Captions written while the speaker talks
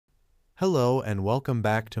Hello and welcome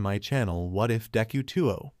back to my channel What If Deku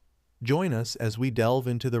 2.0. Join us as we delve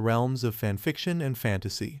into the realms of fanfiction and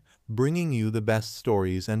fantasy, bringing you the best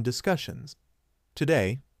stories and discussions.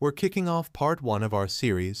 Today, we're kicking off part 1 of our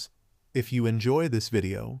series. If you enjoy this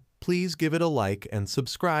video, please give it a like and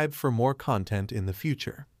subscribe for more content in the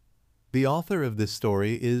future. The author of this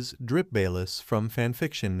story is DripBayless from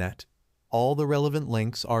FanfictionNet. All the relevant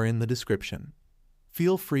links are in the description.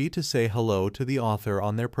 Feel free to say hello to the author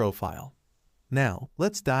on their profile. Now,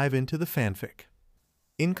 let's dive into the fanfic.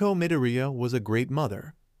 Izuku Midoriya was a great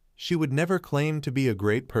mother. She would never claim to be a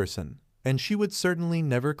great person, and she would certainly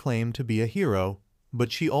never claim to be a hero,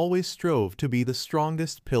 but she always strove to be the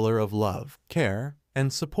strongest pillar of love, care,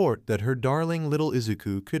 and support that her darling little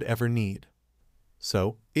Izuku could ever need.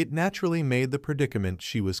 So, it naturally made the predicament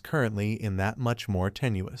she was currently in that much more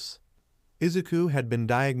tenuous. Izuku had been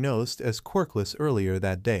diagnosed as quirkless earlier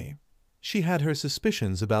that day. She had her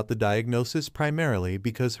suspicions about the diagnosis primarily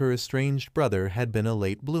because her estranged brother had been a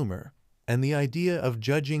late bloomer, and the idea of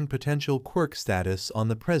judging potential quirk status on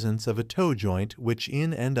the presence of a toe joint which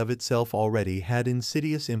in and of itself already had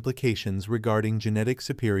insidious implications regarding genetic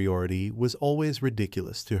superiority was always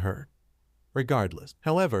ridiculous to her. Regardless,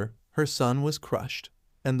 however, her son was crushed,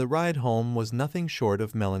 and the ride home was nothing short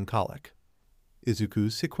of melancholic.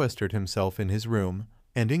 Izuku sequestered himself in his room,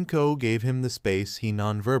 and Izuku gave him the space he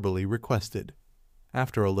non-verbally requested.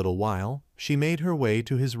 After a little while, she made her way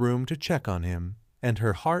to his room to check on him, and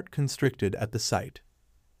her heart constricted at the sight.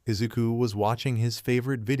 Izuku was watching his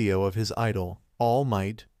favorite video of his idol, All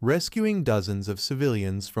Might, rescuing dozens of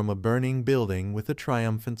civilians from a burning building with a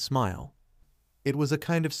triumphant smile. It was a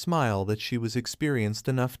kind of smile that she was experienced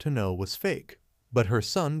enough to know was fake, but her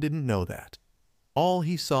son didn't know that. All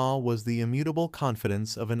he saw was the immutable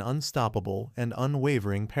confidence of an unstoppable and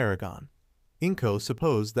unwavering paragon. Izuku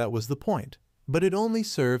supposed that was the point, but it only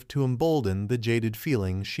served to embolden the jaded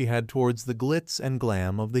feelings she had towards the glitz and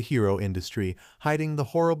glam of the hero industry, hiding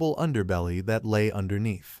the horrible underbelly that lay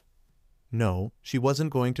underneath. No, she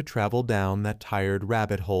wasn't going to travel down that tired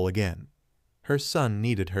rabbit hole again. Her son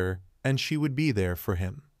needed her, and she would be there for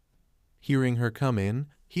him. Hearing her come in,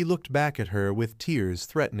 he looked back at her with tears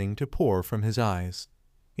threatening to pour from his eyes.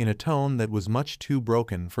 In a tone that was much too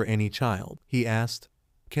broken for any child, he asked,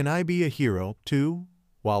 "Can I be a hero, too?"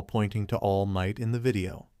 while pointing to All Might in the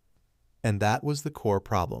video. And that was the core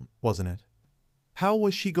problem, wasn't it? How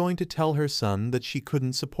was she going to tell her son that she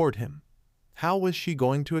couldn't support him? How was she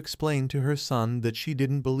going to explain to her son that she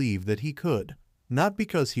didn't believe that he could? Not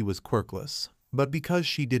because he was quirkless, but because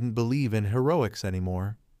she didn't believe in heroics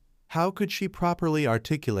anymore. How could she properly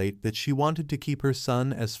articulate that she wanted to keep her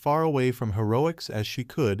son as far away from heroics as she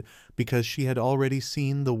could because she had already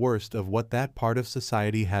seen the worst of what that part of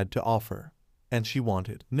society had to offer, and she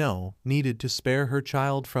needed to spare her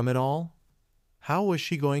child from it all? How was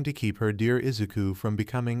she going to keep her dear Izuku from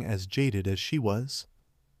becoming as jaded as she was?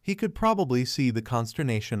 He could probably see the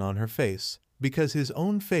consternation on her face, because his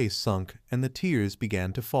own face sunk and the tears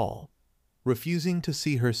began to fall. Refusing to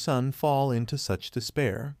see her son fall into such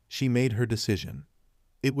despair, she made her decision.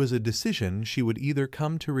 It was a decision she would either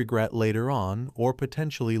come to regret later on or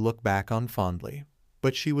potentially look back on fondly,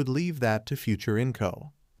 but she would leave that to future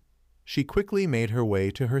Izuku. She quickly made her way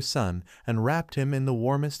to her son and wrapped him in the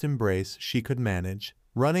warmest embrace she could manage,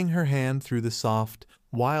 running her hand through the soft,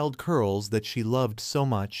 wild curls that she loved so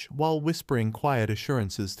much while whispering quiet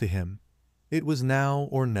assurances to him. It was now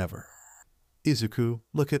or never. "Izuku,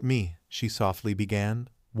 look at me," she softly began,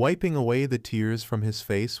 wiping away the tears from his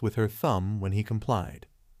face with her thumb when he complied.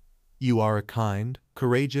 "You are a kind,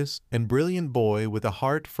 courageous, and brilliant boy with a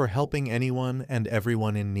heart for helping anyone and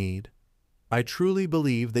everyone in need. I truly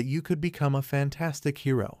believe that you could become a fantastic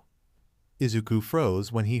hero." Izuku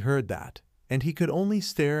froze when he heard that, and he could only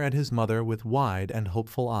stare at his mother with wide and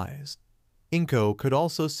hopeful eyes. Izuku could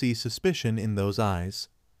also see suspicion in those eyes.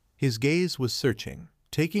 His gaze was searching,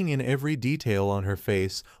 taking in every detail on her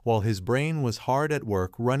face while his brain was hard at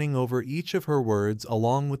work running over each of her words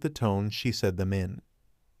along with the tone she said them in.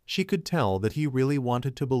 She could tell that he really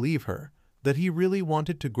wanted to believe her, that he really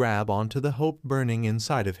wanted to grab onto the hope burning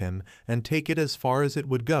inside of him and take it as far as it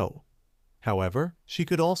would go. However, she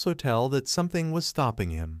could also tell that something was stopping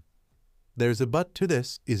him. There's a but to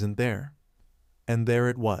this, isn't there? And there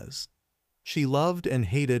it was. She loved and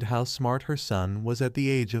hated how smart her son was at the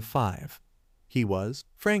age of 5. He was,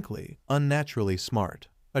 frankly, unnaturally smart,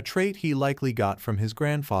 a trait he likely got from his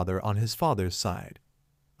grandfather on his father's side.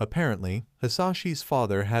 Apparently, Hisashi's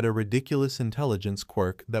father had a ridiculous intelligence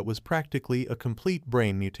quirk that was practically a complete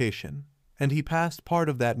brain mutation, and he passed part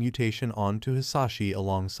of that mutation on to Hisashi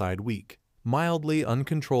alongside Weak. mildly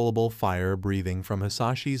uncontrollable fire breathing from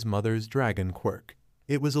Hisashi's mother's dragon quirk.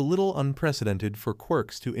 It was a little unprecedented for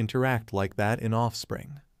quirks to interact like that in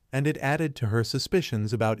offspring, and it added to her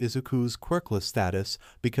suspicions about Izuku's quirkless status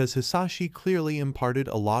because Hisashi clearly imparted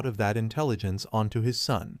a lot of that intelligence onto his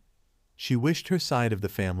son. She wished her side of the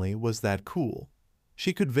family was that cool.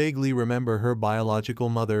 She could vaguely remember her biological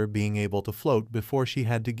mother being able to float before she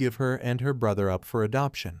had to give her and her brother up for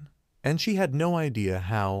adoption, and she had no idea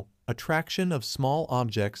how attraction of small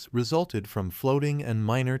objects resulted from floating and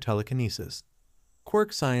minor telekinesis.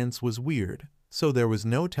 Quirk science was weird, so there was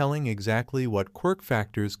no telling exactly what quirk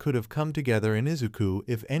factors could have come together in Izuku,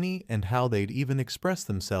 if any, and how they'd even express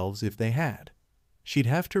themselves if they had. She'd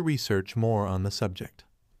have to research more on the subject.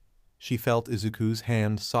 She felt Izuku's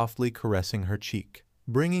hand softly caressing her cheek,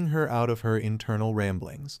 bringing her out of her internal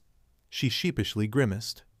ramblings. She sheepishly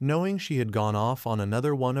grimaced, knowing she had gone off on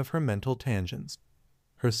another one of her mental tangents.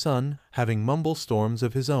 Her son, having mumble storms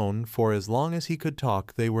of his own for as long as he could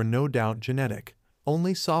talk, they were no doubt genetic,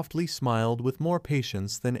 only softly smiled with more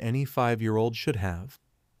patience than any 5-year-old should have.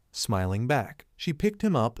 Smiling back, she picked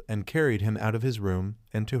him up and carried him out of his room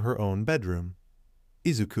and to her own bedroom.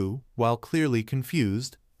 Izuku, while clearly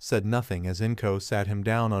confused, said nothing as Inko sat him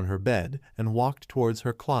down on her bed and walked towards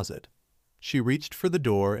her closet. She reached for the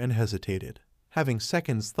door and hesitated, having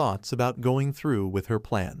second thoughts about going through with her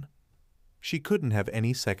plan. She couldn't have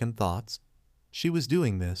any second thoughts. She was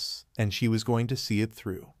doing this, and she was going to see it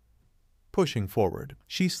through. Pushing forward,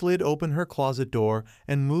 she slid open her closet door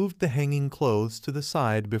and moved the hanging clothes to the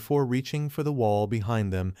side before reaching for the wall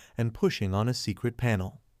behind them and pushing on a secret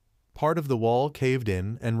panel. Part of the wall caved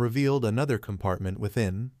in and revealed another compartment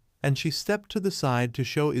within, and she stepped to the side to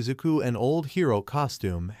show Izuku an old hero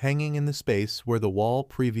costume hanging in the space where the wall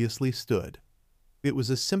previously stood. It was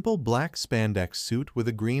a simple black spandex suit with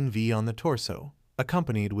a green V on the torso,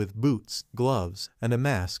 accompanied with boots, gloves, and a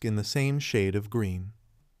mask in the same shade of green.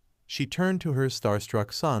 She turned to her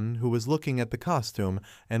starstruck son, who was looking at the costume,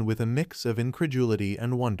 and with a mix of incredulity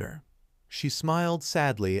and wonder. She smiled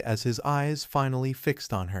sadly as his eyes finally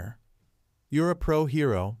fixed on her. "You're a pro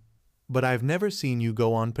hero, but I've never seen you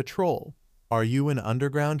go on patrol. Are you an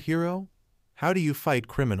underground hero? How do you fight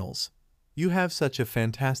criminals? You have such a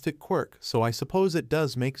fantastic quirk, so I suppose it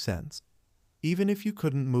does make sense. Even if you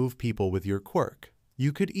couldn't move people with your quirk,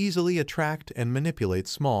 you could easily attract and manipulate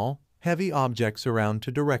small, heavy objects around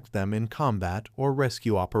to direct them in combat or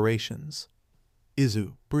rescue operations."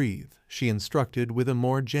 "Izu, breathe," she instructed with a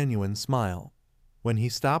more genuine smile. When he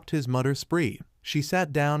stopped his mutter spree, she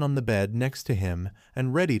sat down on the bed next to him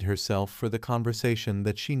and readied herself for the conversation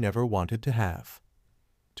that she never wanted to have.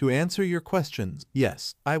 "To answer your questions,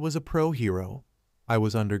 yes, I was a pro hero. I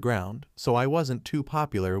was underground, so I wasn't too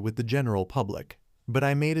popular with the general public, but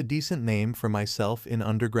I made a decent name for myself in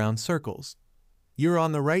underground circles. You're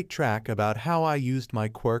on the right track about how I used my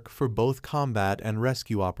quirk for both combat and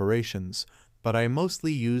rescue operations, but I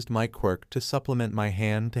mostly used my quirk to supplement my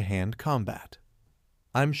hand-to-hand combat.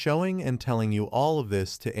 I'm showing and telling you all of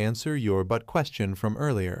this to answer your but question from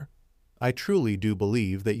earlier. I truly do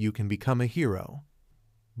believe that you can become a hero.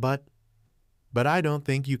 But I don't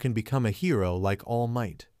think you can become a hero like All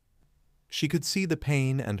Might." She could see the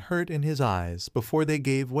pain and hurt in his eyes before they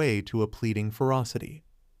gave way to a pleading ferocity.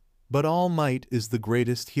 "But All Might is the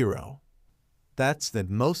greatest hero." "That's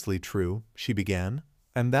mostly true," she began,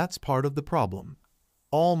 "and that's part of the problem.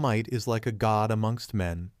 All Might is like a god amongst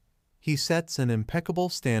men. He sets an impeccable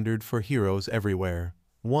standard for heroes everywhere,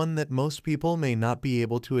 one that most people may not be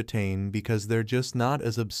able to attain because they're just not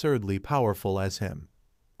as absurdly powerful as him.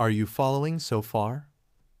 Are you following so far?"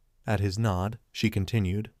 At his nod, she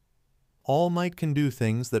continued, "All Might can do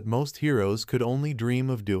things that most heroes could only dream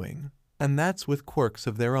of doing, and that's with quirks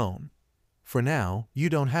of their own. For now, you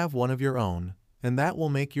don't have one of your own, and that will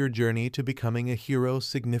make your journey to becoming a hero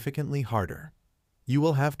significantly harder. You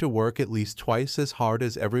will have to work at least twice as hard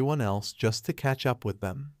as everyone else just to catch up with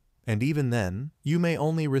them, and even then, you may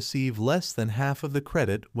only receive less than half of the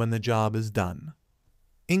credit when the job is done."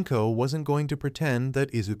 Inko wasn't going to pretend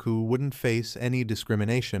that Izuku wouldn't face any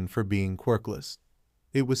discrimination for being quirkless.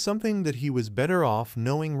 It was something that he was better off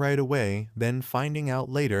knowing right away than finding out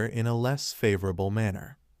later in a less favorable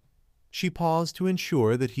manner. She paused to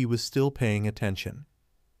ensure that he was still paying attention.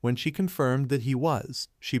 When she confirmed that he was,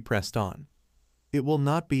 she pressed on. "It will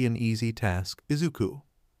not be an easy task, Izuku.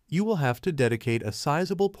 You will have to dedicate a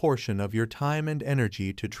sizable portion of your time and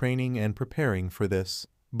energy to training and preparing for this,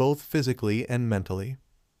 both physically and mentally.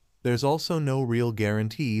 There's also no real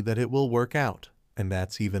guarantee that it will work out, and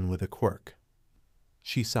that's even with a quirk."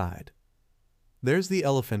 She sighed. "There's the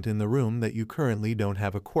elephant in the room that you currently don't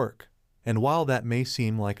have a quirk. And while that may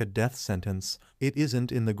seem like a death sentence, it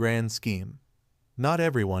isn't in the grand scheme. Not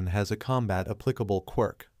everyone has a combat-applicable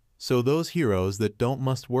quirk, so those heroes that don't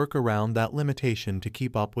must work around that limitation to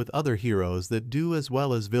keep up with other heroes that do, as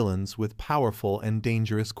well as villains with powerful and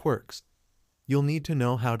dangerous quirks. You'll need to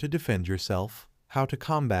know how to defend yourself, how to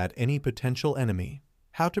combat any potential enemy,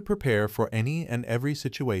 how to prepare for any and every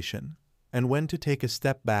situation, and when to take a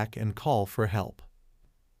step back and call for help.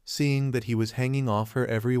 Seeing that he was hanging off her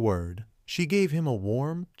every word, she gave him a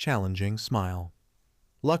warm, challenging smile.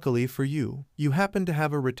 Luckily for you, you happen to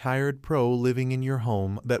have a retired pro living in your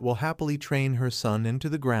home that will happily train her son into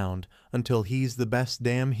the ground until he's the best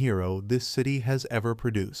damn hero this city has ever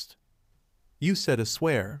produced. You said a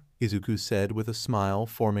swear, Izuku said with a smile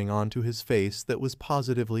forming onto his face that was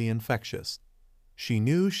positively infectious. She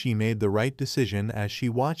knew she made the right decision as she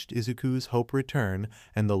watched Izuku's hope return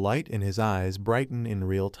and the light in his eyes brighten in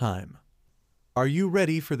real time. Are you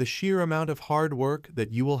ready for the sheer amount of hard work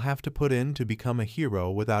that you will have to put in to become a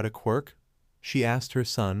hero without a quirk? She asked her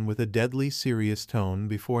son with a deadly serious tone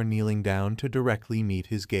before kneeling down to directly meet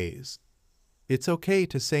his gaze. It's okay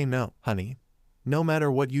to say no, honey. No matter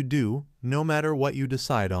what you do, no matter what you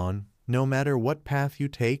decide on, no matter what path you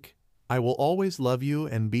take, I will always love you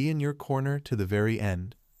and be in your corner to the very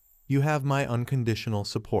end. You have my unconditional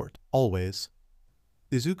support, always.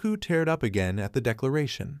 Izuku teared up again at the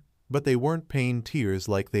declaration, but they weren't pain tears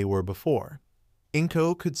like they were before.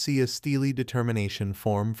 Inko could see a steely determination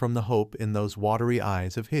form from the hope in those watery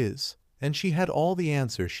eyes of his, and she had all the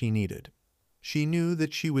answers she needed. She knew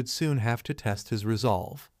that she would soon have to test his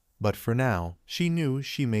resolve, but for now, she knew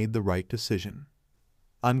she made the right decision.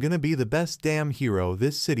 I'm gonna be the best damn hero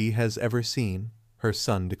this city has ever seen, her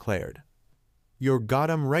son declared. You're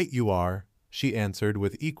goddamn right you are, she answered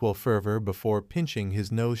with equal fervor before pinching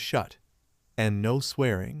his nose shut. And no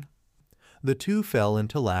swearing. The two fell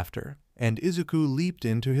into laughter, and Izuku leaped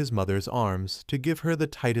into his mother's arms to give her the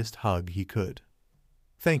tightest hug he could.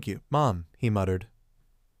 Thank you, Mom, he muttered.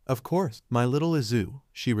 Of course, my little Izu,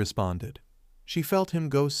 she responded. She felt him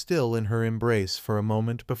go still in her embrace for a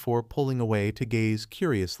moment before pulling away to gaze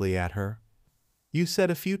curiously at her. You said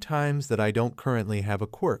a few times that I don't currently have a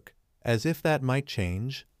quirk, as if that might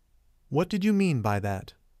change. What did you mean by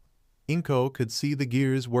that? Inko could see the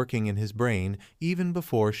gears working in his brain even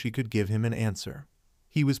before she could give him an answer.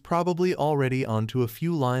 He was probably already onto a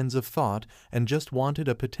few lines of thought and just wanted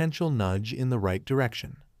a potential nudge in the right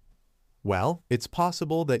direction. Well, it's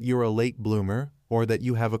possible that you're a late bloomer, or that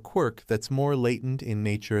you have a quirk that's more latent in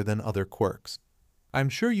nature than other quirks. I'm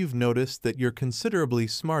sure you've noticed that you're considerably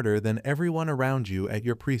smarter than everyone around you at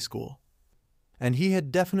your preschool. And he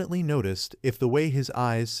had definitely noticed if the way his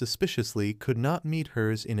eyes suspiciously could not meet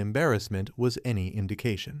hers in embarrassment was any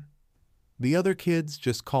indication. The other kids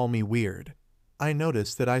just call me weird. I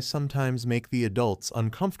notice that I sometimes make the adults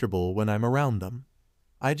uncomfortable when I'm around them.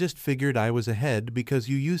 I just figured I was ahead because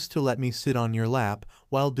you used to let me sit on your lap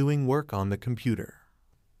while doing work on the computer.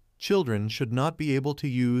 Children should not be able to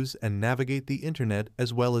use and navigate the internet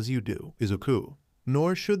as well as you do, Izuku.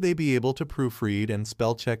 Nor should they be able to proofread and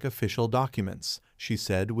spell-check official documents, she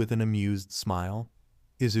said with an amused smile.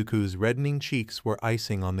 Izuku's reddening cheeks were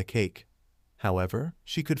icing on the cake. However,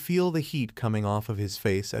 she could feel the heat coming off of his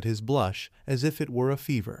face at his blush as if it were a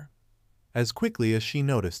fever. As quickly as she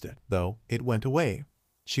noticed it, though, it went away.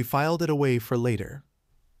 She filed it away for later.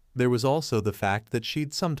 There was also the fact that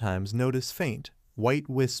she'd sometimes notice faint, white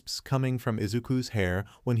wisps coming from Izuku's hair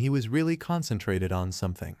when he was really concentrated on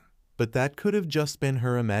something. But that could have just been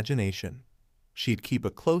her imagination. She'd keep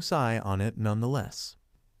a close eye on it nonetheless.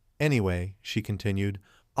 Anyway, she continued,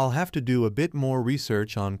 I'll have to do a bit more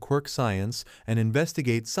research on quirk science and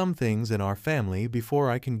investigate some things in our family before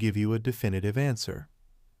I can give you a definitive answer.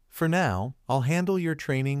 For now, I'll handle your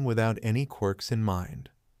training without any quirks in mind.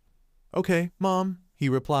 Okay, Mom, he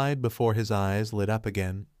replied before his eyes lit up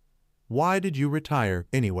again. Why did you retire,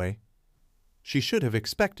 anyway? She should have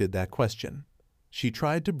expected that question. She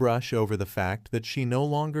tried to brush over the fact that she no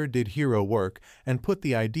longer did hero work and put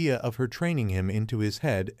the idea of her training him into his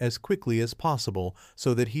head as quickly as possible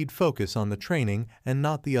so that he'd focus on the training and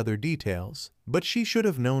not the other details, but she should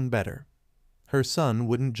have known better. Her son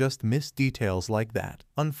wouldn't just miss details like that,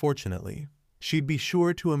 unfortunately. She'd be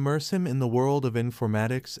sure to immerse him in the world of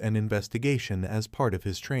informatics and investigation as part of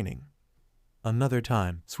his training. Another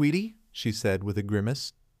time, sweetie, she said with a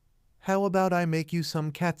grimace. How about I make you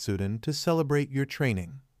some katsudon to celebrate your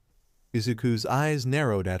training? Izuku's eyes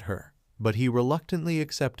narrowed at her, but he reluctantly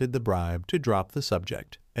accepted the bribe to drop the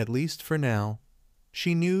subject, at least for now.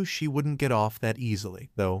 She knew she wouldn't get off that easily,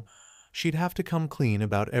 though. She'd have to come clean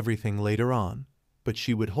about everything later on. but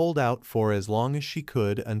she would hold out for as long as she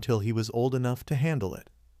could until he was old enough to handle it.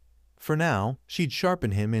 For now, she'd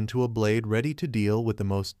sharpen him into a blade ready to deal with the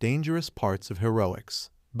most dangerous parts of heroics,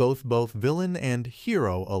 both villain and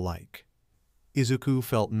hero alike. Izuku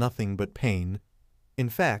felt nothing but pain. In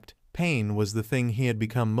fact, pain was the thing he had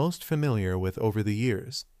become most familiar with over the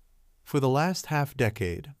years. For the last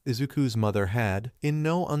half-decade, Izuku's mother had, in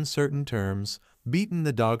no uncertain terms, beaten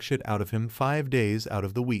the dogshit out of him 5 days out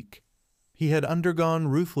of the week. He had undergone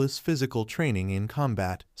ruthless physical training in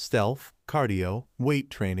combat, stealth, cardio, weight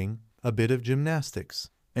training, a bit of gymnastics,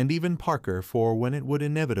 and even Parker for when it would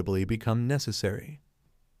inevitably become necessary.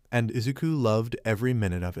 And Izuku loved every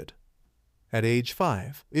minute of it. At age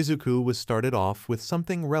 5, Izuku was started off with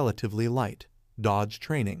something relatively light, dodge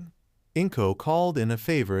training. Inko called in a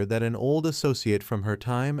favor that an old associate from her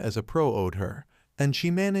time as a pro owed her, and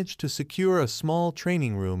she managed to secure a small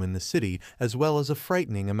training room in the city as well as a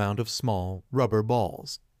frightening amount of small, rubber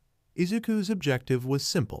balls. Izuku's objective was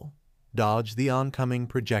simple: dodge the oncoming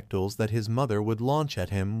projectiles that his mother would launch at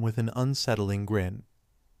him with an unsettling grin.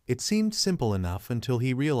 It seemed simple enough until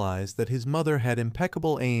he realized that his mother had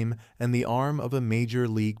impeccable aim and the arm of a major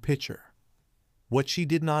league pitcher. What she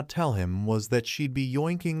did not tell him was that she'd be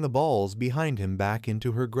yoinking the balls behind him back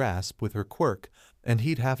into her grasp with her quirk, and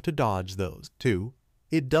he'd have to dodge those, too.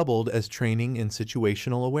 It doubled as training in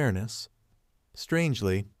situational awareness.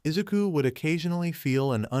 Strangely, Izuku would occasionally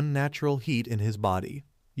feel an unnatural heat in his body,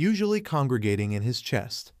 usually congregating in his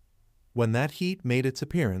chest. When that heat made its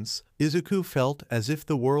appearance, Izuku felt as if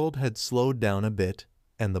the world had slowed down a bit,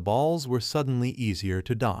 and the balls were suddenly easier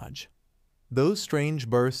to dodge. Those strange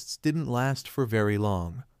bursts didn't last for very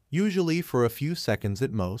long, usually for a few seconds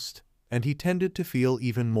at most, and he tended to feel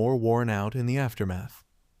even more worn out in the aftermath.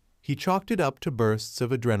 He chalked it up to bursts of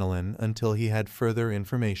adrenaline until he had further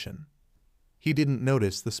information. He didn't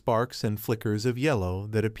notice the sparks and flickers of yellow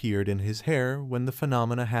that appeared in his hair when the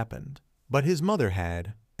phenomena happened, but his mother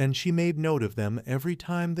had, and she made note of them every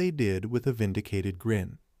time they did with a vindicated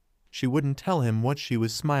grin. She wouldn't tell him what she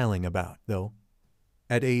was smiling about, though.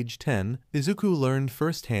 At age 10, Izuku learned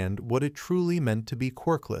firsthand what it truly meant to be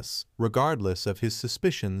quirkless, regardless of his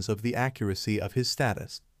suspicions of the accuracy of his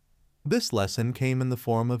status. This lesson came in the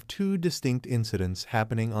form of 2 distinct incidents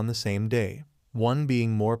happening on the same day, one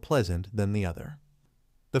being more pleasant than the other.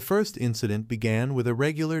 The first incident began with a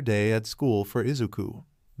regular day at school for Izuku.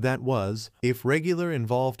 That was, if regular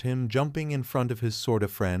involved him jumping in front of his sort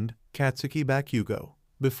of friend, Katsuki Bakugo,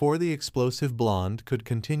 before the explosive blonde could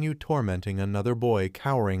continue tormenting another boy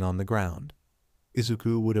cowering on the ground.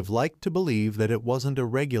 Izuku would have liked to believe that it wasn't a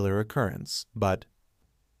regular occurrence, but...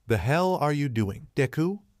 "The hell are you doing,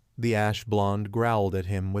 Deku?" The ash blonde growled at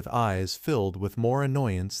him with eyes filled with more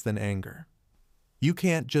annoyance than anger. "You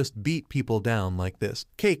can't just beat people down like this,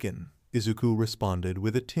 Kaken," Izuku responded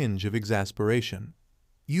with a tinge of exasperation.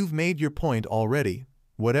 "You've made your point already,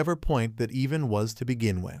 whatever point that even was to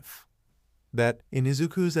begin with." That, in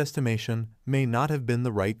Izuku's estimation, may not have been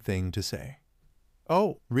the right thing to say.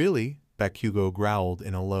 "Oh, really?" Bakugo growled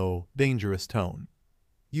in a low, dangerous tone.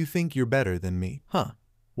 "You think you're better than me, huh?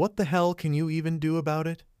 What the hell can you even do about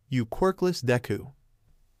it, you quirkless Deku?"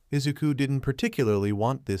 Izuku didn't particularly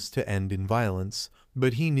want this to end in violence,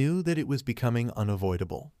 but he knew that it was becoming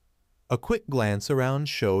unavoidable. A quick glance around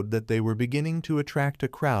showed that they were beginning to attract a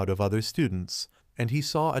crowd of other students, and he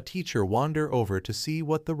saw a teacher wander over to see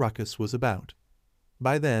what the ruckus was about.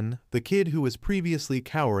 By then, the kid who was previously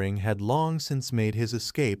cowering had long since made his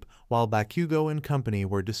escape while Bakugo and company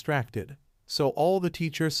were distracted, so all the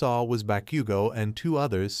teacher saw was Bakugo and 2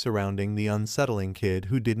 others surrounding the unsettling kid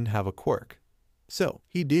who didn't have a quirk. So,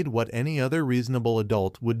 he did what any other reasonable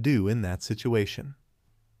adult would do in that situation.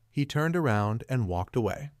 He turned around and walked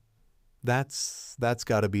away. That's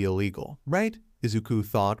gotta be illegal, right? Izuku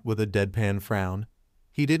thought with a deadpan frown.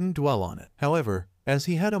 He didn't dwell on it, however, as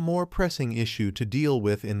he had a more pressing issue to deal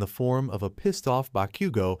with in the form of a pissed-off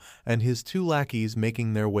Bakugo and his 2 lackeys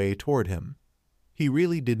making their way toward him. He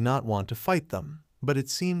really did not want to fight them, but it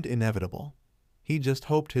seemed inevitable. He just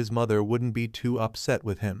hoped his mother wouldn't be too upset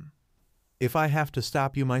with him. "If I have to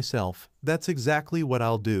stop you myself, that's exactly what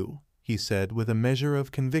I'll do," he said with a measure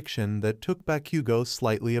of conviction that took Bakugo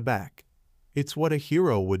slightly aback. It's what a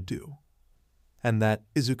hero would do. And that,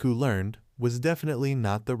 Izuku learned, was definitely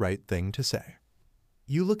not the right thing to say.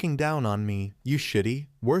 "You looking down on me, you shitty,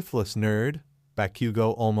 worthless nerd?"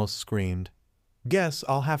 Bakugo almost screamed. "Guess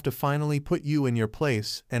I'll have to finally put you in your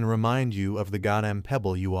place and remind you of the goddamn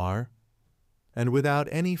pebble you are." And without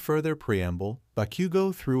any further preamble,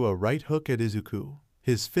 Bakugo threw a right hook at Izuku,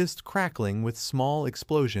 his fist crackling with small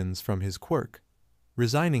explosions from his quirk.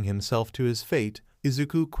 Resigning himself to his fate,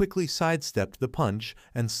 Izuku quickly sidestepped the punch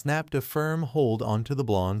and snapped a firm hold onto the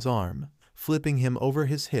blonde's arm, flipping him over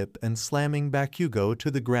his hip and slamming Bakugo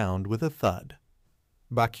to the ground with a thud.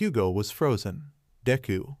 Bakugo was frozen.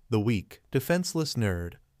 Deku, the weak, defenseless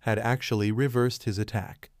nerd, had actually reversed his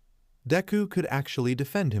attack. Deku could actually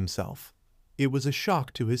defend himself. It was a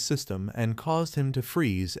shock to his system and caused him to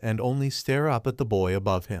freeze and only stare up at the boy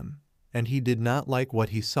above him, and he did not like what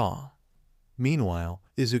he saw. Meanwhile,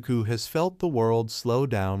 Izuku has felt the world slow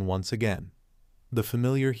down once again. The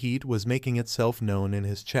familiar heat was making itself known in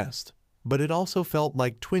his chest, but it also felt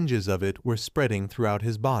like twinges of it were spreading throughout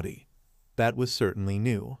his body. That was certainly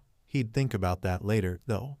new. He'd think about that later,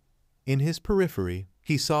 though. In his periphery,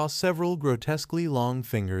 he saw several grotesquely long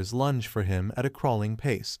fingers lunge for him at a crawling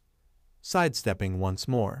pace. Sidestepping once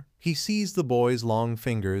more, he seized the boy's long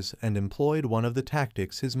fingers and employed one of the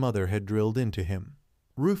tactics his mother had drilled into him.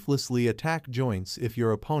 Ruthlessly attack joints if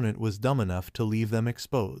your opponent was dumb enough to leave them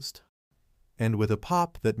exposed. And with a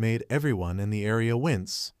pop that made everyone in the area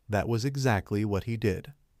wince, that was exactly what he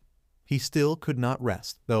did. He still could not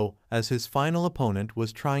rest, though, as his final opponent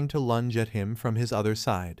was trying to lunge at him from his other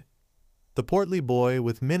side. The portly boy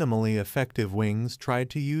with minimally effective wings tried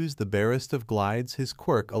to use the barest of glides his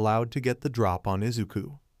quirk allowed to get the drop on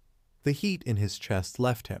Izuku. The heat in his chest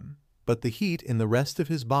left him, but the heat in the rest of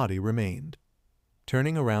his body remained.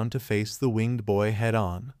 Turning around to face the winged boy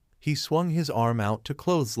head-on, he swung his arm out to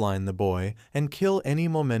clothesline the boy and kill any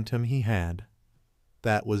momentum he had.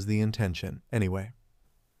 That was the intention, anyway.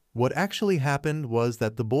 What actually happened was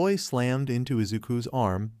that the boy slammed into Izuku's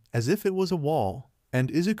arm as if it was a wall, and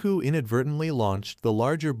Izuku inadvertently launched the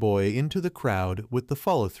larger boy into the crowd with the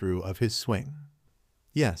follow-through of his swing.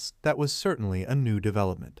 Yes, that was certainly a new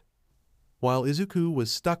development. While Izuku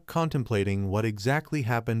was stuck contemplating what exactly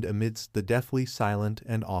happened amidst the deathly silent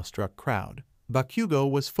and awestruck crowd, Bakugo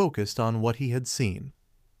was focused on what he had seen.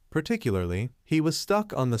 Particularly, he was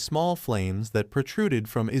stuck on the small flames that protruded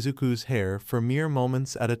from Izuku's hair for mere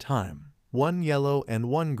moments at a time, one yellow and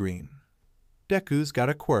one green. Deku's got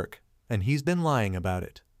a quirk, and he's been lying about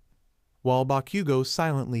it. While Bakugo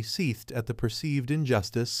silently seethed at the perceived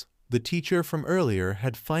injustice, the teacher from earlier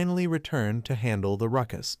had finally returned to handle the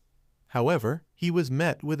ruckus. However, he was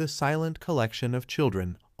met with a silent collection of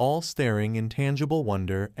children, all staring in tangible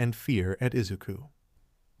wonder and fear at Izuku.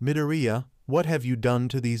 "Midoriya, what have you done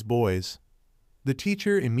to these boys?" The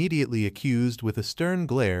teacher immediately accused with a stern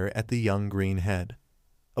glare at the young green head.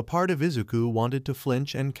 A part of Izuku wanted to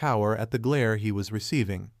flinch and cower at the glare he was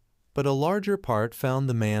receiving, but a larger part found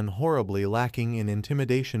the man horribly lacking in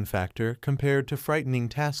intimidation factor compared to frightening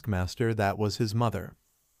taskmaster that was his mother.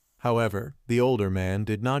 However, the older man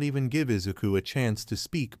did not even give Izuku a chance to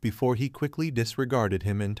speak before he quickly disregarded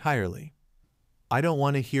him entirely. "I don't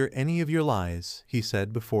want to hear any of your lies," he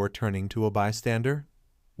said before turning to a bystander.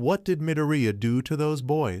 "What did Midoriya do to those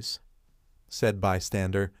boys?" Said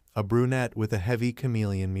bystander, a brunette with a heavy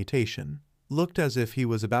chameleon mutation, looked as if he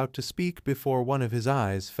was about to speak before one of his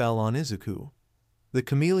eyes fell on Izuku. The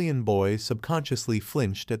chameleon boy subconsciously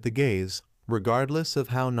flinched at the gaze, regardless of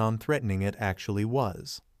how non-threatening it actually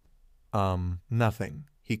was. Nothing,"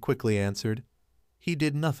 he quickly answered. "He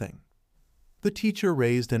did nothing." The teacher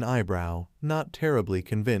raised an eyebrow, not terribly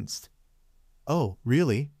convinced. "Oh,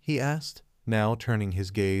 really?" he asked, now turning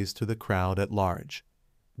his gaze to the crowd at large.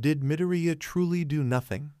 "Did Midoriya truly do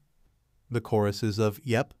nothing?" The choruses of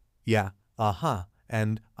 "Yep," "Yeah," "Aha,"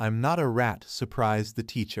 and "I'm not a rat" surprised the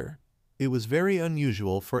teacher. It was very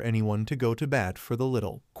unusual for anyone to go to bat for the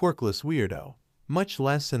little, quirkless weirdo, much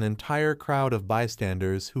less an entire crowd of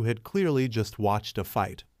bystanders who had clearly just watched a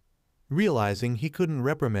fight. Realizing he couldn't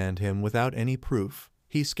reprimand him without any proof,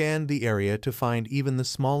 he scanned the area to find even the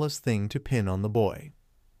smallest thing to pin on the boy.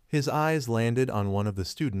 His eyes landed on one of the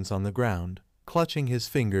students on the ground, clutching his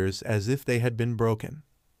fingers as if they had been broken.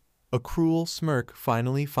 A cruel smirk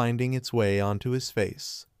finally finding its way onto his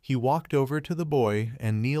face, he walked over to the boy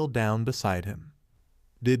and kneeled down beside him.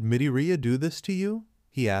 "Did Midoriya do this to you?"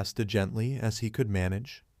 he asked as gently as he could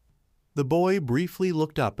manage. The boy briefly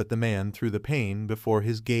looked up at the man through the pane before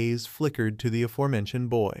his gaze flickered to the aforementioned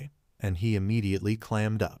boy, and he immediately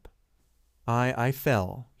clammed up. I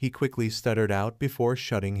fell," he quickly stuttered out before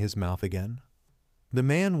shutting his mouth again. The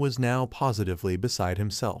man was now positively beside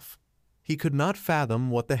himself. He could not fathom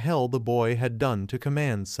what the hell the boy had done to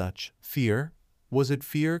command such fear. Was it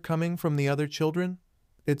fear coming from the other children?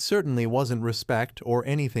 It certainly wasn't respect or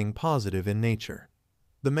anything positive in nature.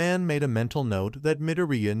 The man made a mental note that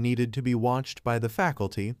Midoriya needed to be watched by the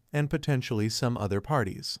faculty and potentially some other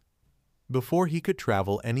parties. Before he could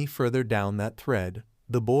travel any further down that thread,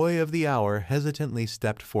 the boy of the hour hesitantly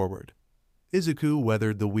stepped forward. Izuku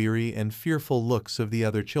weathered the weary and fearful looks of the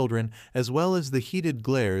other children as well as the heated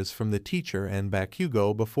glares from the teacher and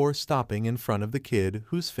Bakugo before stopping in front of the kid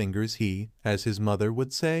whose fingers he, as his mother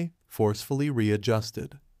would say, forcefully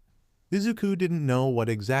readjusted. Izuku didn't know what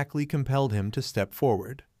exactly compelled him to step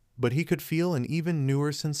forward, but he could feel an even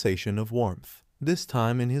newer sensation of warmth, this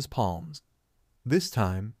time in his palms. This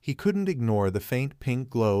time, he couldn't ignore the faint pink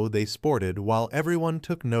glow they sported while everyone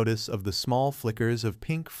took notice of the small flickers of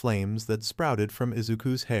pink flames that sprouted from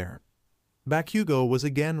Izuku's hair. Bakugo was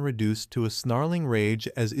again reduced to a snarling rage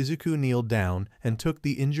as Izuku kneeled down and took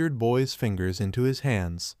the injured boy's fingers into his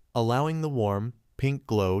hands, allowing the warm, pink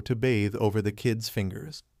glow to bathe over the kid's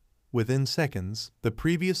fingers. Within seconds, the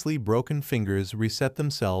previously broken fingers reset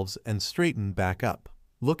themselves and straightened back up,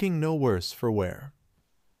 looking no worse for wear.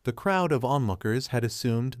 The crowd of onlookers had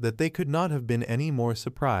assumed that they could not have been any more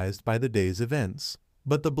surprised by the day's events,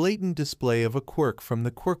 but the blatant display of a quirk from the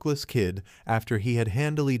quirkless kid after he had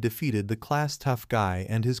handily defeated the class tough guy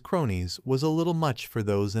and his cronies was a little much for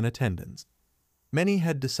those in attendance. Many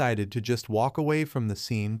had decided to just walk away from the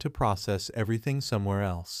scene to process everything somewhere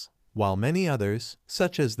else, while many others,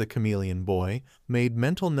 such as the chameleon boy, made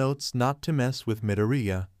mental notes not to mess with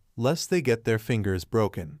Midoriya, lest they get their fingers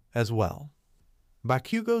broken as well.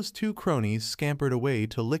 Bakugo's two cronies scampered away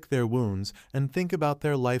to lick their wounds and think about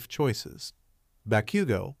their life choices.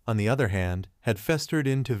 Bakugo, on the other hand, had festered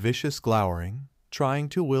into vicious glowering, trying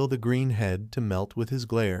to will the green head to melt with his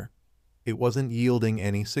glare. It wasn't yielding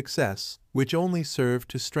any success, which only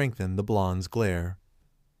served to strengthen the blonde's glare.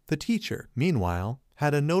 The teacher, meanwhile,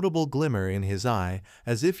 had a notable glimmer in his eye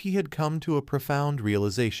as if he had come to a profound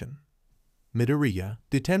realization. Midoriya,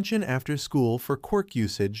 detention after school for quirk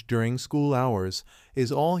usage during school hours,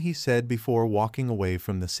 is all he said before walking away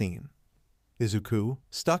from the scene. Izuku,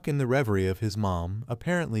 stuck in the reverie of his mom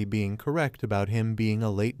apparently being correct about him being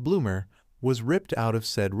a late bloomer, was ripped out of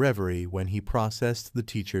said reverie when he processed the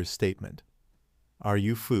teacher's statement. "Are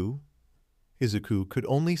you Fu?" Izuku could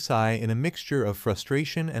only sigh in a mixture of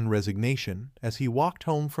frustration and resignation as he walked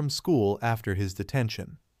home from school after his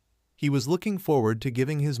detention. He was looking forward to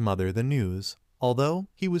giving his mother the news, although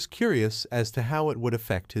he was curious as to how it would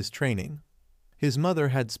affect his training. His mother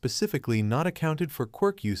had specifically not accounted for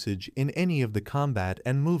quirk usage in any of the combat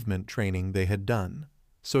and movement training they had done,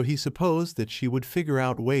 so he supposed that she would figure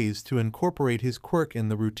out ways to incorporate his quirk in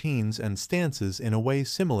the routines and stances in a way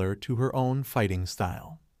similar to her own fighting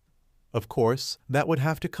style. Of course, that would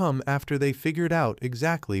have to come after they figured out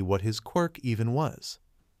exactly what his quirk even was.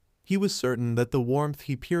 He was certain that the warmth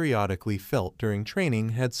he periodically felt during training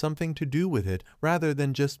had something to do with it rather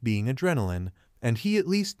than just being adrenaline, and he at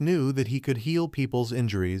least knew that he could heal people's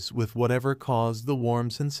injuries with whatever caused the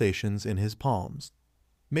warm sensations in his palms.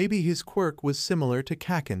 Maybe his quirk was similar to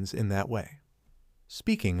Kaken's in that way.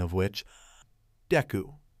 Speaking of which,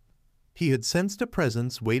 Deku. He had sensed a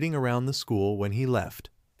presence waiting around the school when he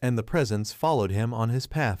left, and the presence followed him on his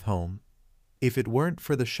path home. If it weren't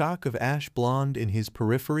for the shock of ash blonde in his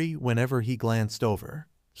periphery whenever he glanced over,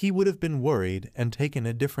 he would have been worried and taken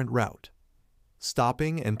a different route.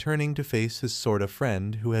 Stopping and turning to face his sort of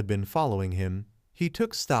friend who had been following him, he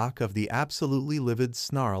took stock of the absolutely livid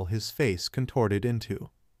snarl his face contorted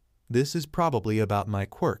into. "This is probably about my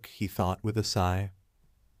quirk," he thought with a sigh.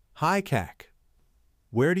 "Hi, Kak.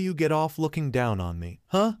 Where do you get off looking down on me,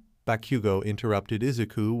 huh?" Bakugo interrupted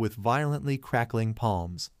Izuku with violently crackling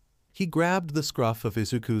palms. He grabbed the scruff of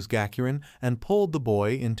Izuku's gakurin and pulled the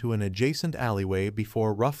boy into an adjacent alleyway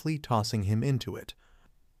before roughly tossing him into it.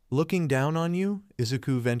 "Looking down on you?"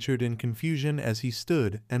 Izuku ventured in confusion as he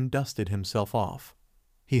stood and dusted himself off.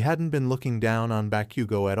 He hadn't been looking down on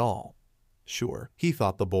Bakugo at all. Sure, he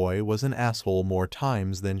thought the boy was an asshole more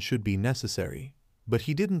times than should be necessary, but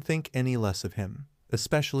he didn't think any less of him,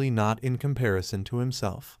 especially not in comparison to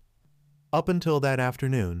himself. Up until that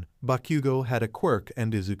afternoon, Bakugo had a quirk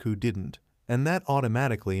and Izuku didn't, and that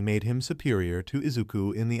automatically made him superior to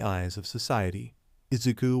Izuku in the eyes of society.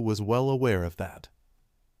 Izuku was well aware of that.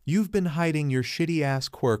 "You've been hiding your shitty-ass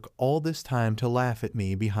quirk all this time to laugh at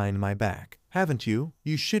me behind my back, haven't you,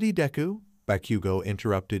 you shitty Deku?" Bakugo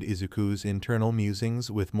interrupted Izuku's internal musings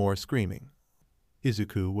with more screaming.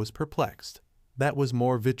 Izuku was perplexed. That was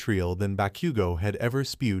more vitriol than Bakugo had ever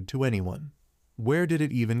spewed to anyone. Where did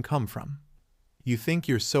it even come from? "You think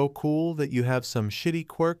you're so cool that you have some shitty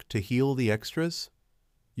quirk to heal the extras?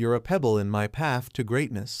 You're a pebble in my path to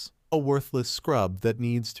greatness, a worthless scrub that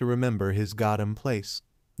needs to remember his goddamn place.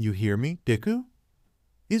 You hear me, Deku?"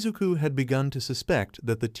 Izuku had begun to suspect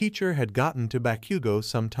that the teacher had gotten to Bakugo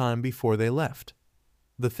some time before they left.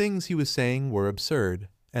 The things he was saying were absurd,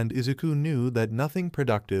 and Izuku knew that nothing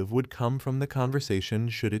productive would come from the conversation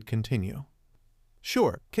should it continue.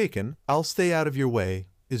 Sure, Kaken, I'll stay out of your way,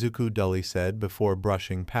 Izuku dully said before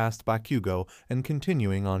brushing past Bakugo and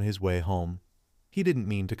continuing on his way home. He didn't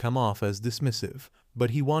mean to come off as dismissive,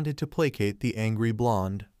 but he wanted to placate the angry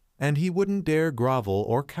blonde, and he wouldn't dare grovel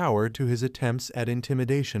or cower to his attempts at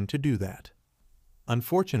intimidation to do that.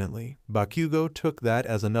 Unfortunately, Bakugo took that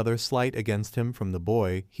as another slight against him from the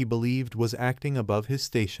boy he believed was acting above his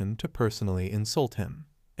station to personally insult him,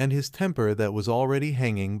 and his temper that was already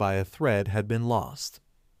hanging by a thread had been lost.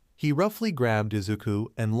 He roughly grabbed Izuku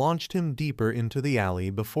and launched him deeper into the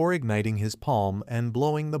alley before igniting his palm and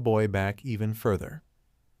blowing the boy back even further.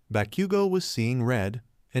 Bakugo was seeing red,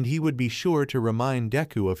 and he would be sure to remind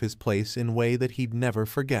Deku of his place in a way that he'd never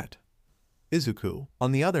forget. Izuku,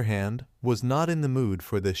 on the other hand, was not in the mood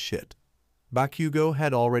for this shit. Bakugo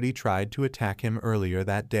had already tried to attack him earlier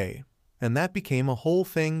that day, and that became a whole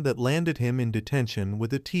thing that landed him in detention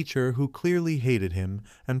with a teacher who clearly hated him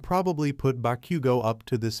and probably put Bakugo up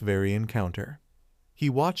to this very encounter. He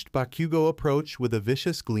watched Bakugo approach with a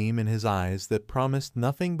vicious gleam in his eyes that promised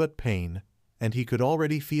nothing but pain, and he could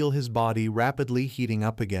already feel his body rapidly heating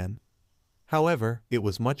up again. However, it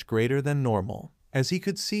was much greater than normal, as he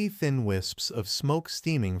could see thin wisps of smoke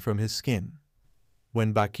steaming from his skin.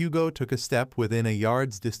 When Bakugo took a step within a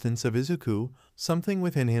yard's distance of Izuku, something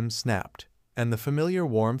within him snapped, and the familiar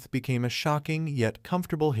warmth became a shocking yet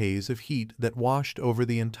comfortable haze of heat that washed over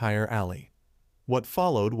the entire alley. What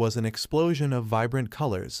followed was an explosion of vibrant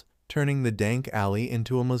colors, turning the dank alley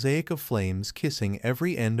into a mosaic of flames kissing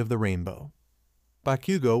every end of the rainbow.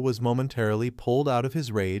 Bakugo was momentarily pulled out of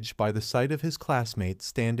his rage by the sight of his classmates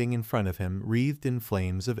standing in front of him wreathed in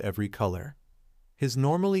flames of every color. His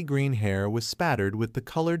normally green hair was spattered with the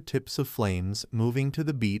colored tips of flames moving to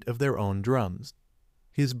the beat of their own drums.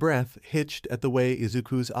 His breath hitched at the way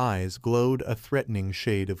Izuku's eyes glowed a threatening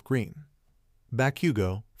shade of green.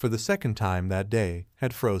 Bakugo, for the second time that day,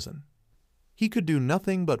 had frozen. He could do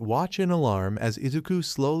nothing but watch in alarm as Izuku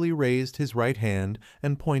slowly raised his right hand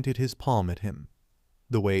and pointed his palm at him.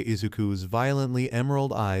 The way Izuku's violently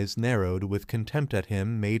emerald eyes narrowed with contempt at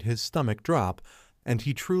him made his stomach drop, and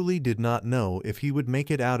he truly did not know if he would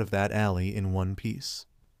make it out of that alley in one piece.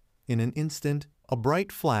 In an instant, a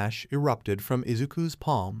bright flash erupted from Izuku's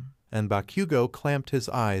palm, and Bakugo clamped his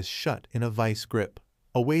eyes shut in a vice grip,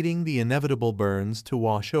 awaiting the inevitable burns to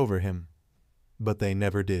wash over him. But they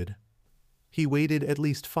never did. He waited at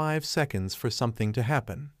least 5 seconds for something to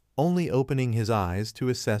happen, only opening his eyes to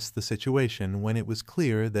assess the situation when it was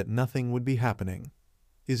clear that nothing would be happening.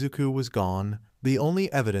 Izuku was gone, the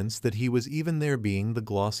only evidence that he was even there being the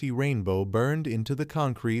glossy rainbow burned into the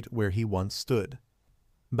concrete where he once stood.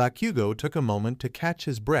 Bakugo took a moment to catch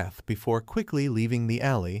his breath before quickly leaving the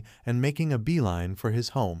alley and making a beeline for his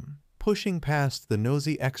home, pushing past the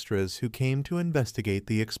nosy extras who came to investigate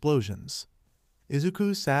the explosions.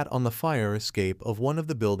 Izuku sat on the fire escape of one of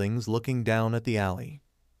the buildings looking down at the alley.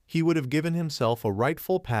 He would have given himself a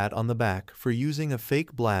rightful pat on the back for using a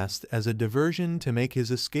fake blast as a diversion to make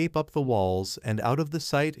his escape up the walls and out of the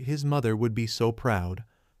sight his mother would be so proud,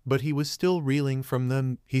 but he was still reeling from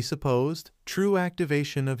the, he supposed, true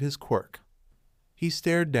activation of his quirk. He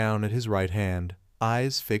stared down at his right hand,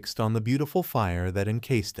 eyes fixed on the beautiful fire that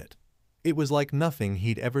encased it. It was like nothing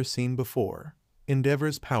he'd ever seen before.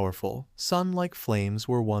 Endeavor's powerful, sun-like flames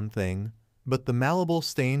were one thing, but the malleable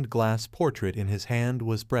stained glass portrait in his hand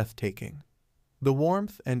was breathtaking. The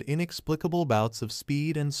warmth and inexplicable bouts of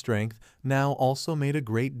speed and strength now also made a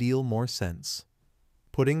great deal more sense.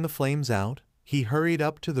 Putting the flames out, he hurried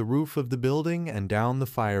up to the roof of the building and down the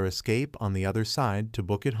fire escape on the other side to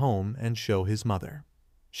book it home and show his mother.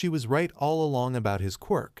 She was right all along about his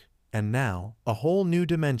quirk, and now a whole new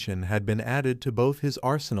dimension had been added to both his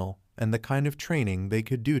arsenal and the kind of training they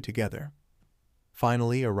could do together.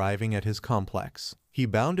 Finally arriving at his complex, he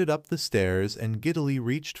bounded up the stairs and giddily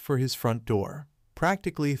reached for his front door,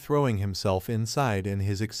 practically throwing himself inside in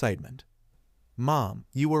his excitement. "Mom,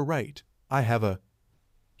 you were right. I have a..."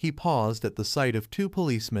 He paused at the sight of 2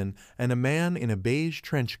 policemen and a man in a beige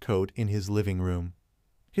trench coat in his living room.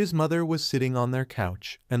 His mother was sitting on their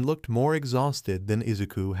couch and looked more exhausted than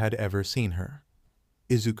Izuku had ever seen her.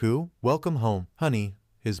 "Izuku, welcome home, honey,"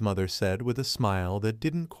 his mother said with a smile that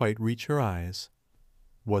didn't quite reach her eyes.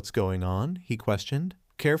 "What's going on?" he questioned,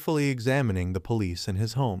 carefully examining the police in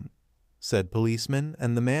his home. Said policeman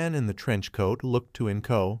and the man in the trench coat looked to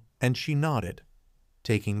Inko, and she nodded.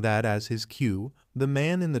 Taking that as his cue, the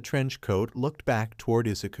man in the trench coat looked back toward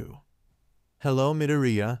Izuku. "Hello,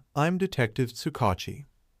 Midoriya, I'm Detective Tsukachi.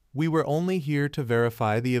 We were only here to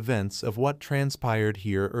verify the events of what transpired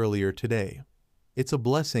here earlier today. It's a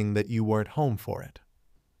blessing that you weren't home for it."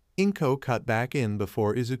 Inko cut back in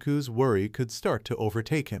before Izuku's worry could start to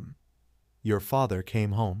overtake him. Your father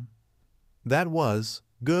came home. That was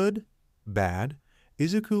good, bad.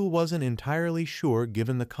 Izuku wasn't entirely sure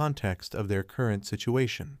given the context of their current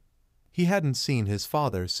situation. He hadn't seen his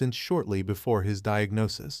father since shortly before his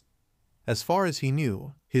diagnosis. As far as he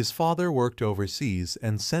knew, his father worked overseas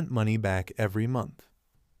and sent money back every month.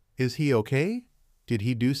 Is he okay? Did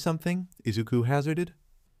he do something? Izuku hazarded.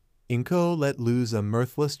 Inko let loose a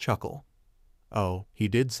mirthless chuckle. Oh, he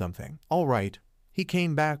did something. All right. He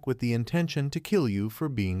came back with the intention to kill you for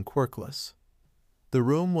being quirkless. The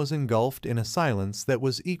room was engulfed in a silence that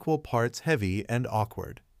was equal parts heavy and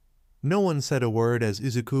awkward. No one said a word as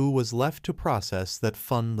Izuku was left to process that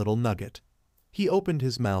fun little nugget. He opened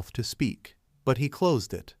his mouth to speak, but he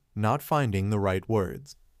closed it, not finding the right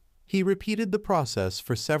words. He repeated the process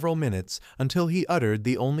for several minutes until he uttered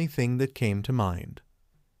the only thing that came to mind.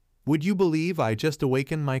 Would you believe I just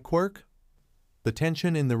awakened my quirk? The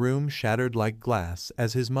tension in the room shattered like glass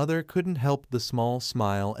as his mother couldn't help the small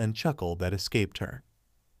smile and chuckle that escaped her.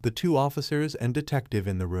 The two officers and detective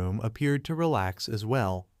in the room appeared to relax as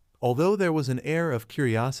well, although there was an air of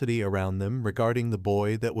curiosity around them regarding the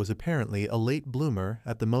boy that was apparently a late bloomer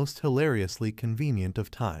at the most hilariously convenient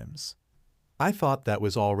of times. I thought that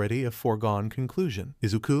was already a foregone conclusion.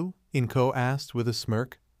 Izuku? Inko asked with a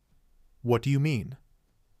smirk. What do you mean?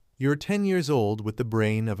 You're 10 years old with the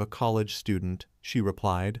brain of a college student, she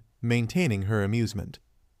replied, maintaining her amusement.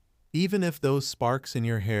 Even if those sparks in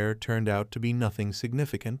your hair turned out to be nothing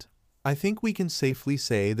significant, I think we can safely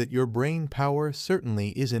say that your brain power certainly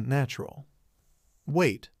isn't natural.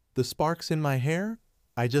 Wait, the sparks in my hair?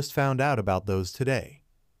 I just found out about those today.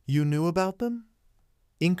 You knew about them?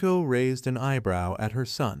 Inko raised an eyebrow at her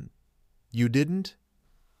son. You didn't?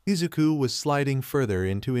 Izuku was sliding further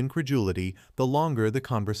into incredulity the longer the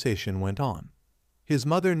conversation went on. His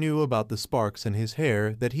mother knew about the sparks in his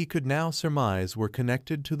hair that he could now surmise were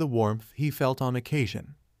connected to the warmth he felt on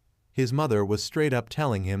occasion. His mother was straight up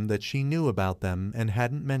telling him that she knew about them and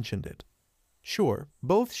hadn't mentioned it. Sure,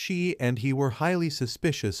 both she and he were highly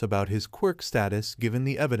suspicious about his quirk status given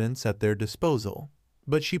the evidence at their disposal,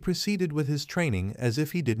 but she proceeded with his training as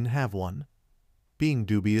if he didn't have one. Being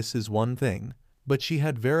dubious is one thing, but she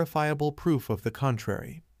had verifiable proof of the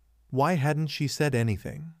contrary. Why hadn't she said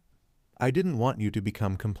anything? I didn't want you to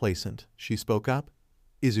become complacent, she spoke up.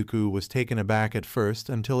 Izuku was taken aback at first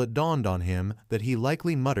until it dawned on him that he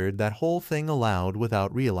likely muttered that whole thing aloud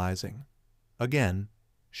without realizing. Again,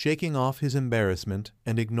 shaking off his embarrassment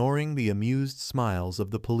and ignoring the amused smiles of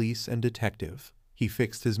the police and detective, he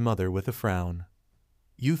fixed his mother with a frown.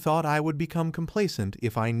 You thought I would become complacent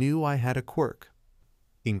if I knew I had a quirk.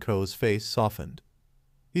 Inko's face softened.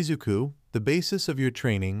 Izuku, the basis of your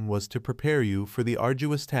training was to prepare you for the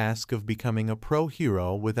arduous task of becoming a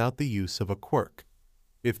pro-hero without the use of a quirk.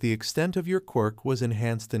 If the extent of your quirk was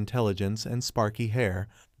enhanced intelligence and sparky hair,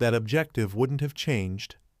 that objective wouldn't have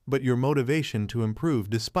changed, but your motivation to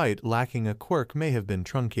improve despite lacking a quirk may have been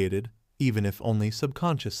truncated, even if only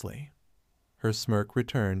subconsciously. Her smirk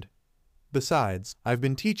returned. Besides, I've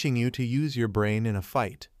been teaching you to use your brain in a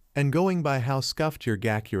fight, and going by how scuffed your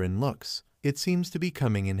Gakurin looks, it seems to be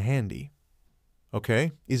coming in handy.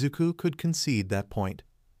 Okay, Izuku could concede that point.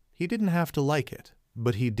 He didn't have to like it,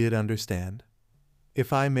 but he did understand.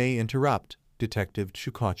 If I may interrupt, Detective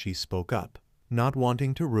Shukachi spoke up, not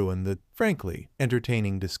wanting to ruin the, frankly,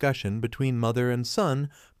 entertaining discussion between mother and son,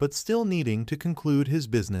 but still needing to conclude his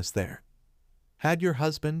business there. Had your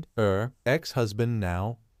husband, ex-husband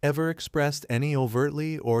now, ever expressed any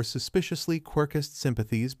overtly or suspiciously quirkist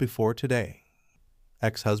sympathies before today?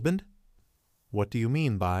 Ex-husband? What do you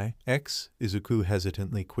mean by ex? Izuku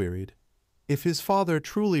hesitantly queried. If his father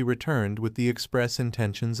truly returned with the express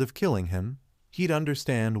intentions of killing him, he'd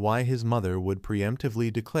understand why his mother would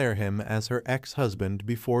preemptively declare him as her ex-husband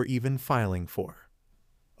before even filing for.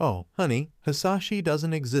 Oh, honey, Hisashi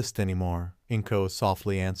doesn't exist anymore, Inko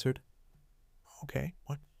softly answered. Okay,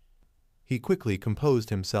 what? He quickly composed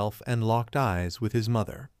himself and locked eyes with his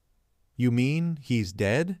mother. You mean he's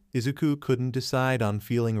dead? Izuku couldn't decide on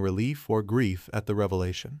feeling relief or grief at the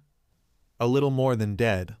revelation. A little more than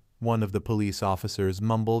dead, one of the police officers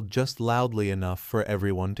mumbled just loudly enough for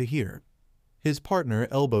everyone to hear. His partner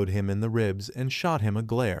elbowed him in the ribs and shot him a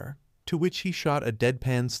glare, to which he shot a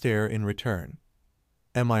deadpan stare in return.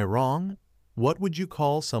 Am I wrong? What would you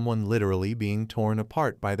call someone literally being torn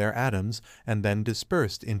apart by their atoms and then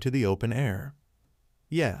dispersed into the open air?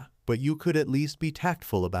 Yeah, but you could at least be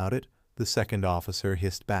tactful about it, the second officer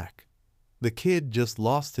hissed back. The kid just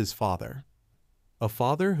lost his father. A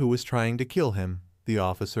father who was trying to kill him, the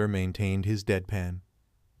officer maintained his deadpan.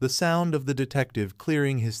 The sound of the detective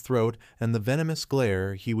clearing his throat and the venomous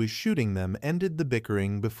glare he was shooting them ended the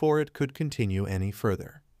bickering before it could continue any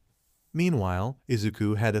further. Meanwhile,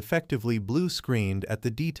 Izuku had effectively blue-screened at the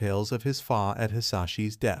details of his fa at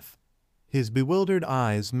Hisashi's death. His bewildered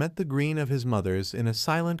eyes met the green of his mother's in a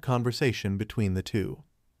silent conversation between the two.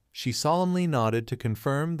 She solemnly nodded to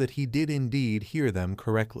confirm that he did indeed hear them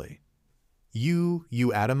correctly. You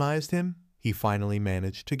atomized him?" he finally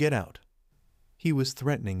managed to get out. "He was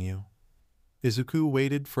threatening you." Izuku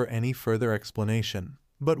waited for any further explanation,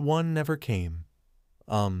 but one never came.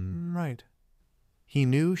 Right. He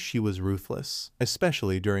knew she was ruthless,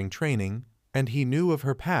 especially during training, and he knew of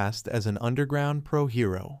her past as an underground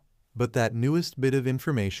pro-hero. But that newest bit of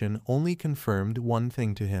information only confirmed one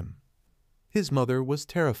thing to him. His mother was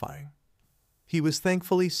terrifying. He was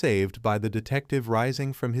thankfully saved by the detective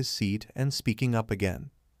rising from his seat and speaking up again.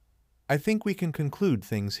 "I think we can conclude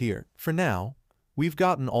things here. For now, we've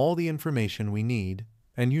gotten all the information we need,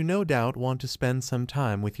 and you no doubt want to spend some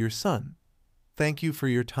time with your son. Thank you for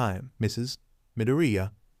your time, Mrs.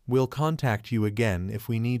 Midoriya. We'll contact you again if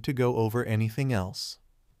we need to go over anything else."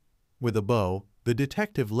 With a bow, the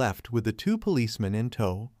detective left with the two policemen in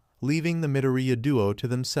tow, leaving the Midoriya duo to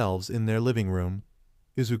themselves in their living room.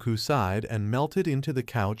 Izuku sighed and melted into the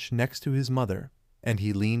couch next to his mother, and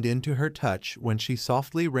he leaned into her touch when she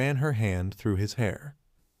softly ran her hand through his hair.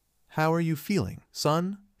 "How are you feeling,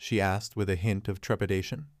 son?" she asked with a hint of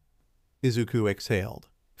trepidation. Izuku exhaled,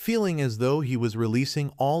 feeling as though he was releasing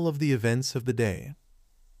all of the events of the day.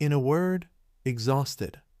 In a word,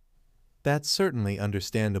 exhausted. "That's certainly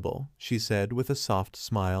understandable," she said with a soft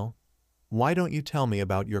smile. "Why don't you tell me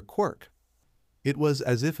about your quirk?" It was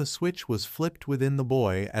as if a switch was flipped within the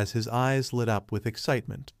boy as his eyes lit up with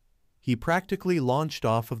excitement. He practically launched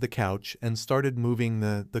off of the couch and started moving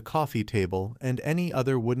the coffee table and any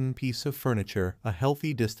other wooden piece of furniture a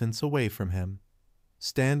healthy distance away from him.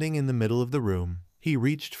 Standing in the middle of the room, he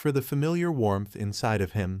reached for the familiar warmth inside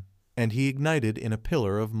of him, and he ignited in a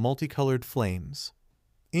pillar of multicolored flames.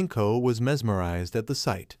 Inko was mesmerized at the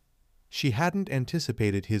sight. She hadn't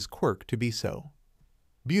anticipated his quirk to be so.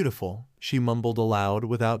 "Beautiful," she mumbled aloud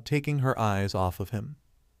without taking her eyes off of him.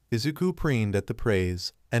 Izuku preened at the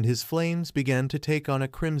praise, and his flames began to take on a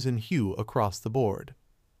crimson hue across the board.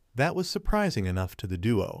 That was surprising enough to the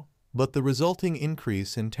duo, but the resulting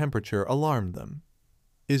increase in temperature alarmed them.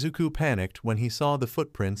 Izuku panicked when he saw the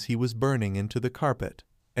footprints he was burning into the carpet,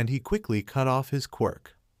 and he quickly cut off his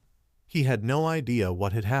quirk. He had no idea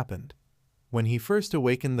what had happened. When he first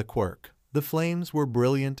awakened the quirk, the flames were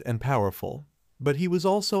brilliant and powerful, but he was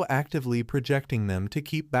also actively projecting them to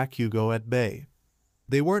keep Bakugo at bay.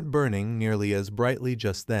 They weren't burning nearly as brightly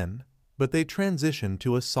just then, but they transitioned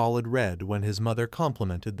to a solid red when his mother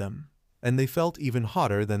complimented them, and they felt even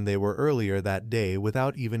hotter than they were earlier that day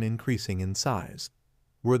without even increasing in size.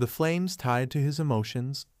 Were the flames tied to his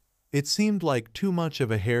emotions? It seemed like too much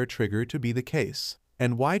of a hair trigger to be the case.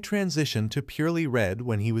 And why transition to purely red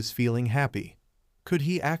when he was feeling happy? Could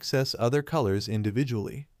he access other colors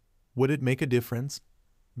individually? Would it make a difference?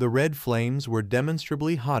 The red flames were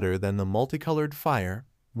demonstrably hotter than the multicolored fire.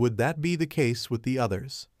 Would that be the case with the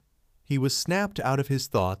others? He was snapped out of his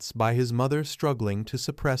thoughts by his mother struggling to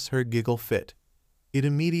suppress her giggle fit. It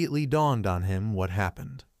immediately dawned on him what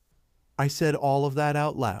happened. "I said all of that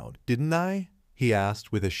out loud, didn't I?" he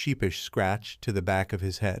asked with a sheepish scratch to the back of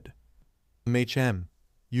his head. "MHM,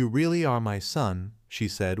 you really are my son," she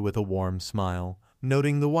said with a warm smile,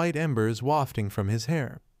 noting the white embers wafting from his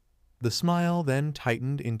hair. The smile then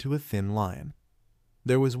tightened into a thin line.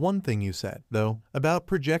 "There was one thing you said, though, about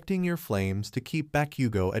projecting your flames to keep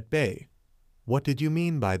Bakugo at bay. What did you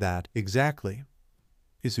mean by that, exactly?"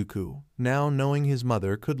 Izuku, now knowing his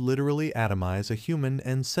mother could literally atomize a human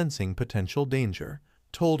and sensing potential danger,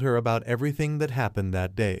 told her about everything that happened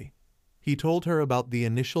that day. He told her about the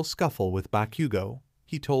initial scuffle with Bakugo.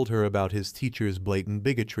 He told her about his teacher's blatant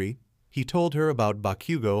bigotry. He told her about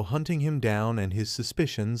Bakugo hunting him down and his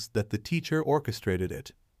suspicions that the teacher orchestrated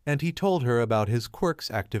it. And he told her about his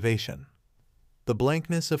quirk's activation. The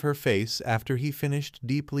blankness of her face after he finished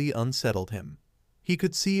deeply unsettled him. He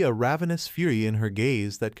could see a ravenous fury in her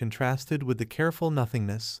gaze that contrasted with the careful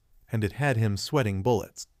nothingness, and it had him sweating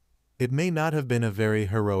bullets. It may not have been a very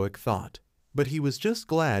heroic thought, but he was just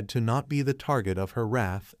glad to not be the target of her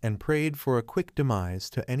wrath and prayed for a quick demise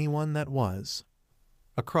to anyone that was.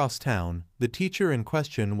 Across town, the teacher in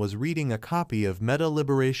question was reading a copy of Meta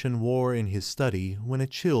Liberation War in his study when a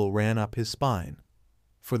chill ran up his spine.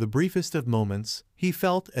 For the briefest of moments, he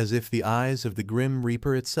felt as if the eyes of the Grim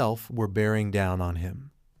Reaper itself were bearing down on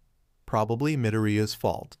him. Probably Midoriya's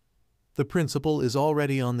fault. The principal is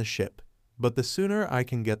already on the ship, but the sooner I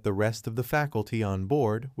can get the rest of the faculty on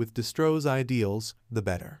board with Destro's ideals, the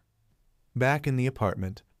better. Back in the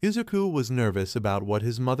apartment, Izuku was nervous about what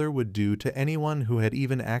his mother would do to anyone who had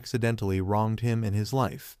even accidentally wronged him in his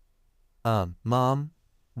life. Mom,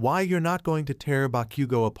 why you're not going to tear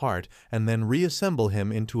Bakugo apart and then reassemble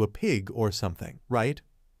him into a pig or something, right?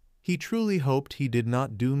 He truly hoped he did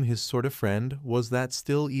not doom his sort of friend, was that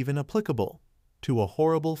still even applicable, to a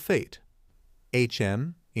horrible fate.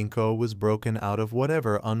 Inko was broken out of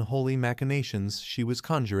whatever unholy machinations she was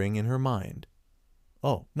conjuring in her mind.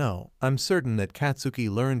 Oh, no, I'm certain that Katsuki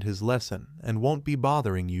learned his lesson and won't be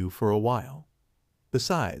bothering you for a while.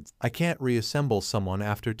 Besides, I can't reassemble someone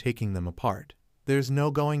after taking them apart. There's no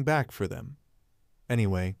going back for them.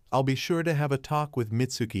 Anyway, I'll be sure to have a talk with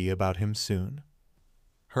Mitsuki about him soon.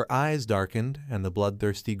 Her eyes darkened, and the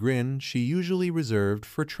bloodthirsty grin she usually reserved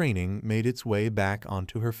for training made its way back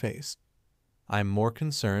onto her face. I'm more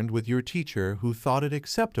concerned with your teacher who thought it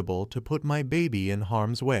acceptable to put my baby in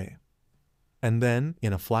harm's way. And then,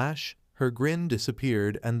 in a flash, her grin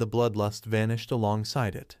disappeared and the bloodlust vanished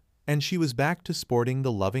alongside it, and she was back to sporting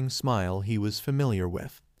the loving smile he was familiar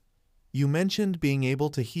with. You mentioned being able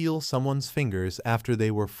to heal someone's fingers after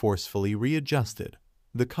they were forcefully readjusted.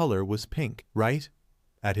 The color was pink, right?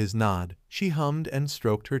 At his nod, she hummed and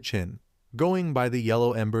stroked her chin, going by the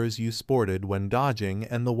yellow embers you sported when dodging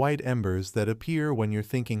and the white embers that appear when you're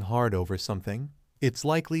thinking hard over something. It's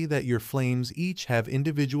likely that your flames each have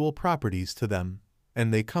individual properties to them,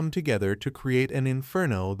 and they come together to create an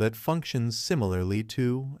inferno that functions similarly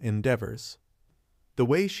to endeavors. The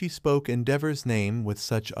way she spoke Endeavor's name with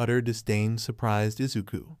such utter disdain surprised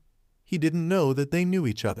Izuku. He didn't know that they knew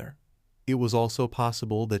each other. It was also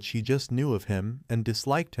possible that she just knew of him and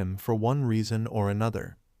disliked him for one reason or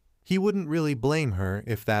another. He wouldn't really blame her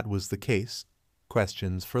if that was the case.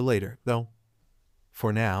 Questions for later, though.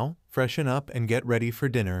 For now, freshen up and get ready for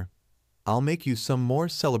dinner. I'll make you some more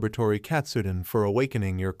celebratory katsudon for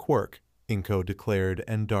awakening your quirk, Inko declared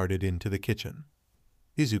and darted into the kitchen.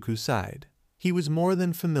 Izuku sighed. He was more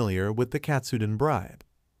than familiar with the katsudon bribe.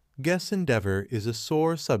 Guess endeavor is a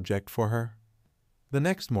sore subject for her. The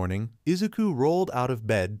next morning, Izuku rolled out of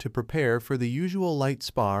bed to prepare for the usual light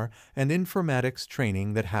spar and informatics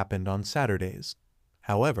training that happened on Saturdays.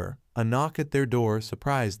 However, a knock at their door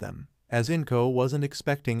surprised them, as Inko wasn't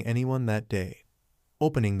expecting anyone that day.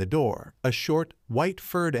 Opening the door, a short,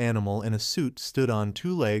 white-furred animal in a suit stood on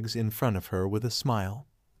two legs in front of her with a smile.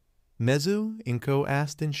 "Nezu?" Inko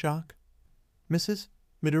asked in shock. "Mrs.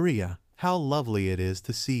 Midoriya, how lovely it is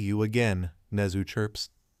to see you again," Nezu chirps.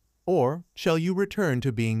 "Or shall you return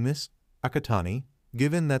to being Miss Akatani,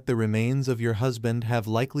 given that the remains of your husband have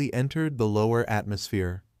likely entered the lower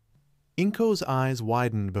atmosphere?" Inko's eyes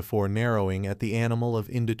widened before narrowing at the animal of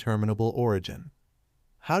indeterminable origin.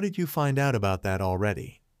 "How did you find out about that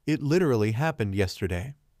already? It literally happened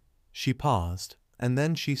yesterday." She paused, and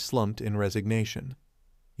then she slumped in resignation.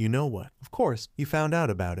 "You know what? Of course, you found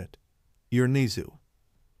out about it. You're Nezu."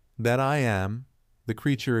 "That I am," the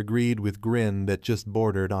creature agreed with grin that just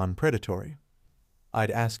bordered on predatory.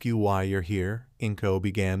 "I'd ask you why you're here," Inko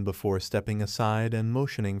began before stepping aside and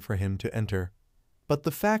motioning for him to enter. "But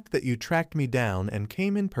the fact that you tracked me down and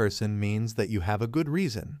came in person means that you have a good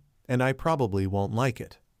reason, and I probably won't like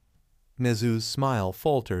it." Nezu's smile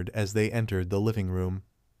faltered as they entered the living room.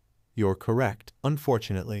 "You're correct,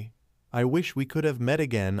 unfortunately. I wish we could have met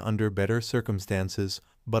again under better circumstances,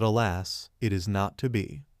 but alas, it is not to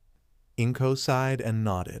be." Inko sighed and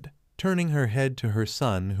nodded, turning her head to her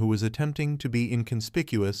son who was attempting to be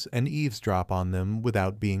inconspicuous and eavesdrop on them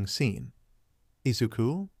without being seen.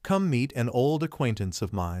 "Izuku, come meet an old acquaintance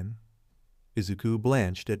of mine." Izuku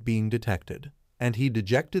blanched at being detected, and he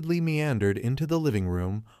dejectedly meandered into the living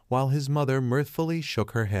room while his mother mirthfully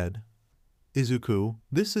shook her head. "Izuku,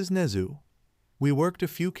 this is Nezu. We worked a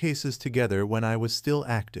few cases together when I was still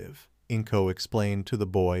active," Inko explained to the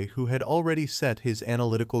boy who had already set his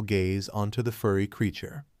analytical gaze onto the furry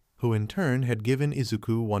creature, who in turn had given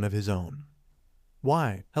Izuku one of his own.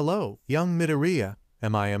 "Why, hello, young Midoriya.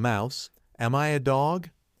 Am I a mouse? Am I a dog?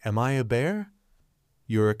 Am I a bear?"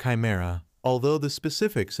 "You're a chimera, although the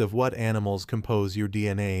specifics of what animals compose your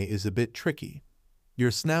DNA is a bit tricky.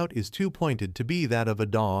 Your snout is too pointed to be that of a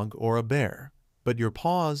dog or a bear, but your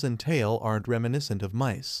paws and tail aren't reminiscent of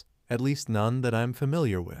mice, at least none that I'm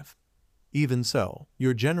familiar with. Even so,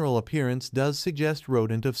 your general appearance does suggest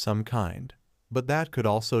rodent of some kind, but that could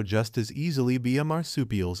also just as easily be a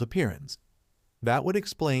marsupial's appearance. That would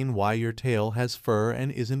explain why your tail has fur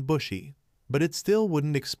and isn't bushy, but it still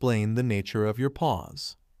wouldn't explain the nature of your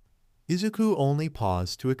paws." Izuku only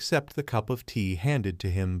paused to accept the cup of tea handed to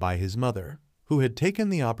him by his mother, who had taken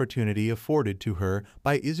the opportunity afforded to her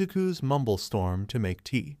by Izuku's mumble storm to make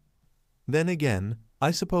tea. Then again,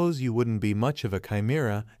 I suppose you wouldn't be much of a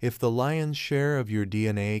chimera if the lion's share of your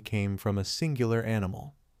DNA came from a singular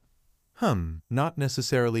animal. Not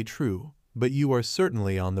necessarily true, but you are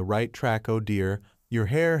certainly on the right track, oh dear. Your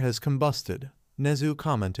hair has combusted, Nezu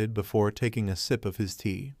commented before taking a sip of his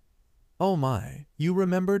tea. Oh my, you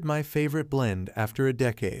remembered my favorite blend after a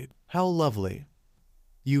decade. How lovely.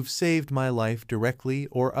 You've saved my life directly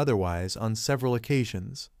or otherwise on several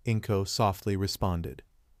occasions, Inko softly responded.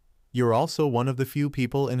 You're also one of the few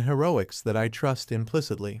people in heroics that I trust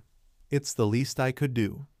implicitly. It's the least I could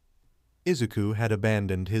do. Izuku had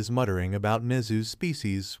abandoned his muttering about Nezu's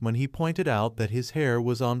species when he pointed out that his hair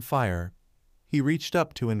was on fire. He reached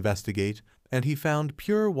up to investigate, and he found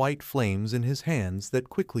pure white flames in his hands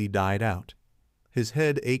that quickly died out. His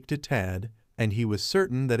head ached a tad, and he was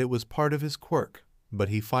certain that it was part of his quirk, but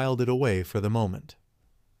he filed it away for the moment.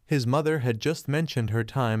 His mother had just mentioned her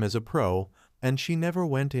time as a pro, and she never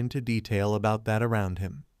went into detail about that around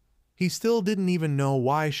him. He still didn't even know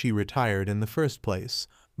why she retired in the first place,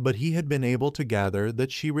 but he had been able to gather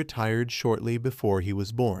that she retired shortly before he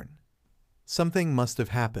was born. Something must have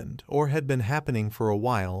happened, or had been happening for a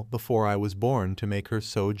while before I was born to make her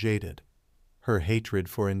so jaded. Her hatred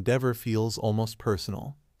for Endeavor feels almost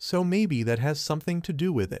personal, so maybe that has something to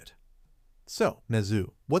do with it. So,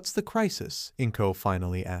 Nezu, what's the crisis? Inko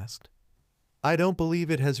finally asked. I don't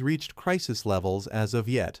believe it has reached crisis levels as of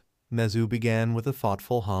yet, Nezu began with a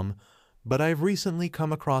thoughtful hum, but I've recently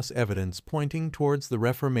come across evidence pointing towards the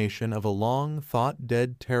reformation of a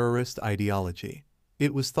long-thought-dead terrorist ideology.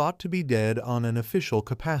 It was thought to be dead on an official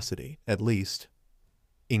capacity, at least.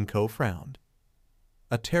 Inko frowned.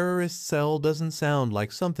 A terrorist cell doesn't sound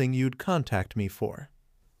like something you'd contact me for.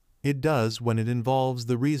 It does when it involves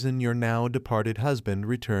the reason your now departed husband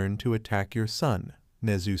returned to attack your son,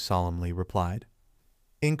 Nezu solemnly replied.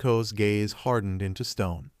 Inko's gaze hardened into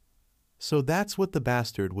stone. So that's what the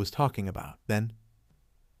bastard was talking about, then?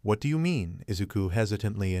 What do you mean? Izuku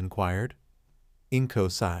hesitantly inquired.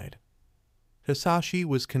 Inko sighed. Hisashi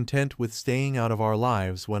was content with staying out of our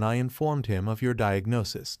lives when I informed him of your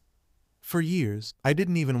diagnosis. For years, I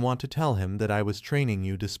didn't even want to tell him that I was training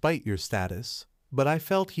you despite your status, but I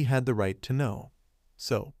felt he had the right to know.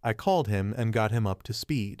 So I called him and got him up to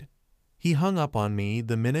speed. He hung up on me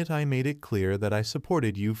the minute I made it clear that I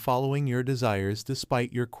supported you following your desires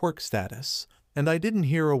despite your quirk status, and I didn't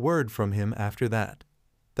hear a word from him after that.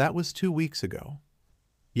 That was 2 weeks ago.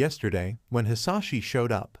 Yesterday, when Hisashi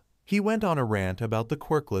showed up, he went on a rant about the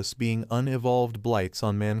quirkless being unevolved blights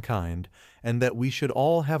on mankind, and that we should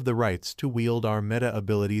all have the rights to wield our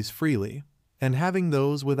meta-abilities freely, and having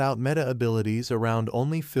those without meta-abilities around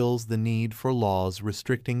only fills the need for laws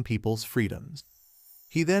restricting people's freedoms.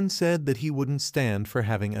 He then said that he wouldn't stand for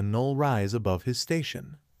having a null rise above his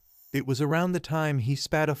station. It was around the time he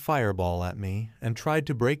spat a fireball at me and tried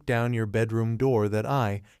to break down your bedroom door that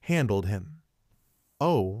I handled him.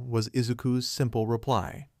 Oh, was Izuku's simple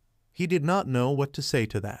reply. He did not know what to say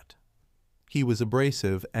to that. He was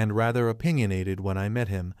abrasive and rather opinionated when I met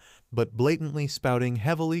him, but blatantly spouting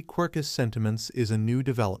heavily quirkish sentiments is a new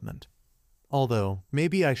development. Although,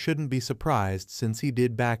 maybe I shouldn't be surprised since he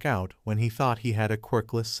did back out when he thought he had a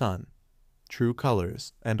quirkless son. True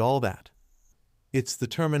colors, and all that. It's the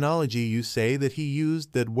terminology you say that he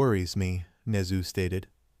used that worries me, Nezu stated.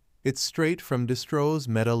 It's straight from Destro's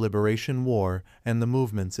Meta-Liberation War and the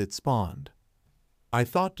movements it spawned. I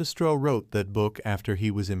thought Destro wrote that book after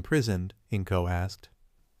he was imprisoned, Inko asked.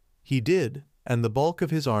 He did, and the bulk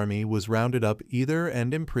of his army was rounded up either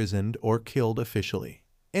and imprisoned or killed officially.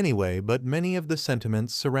 Anyway, but many of the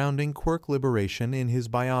sentiments surrounding quirk liberation in his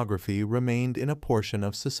biography remained in a portion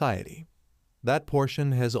of society. That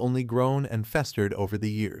portion has only grown and festered over the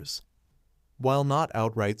years. While not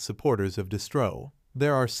outright supporters of Destro,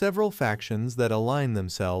 there are several factions that align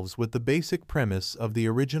themselves with the basic premise of the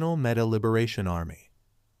original Meta-Liberation Army.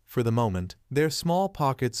 For the moment, they're small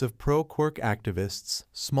pockets of pro-quirk activists,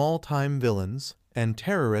 small-time villains, and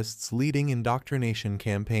terrorists leading indoctrination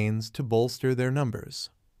campaigns to bolster their numbers.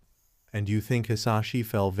 And you think Hisashi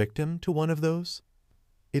fell victim to one of those?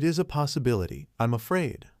 It is a possibility, I'm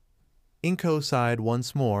afraid. Inko sighed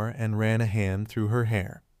once more and ran a hand through her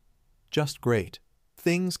hair. Just great.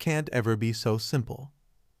 Things can't ever be so simple.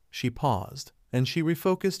 She paused, and she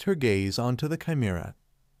refocused her gaze onto the chimera.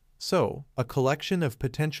 So, a collection of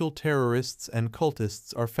potential terrorists and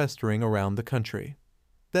cultists are festering around the country.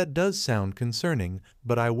 That does sound concerning,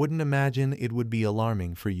 but I wouldn't imagine it would be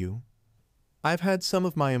alarming for you. I've had some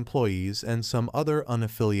of my employees and some other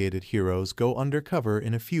unaffiliated heroes go undercover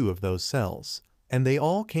in a few of those cells, and they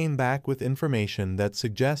all came back with information that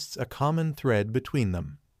suggests a common thread between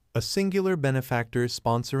them. A singular benefactor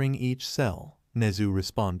sponsoring each cell, Nezu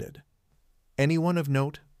responded. Anyone of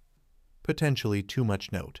note? Potentially too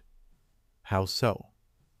much note. How so?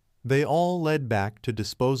 They all led back to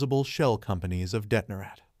disposable shell companies of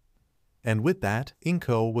Detnerat. And with that,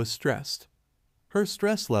 Inko was stressed. Her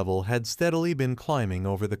stress level had steadily been climbing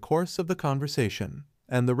over the course of the conversation,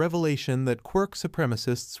 and the revelation that quirk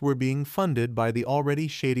supremacists were being funded by the already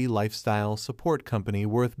shady lifestyle support company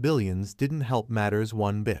worth billions didn't help matters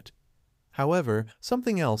one bit. However,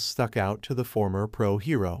 something else stuck out to the former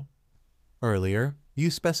pro-hero. Earlier,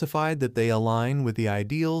 you specified that they align with the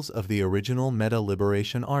ideals of the original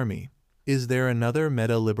Meta-Liberation Army. Is there another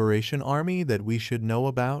Meta-Liberation Army that we should know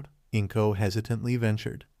about? Inko hesitantly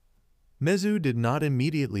ventured. Nezu did not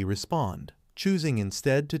immediately respond, choosing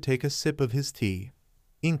instead to take a sip of his tea.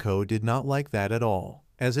 Inko did not like that at all,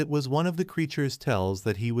 as it was one of the creature's tells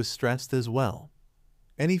that he was stressed as well.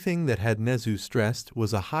 Anything that had Nezu stressed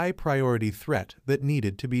was a high-priority threat that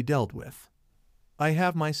needed to be dealt with. I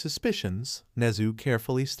have my suspicions, Nezu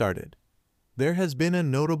carefully started. There has been a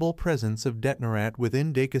notable presence of Detnerat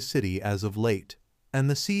within Deku City as of late, and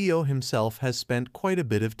the CEO himself has spent quite a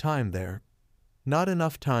bit of time there. Not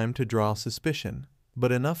enough time to draw suspicion,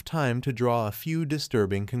 but enough time to draw a few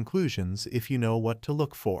disturbing conclusions if you know what to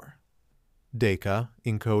look for. Deku,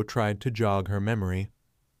 Inko tried to jog her memory.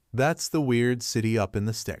 That's the weird city up in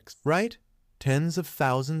the sticks, right? Tens of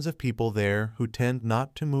thousands of people there who tend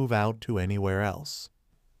not to move out to anywhere else.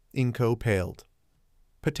 Inko paled.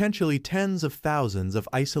 Potentially tens of thousands of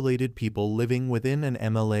isolated people living within an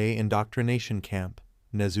MLA indoctrination camp,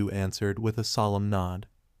 Nezu answered with a solemn nod.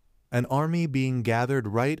 An army being gathered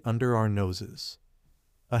right under our noses.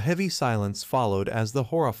 A heavy silence followed as the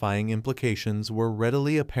horrifying implications were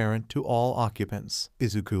readily apparent to all occupants,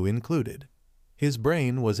 Izuku included. His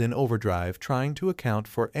brain was in overdrive trying to account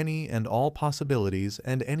for any and all possibilities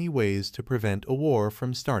and any ways to prevent a war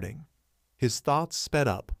from starting. His thoughts sped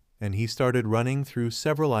up, and he started running through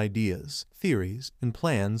several ideas, theories, and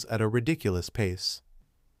plans at a ridiculous pace.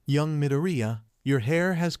 Young Midoriya, your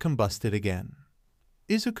hair has combusted again.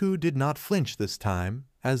 Izuku did not flinch this time,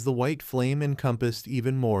 as the white flame encompassed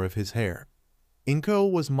even more of his hair.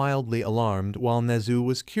 Inko was mildly alarmed while Nezu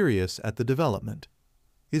was curious at the development.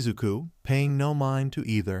 Izuku, paying no mind to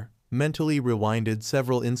either, mentally rewinded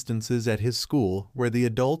several instances at his school where the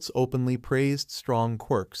adults openly praised strong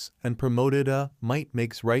quirks and promoted a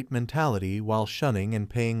might-makes-right mentality while shunning and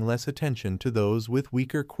paying less attention to those with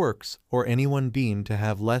weaker quirks or anyone deemed to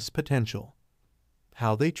have less potential.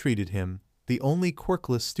 How they treated him, the only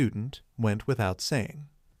quirkless student, went without saying.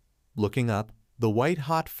 Looking up, the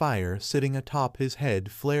white-hot fire sitting atop his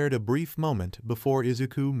head flared a brief moment before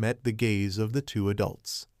Izuku met the gaze of the two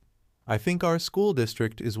adults. I think our school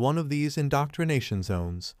district is one of these indoctrination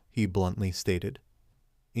zones, he bluntly stated.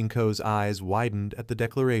 Inko's eyes widened at the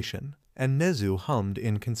declaration, and Nezu hummed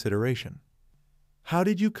in consideration. How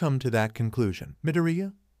did you come to that conclusion,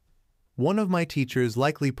 Midoriya? One of my teachers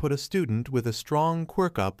likely put a student with a strong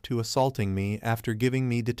quirk up to assaulting me after giving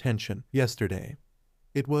me detention yesterday.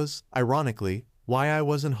 It was, ironically, why I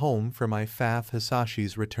wasn't home for my Fath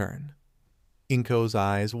Hisashi's return. Inko's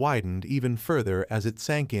eyes widened even further as it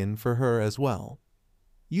sank in for her as well.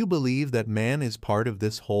 You believe that man is part of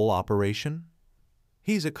this whole operation?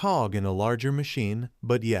 He's a cog in a larger machine,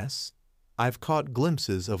 but yes, I've caught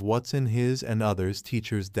glimpses of what's in his and others'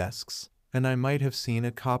 teachers' desks, and I might have seen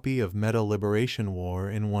a copy of Meta Liberation War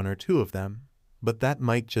in one or two of them, but that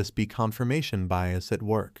might just be confirmation bias at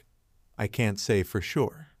work. I can't say for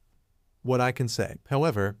sure. What I can say,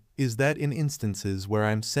 however, is that in instances where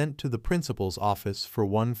I'm sent to the principal's office for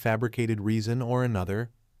one fabricated reason or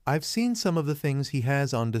another, I've seen some of the things he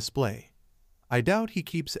has on display. I doubt he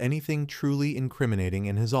keeps anything truly incriminating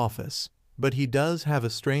in his office, but he does have a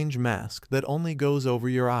strange mask that only goes over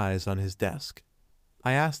your eyes on his desk.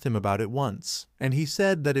 I asked him about it once, and he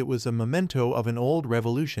said that it was a memento of an old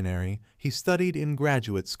revolutionary he studied in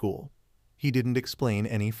graduate school. He didn't explain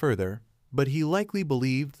any further, but he likely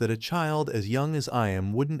believed that a child as young as I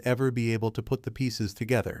am wouldn't ever be able to put the pieces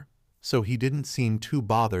together, so he didn't seem too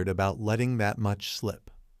bothered about letting that much slip.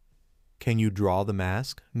 Can you draw the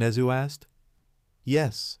mask? Nezu asked.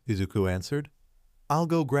 Yes, Izuku answered. I'll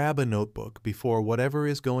go grab a notebook before whatever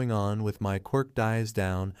is going on with my quirk dies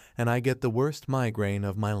down and I get the worst migraine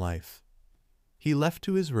of my life. He left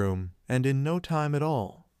to his room, and in no time at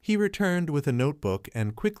all, he returned with a notebook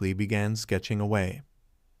and quickly began sketching away.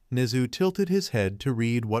 Nezu tilted his head to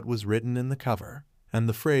read what was written in the cover, and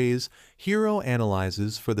the phrase, Hero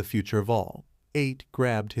Analyzes for the Future Vol. 8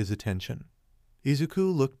 grabbed his attention.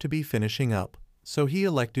 Izuku looked to be finishing up, so he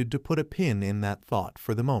elected to put a pin in that thought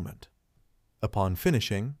for the moment. Upon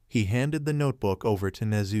finishing, he handed the notebook over to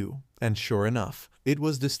Nezu, and sure enough, it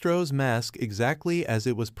was Destro's mask exactly as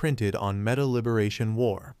it was printed on Meta Liberation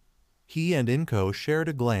War. He and Inko shared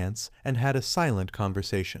a glance and had a silent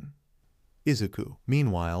conversation. Izuku,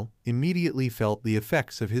 meanwhile, immediately felt the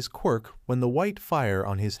effects of his quirk when the white fire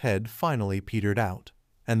on his head finally petered out,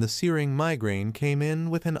 and the searing migraine came in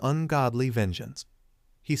with an ungodly vengeance.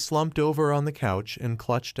 He slumped over on the couch and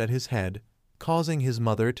clutched at his head, causing his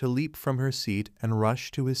mother to leap from her seat and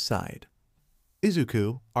rush to his side.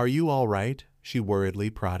 "Izuku, are you all right?" she worriedly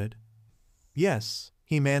prodded. "Yes,"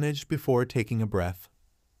 he managed before taking a breath.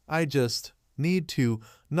 "I just need to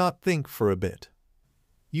not think for a bit."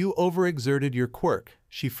 "You overexerted your quirk,"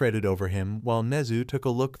 she fretted over him while Nezu took a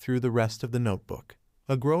look through the rest of the notebook,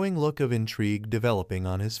 a growing look of intrigue developing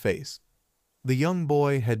on his face. The young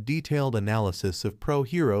boy had detailed analysis of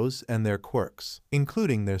pro-heroes and their quirks,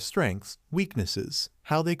 including their strengths, weaknesses,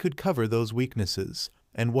 how they could cover those weaknesses,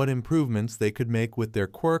 and what improvements they could make with their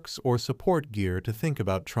quirks or support gear to think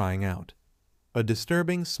about trying out. A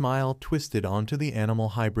disturbing smile twisted onto the animal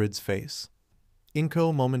hybrid's face.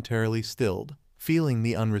 Inko momentarily stilled, feeling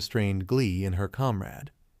the unrestrained glee in her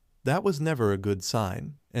comrade. That was never a good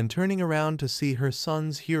sign, and turning around to see her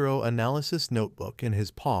son's hero analysis notebook in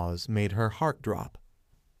his paws made her heart drop.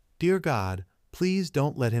 "Dear God, please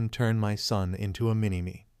don't let him turn my son into a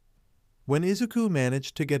mini-me." When Izuku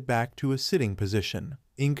managed to get back to a sitting position,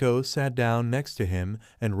 Inko sat down next to him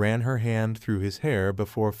and ran her hand through his hair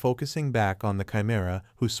before focusing back on the chimera,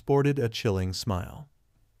 who sported a chilling smile.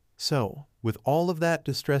 "So, with all of that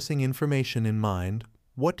distressing information in mind,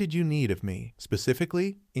 what did you need of me,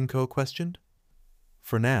 specifically?" Inko questioned.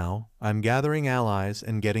 "For now, I'm gathering allies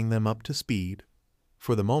and getting them up to speed.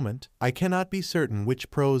 For the moment, I cannot be certain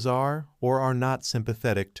which pros are or are not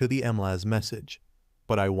sympathetic to the MLA's message,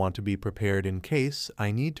 but I want to be prepared in case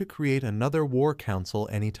I need to create another war council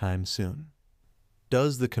anytime soon.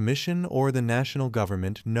 Does the Commission or the national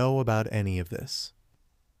government know about any of this?"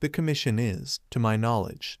 The Commission is, to my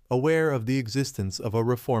knowledge, aware of the existence of a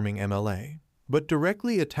reforming MLA. But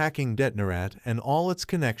directly attacking Detnerat and all its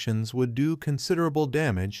connections would do considerable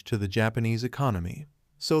damage to the Japanese economy,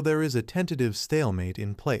 so there is a tentative stalemate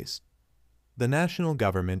in place. The national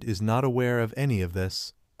government is not aware of any of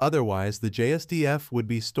this, otherwise the JSDF would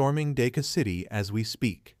be storming Deku City as we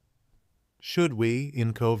speak. "Should we?"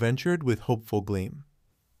 Inko ventured with hopeful gleam.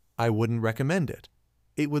 "I wouldn't recommend it.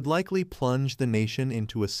 It would likely plunge the nation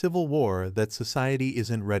into a civil war that society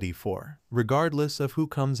isn't ready for, regardless of who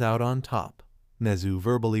comes out on top," Nezu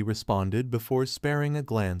verbally responded before sparing a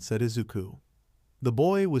glance at Izuku. The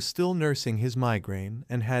boy was still nursing his migraine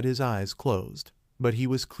and had his eyes closed, but he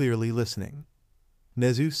was clearly listening.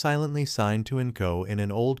 Nezu silently signed to Inko in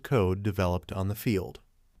an old code developed on the field.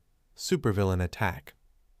 "Supervillain attack.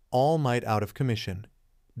 All Might out of commission.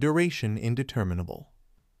 Duration indeterminable."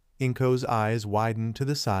 Inko's eyes widened to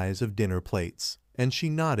the size of dinner plates, and she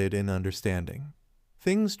nodded in understanding.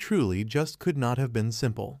 Things truly just could not have been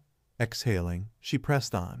simple. Exhaling, she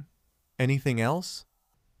pressed on. "Anything else?"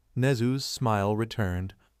 Nezu's smile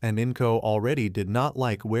returned, and Inko already did not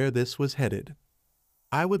like where this was headed.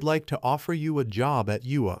 "I would like to offer you a job at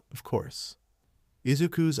UA, of course."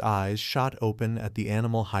 Izuku's eyes shot open at the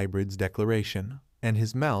animal hybrid's declaration, and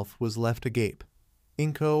his mouth was left agape.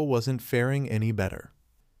 Inko wasn't faring any better.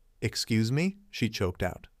 "Excuse me?" she choked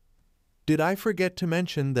out. "Did I forget to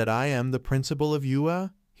mention that I am the principal of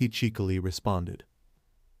UA?" he cheekily responded.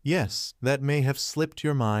 "Yes, that may have slipped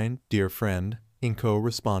your mind, dear friend," Inko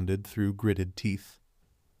responded through gritted teeth.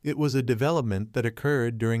 "It was a development that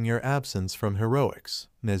occurred during your absence from heroics,"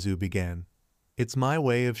 Nezu began. "It's my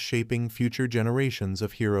way of shaping future generations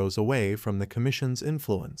of heroes away from the Commission's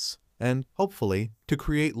influence, and, hopefully, to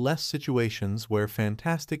create less situations where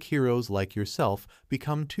fantastic heroes like yourself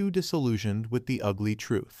become too disillusioned with the ugly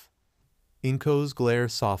truth." Inko's glare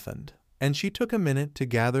softened, and she took a minute to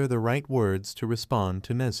gather the right words to respond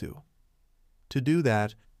to Nezu. "To do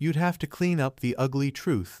that, you'd have to clean up the ugly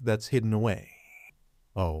truth that's hidden away."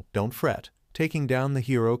 "Oh, don't fret. Taking down the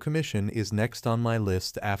Hero Commission is next on my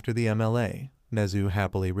list after the MLA," Nezu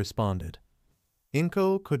happily responded.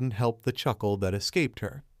 Inko couldn't help the chuckle that escaped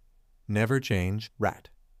her. "Never change, rat."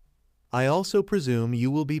 "I also presume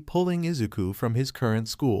you will be pulling Izuku from his current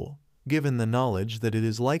school, given the knowledge that it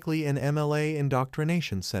is likely an MLA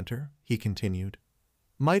indoctrination center," he continued.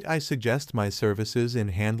 "Might I suggest my services in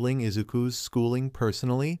handling Izuku's schooling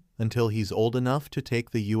personally until he's old enough to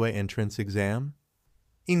take the UA entrance exam?"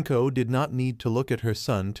 Inko did not need to look at her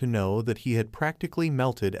son to know that he had practically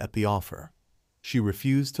melted at the offer. She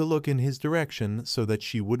refused to look in his direction so that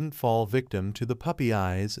she wouldn't fall victim to the puppy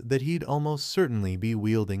eyes that he'd almost certainly be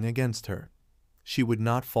wielding against her. She would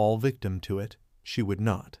not fall victim to it. She would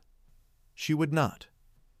not. She would not.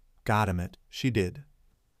 Goddamn it, she did.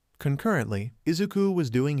 Concurrently, Izuku was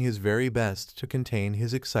doing his very best to contain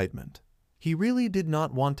his excitement. He really did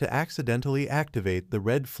not want to accidentally activate the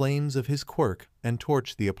red flames of his quirk and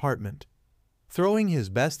torch the apartment. Throwing his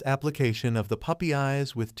best application of the puppy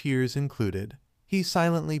eyes with tears included, he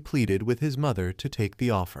silently pleaded with his mother to take the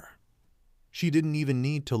offer. She didn't even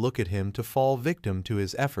need to look at him to fall victim to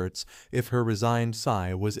his efforts if her resigned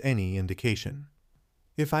sigh was any indication.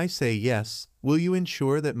 "If I say yes, will you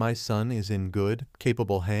ensure that my son is in good,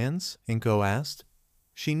 capable hands?" Inko asked.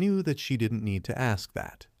 She knew that she didn't need to ask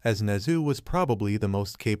that, as Nezu was probably the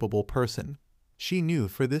most capable person she knew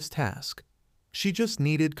for this task. She just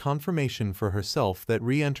needed confirmation for herself that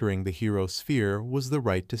re-entering the hero sphere was the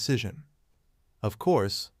right decision. "Of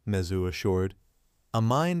course," Nezu assured. "A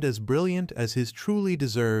mind as brilliant as his truly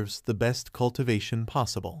deserves the best cultivation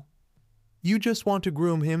possible. You just want to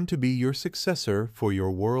groom him to be your successor for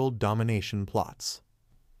your world domination plots."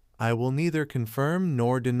 "I will neither confirm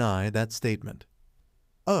nor deny that statement."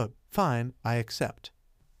 Fine, I accept."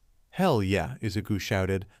 "Hell yeah," Izuku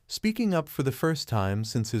shouted, speaking up for the first time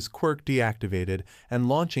since his quirk deactivated and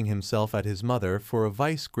launching himself at his mother for a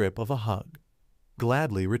vice grip of a hug.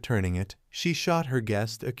 Gladly returning it, she shot her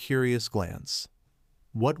guest a curious glance.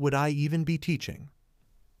 "What would I even be teaching?"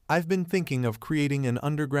 "I've been thinking of creating an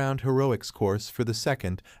underground heroics course for the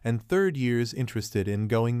second and third years interested in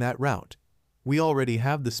going that route. We already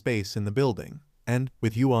have the space in the building, and,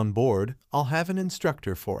 with you on board, I'll have an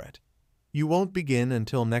instructor for it. You won't begin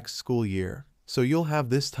until next school year, so you'll have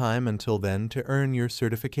this time until then to earn your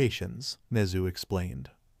certifications," Nezu explained.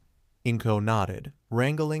 Inko nodded,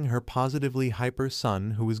 wrangling her positively hyper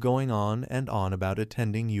son who was going on and on about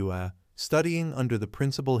attending UA, studying under the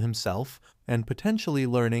principal himself, and potentially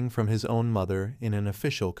learning from his own mother in an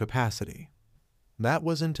official capacity. That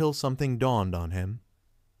was until something dawned on him.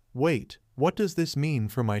 "Wait, what does this mean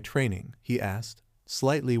for my training?" he asked,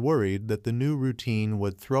 slightly worried that the new routine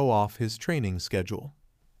would throw off his training schedule.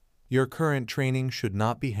 "Your current training should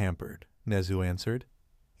not be hampered," Nezu answered.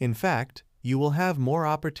 "In fact, you will have more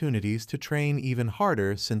opportunities to train even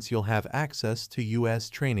harder since you'll have access to US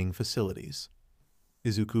training facilities."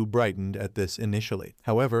 Izuku brightened at this initially.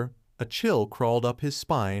 However, a chill crawled up his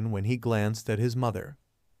spine when he glanced at his mother.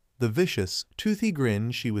 The vicious, toothy grin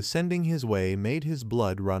she was sending his way made his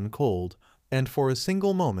blood run cold, and for a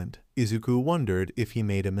single moment, Izuku wondered if he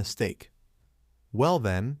made a mistake. "Well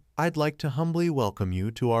then, I'd like to humbly welcome you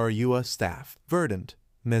to our UA staff, Verdant,"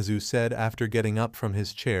 Nezu said after getting up from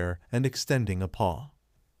his chair and extending a paw.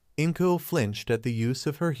 Inko flinched at the use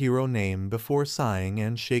of her hero name before sighing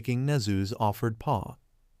and shaking Nezu's offered paw.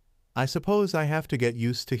 "I suppose I have to get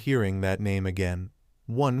used to hearing that name again.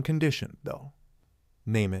 One condition, though."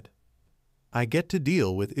 "Name it." "I get to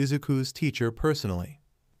deal with Izuku's teacher personally.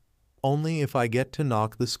 Only if I get to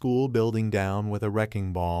knock the school building down with a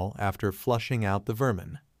wrecking ball after flushing out the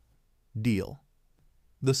vermin." "Deal."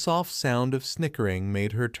 The soft sound of snickering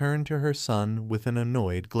made her turn to her son with an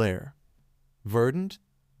annoyed glare. "Verdant?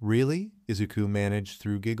 Really?" Izuku managed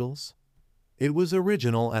through giggles. "It was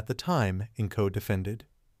original at the time," Inko defended.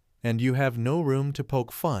 "And you have no room to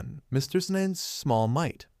poke fun, Mr. Snen's small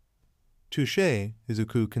mite." "Touché,"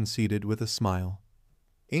 Izuku conceded with a smile.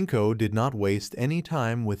 Inko did not waste any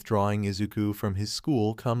time withdrawing Izuku from his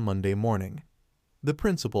school come Monday morning. The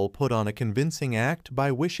principal put on a convincing act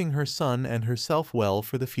by wishing her son and herself well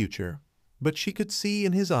for the future, but she could see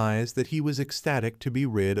in his eyes that he was ecstatic to be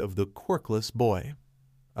rid of the quirkless boy.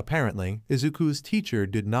 Apparently, Izuku's teacher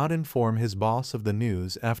did not inform his boss of the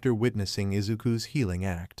news after witnessing Izuku's healing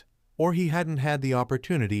act, or he hadn't had the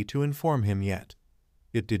opportunity to inform him yet.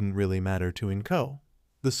 It didn't really matter to Inko.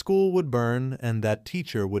 The school would burn, and that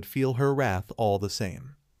teacher would feel her wrath all the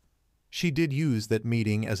same. She did use that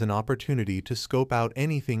meeting as an opportunity to scope out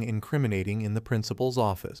anything incriminating in the principal's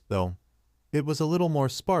office, though. It was a little more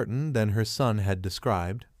Spartan than her son had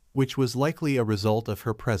described, which was likely a result of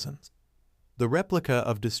her presence. The replica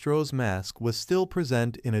of Destro's mask was still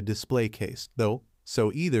present in a display case, though,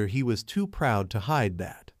 so either he was too proud to hide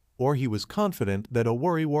that, or he was confident that a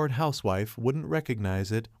worrywart housewife wouldn't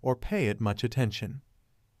recognize it or pay it much attention.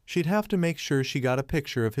 She'd have to make sure she got a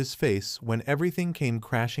picture of his face when everything came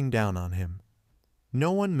crashing down on him.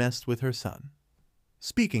 No one messed with her son.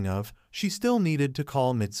 Speaking of, she still needed to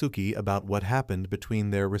call Mitsuki about what happened between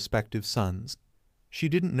their respective sons. She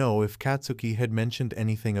didn't know if Katsuki had mentioned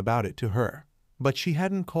anything about it to her, but she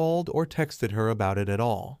hadn't called or texted her about it at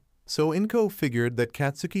all, So Inko figured that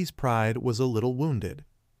Katsuki's pride was a little wounded.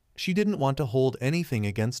 She didn't want to hold anything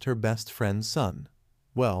against her best friend's son.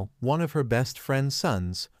 Well, one of her best friend's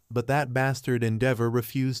sons, but that bastard Endeavor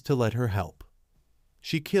refused to let her help.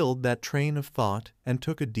 She killed that train of thought and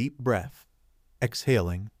took a deep breath.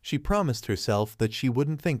 Exhaling, she promised herself that she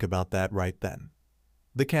wouldn't think about that right then.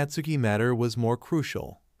 The Katsuki matter was more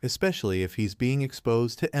crucial, especially if he's being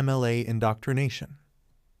exposed to MLA indoctrination.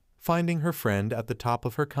 Finding her friend at the top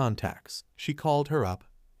of her contacts, she called her up.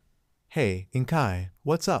 "Hey, Inkai,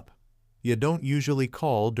 what's up? You don't usually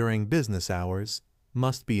call during business hours.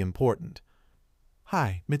 Must be important."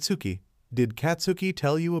 "Hi, Mitsuki. Did Katsuki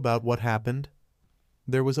tell you about what happened?"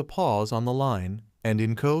 There was a pause on the line, and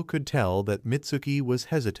Inko could tell that Mitsuki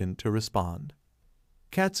was hesitant to respond.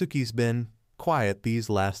 Katsuki's been quiet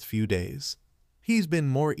these last few days. He's been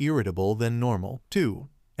more irritable than normal, too,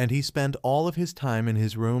 and he spent all of his time in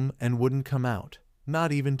his room and wouldn't come out,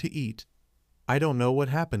 not even to eat. I don't know what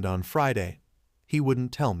happened on Friday. He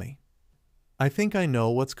wouldn't tell me. I think I know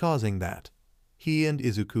what's causing that. He and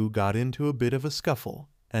Izuku got into a bit of a scuffle,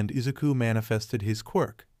 and Izuku manifested his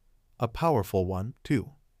quirk. A powerful one,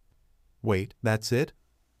 too. Wait, that's it?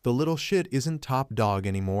 The little shit isn't top dog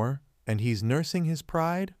anymore, and he's nursing his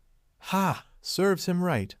pride? Ha! Serves him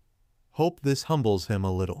right. Hope this humbles him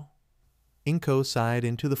a little. Inko sighed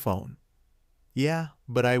into the phone. Yeah,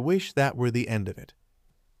 but I wish that were the end of it.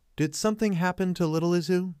 Did something happen to little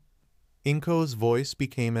Izu? Inko's voice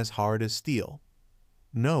became as hard as steel.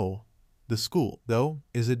 No. The school, though,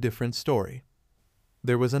 is a different story.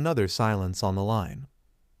 There was another silence on the line.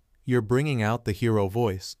 You're bringing out the hero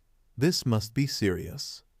voice. This must be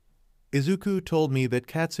serious. Izuku told me that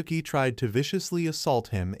Katsuki tried to viciously assault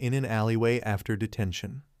him in an alleyway after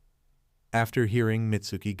detention. After hearing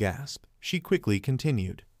Mitsuki gasp, she quickly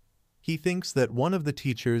continued. He thinks that one of the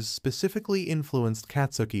teachers specifically influenced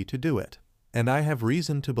Katsuki to do it, and I have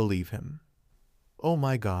reason to believe him. Oh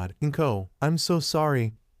my god, Inko, I'm so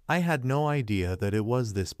sorry. I had no idea that it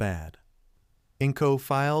was this bad. Inko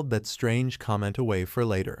filed that strange comment away for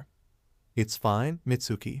later. It's fine,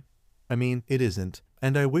 Mitsuki. I mean, it isn't,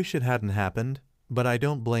 and I wish it hadn't happened, but I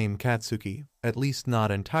don't blame Katsuki, at least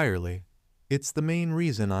not entirely. It's the main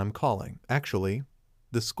reason I'm calling. Actually,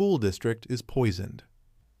 the school district is poisoned.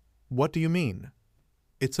 What do you mean?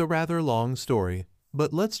 It's a rather long story,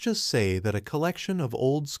 but let's just say that a collection of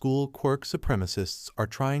old-school quirk supremacists are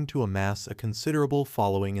trying to amass a considerable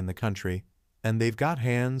following in the country, and they've got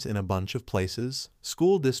hands in a bunch of places,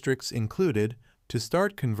 school districts included, to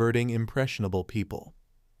start converting impressionable people.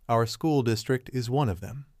 Our school district is one of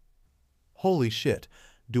them. Holy shit,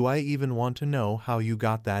 do I even want to know how you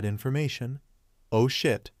got that information? Oh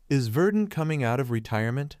shit, is Verdant coming out of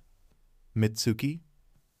retirement? Mitsuki?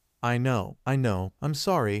 I know, I'm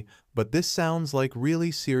sorry, but this sounds like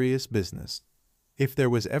really serious business. If there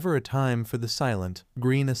was ever a time for the silent,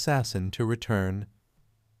 green assassin to return,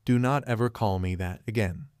 do not ever call me that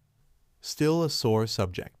again. Still a sore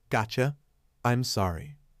subject. Gotcha. I'm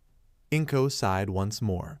sorry. Inko sighed once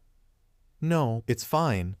more. No, it's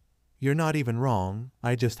fine. You're not even wrong.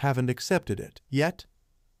 I just haven't accepted it yet.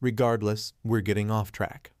 Regardless, we're getting off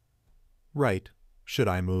track. Right. Should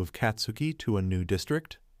I move Katsuki to a new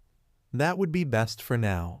district? That would be best for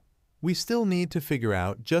now. We still need to figure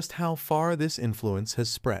out just how far this influence has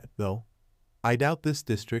spread, though. I doubt this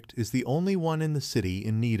district is the only one in the city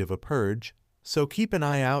in need of a purge, so keep an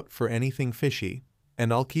eye out for anything fishy,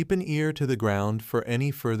 and I'll keep an ear to the ground for any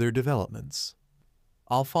further developments.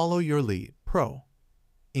 I'll follow your lead, Pro.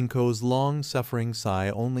 Inko's long-suffering sigh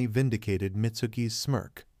only vindicated Mitsuki's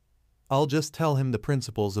smirk. I'll just tell him the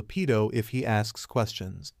principal's a pedo if he asks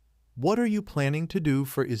questions. What are you planning to do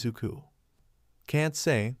for Izuku? Can't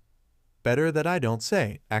say. Better that I don't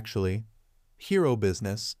say, actually. Hero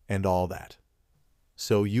business and all that.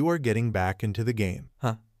 So you are getting back into the game,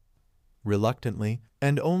 huh? Reluctantly,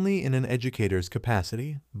 and only in an educator's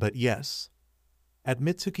capacity, but yes. At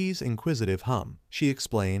Mitsuki's inquisitive hum, she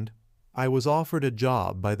explained, I was offered a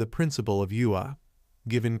job by the principal of UA.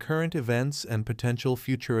 Given current events and potential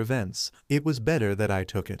future events, it was better that I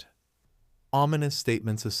took it. Ominous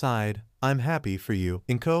statements aside, I'm happy for you,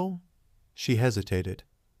 Inko. She hesitated.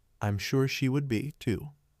 I'm sure she would be, too.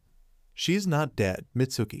 She's not dead,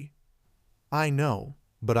 Mitsuki. I know,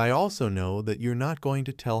 but I also know that you're not going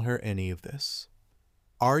to tell her any of this.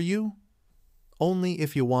 Are you? Only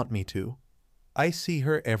if you want me to. I see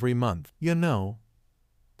her every month, you know.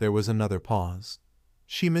 There was another pause.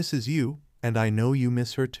 She misses you, and I know you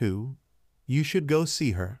miss her too. You should go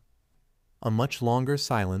see her. A much longer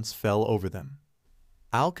silence fell over them.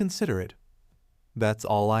 I'll consider it. That's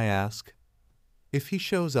all I ask. If he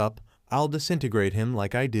shows up, I'll disintegrate him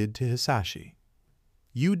like I did to Hisashi."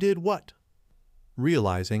 "You did what?"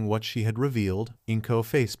 Realizing what she had revealed, Inko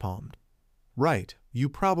facepalmed. "Right, you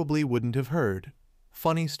probably wouldn't have heard.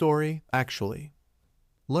 Funny story, actually."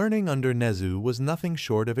 Learning under Nezu was nothing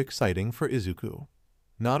short of exciting for Izuku.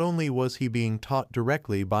 Not only was he being taught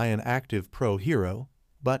directly by an active pro hero,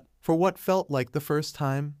 but, for what felt like the first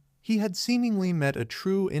time, he had seemingly met a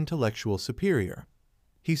true intellectual superior.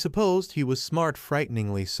 He supposed he was smart,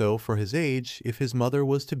 frighteningly so for his age if his mother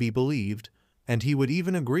was to be believed, and he would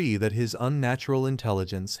even agree that his unnatural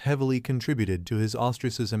intelligence heavily contributed to his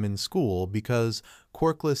ostracism in school because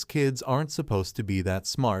quirkless kids aren't supposed to be that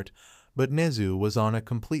smart, but Nezu was on a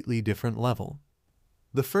completely different level.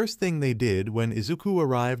 The first thing they did when Izuku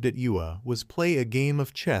arrived at Yua was play a game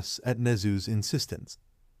of chess at Nezu's insistence.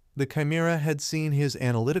 The Chimera had seen his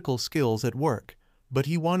analytical skills at work, but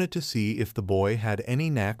he wanted to see if the boy had any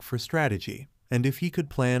knack for strategy, and if he could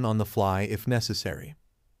plan on the fly if necessary.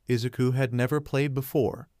 Izuku had never played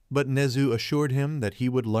before, but Nezu assured him that he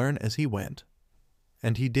would learn as he went.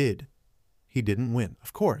 And he did. He didn't win,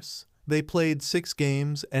 of course. They played 6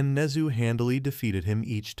 games, and Nezu handily defeated him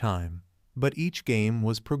each time. But each game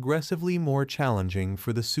was progressively more challenging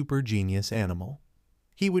for the super genius animal.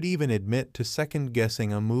 He would even admit to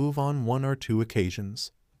second-guessing a move on 1 or 2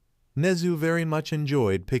 occasions. Nezu very much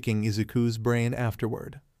enjoyed picking Izuku's brain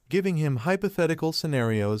afterward, giving him hypothetical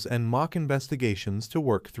scenarios and mock investigations to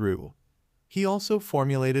work through. He also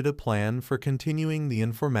formulated a plan for continuing the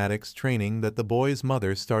informatics training that the boy's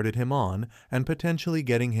mother started him on and potentially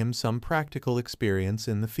getting him some practical experience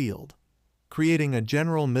in the field. Creating a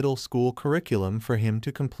general middle school curriculum for him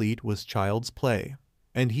to complete was child's play,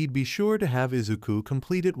 and he'd be sure to have Izuku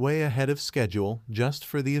complete it way ahead of schedule just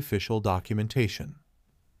for the official documentation.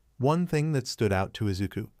 One thing that stood out to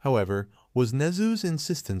Izuku, however, was Nezu's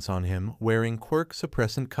insistence on him wearing quirk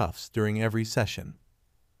suppressant cuffs during every session.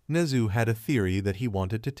 Nezu had a theory that he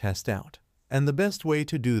wanted to test out, and the best way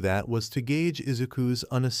to do that was to gauge Izuku's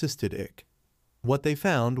unassisted ick. What they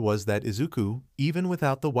found was that Izuku, even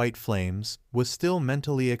without the white flames, was still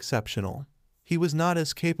mentally exceptional. He was not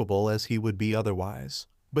as capable as he would be otherwise,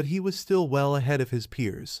 but he was still well ahead of his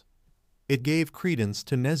peers. It gave credence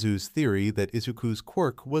to Nezu's theory that Izuku's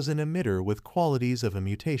quirk was an emitter with qualities of a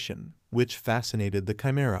mutation, which fascinated the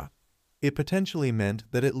Chimera. It potentially meant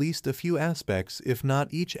that at least a few aspects, if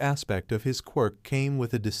not each aspect of his quirk, came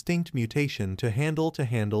with a distinct mutation to handle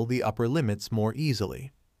the upper limits more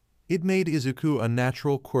easily. It made Izuku a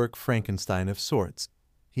natural quirk Frankenstein of sorts.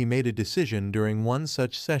 He made a decision during one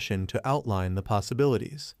such session to outline the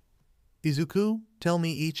possibilities. "Izuku, tell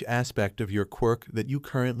me each aspect of your quirk that you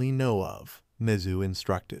currently know of," Nezu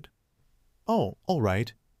instructed. "Oh, all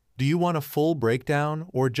right. Do you want a full breakdown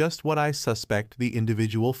or just what I suspect the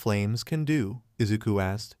individual flames can do?" Izuku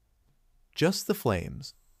asked. "Just the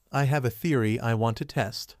flames. I have a theory I want to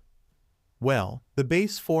test." "Well, the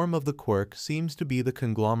base form of the quirk seems to be the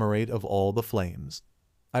conglomerate of all the flames.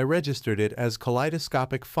 I registered it as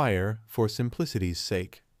kaleidoscopic fire for simplicity's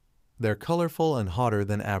sake. They're colorful and hotter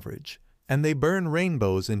than average, and they burn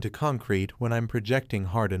rainbows into concrete when I'm projecting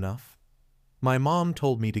hard enough. My mom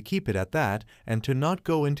told me to keep it at that and to not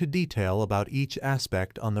go into detail about each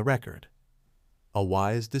aspect on the record." "A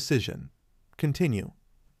wise decision. Continue."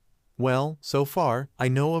 "Well, so far, I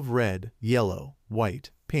know of red, yellow,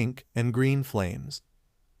 white, pink, and green flames.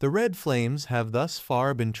 The red flames have thus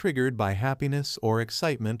far been triggered by happiness or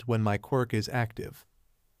excitement when my quirk is active.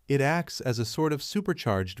 It acts as a sort of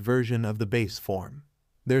supercharged version of the base form.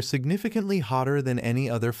 They're significantly hotter than any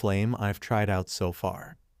other flame I've tried out so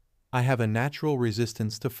far. I have a natural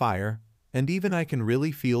resistance to fire, and even I can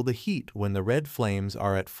really feel the heat when the red flames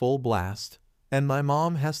are at full blast, and my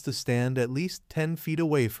mom has to stand at least 10 feet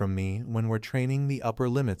away from me when we're training the upper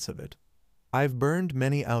limits of it. I've burned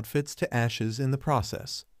many outfits to ashes in the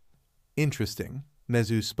process." "Interesting."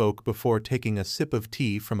 Nezu spoke before taking a sip of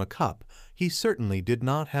tea from a cup he certainly did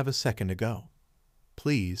not have a second ago.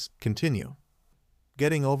 "Please, continue."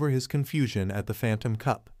 Getting over his confusion at the phantom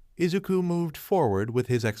cup, Izuku moved forward with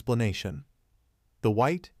his explanation. "The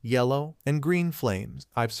white, yellow, and green flames,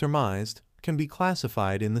 I've surmised, can be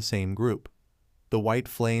classified in the same group. The white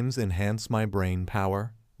flames enhance my brain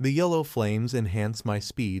power, the yellow flames enhance my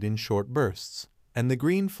speed in short bursts, and the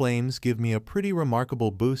green flames give me a pretty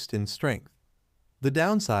remarkable boost in strength. The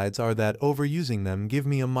downsides are that overusing them give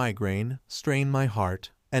me a migraine, strain my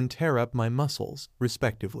heart, and tear up my muscles,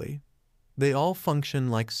 respectively. They all function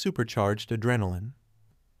like supercharged adrenaline."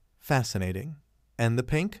 "Fascinating. And the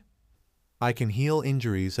pink?" "I can heal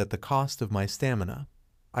injuries at the cost of my stamina.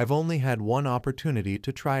 I've only had one opportunity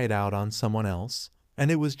to try it out on someone else,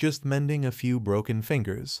 and it was just mending a few broken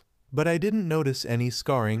fingers. but I didn't notice any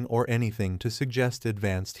scarring or anything to suggest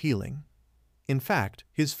advanced healing. In fact,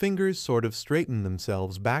 his fingers sort of straightened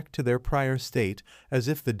themselves back to their prior state as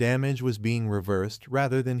if the damage was being reversed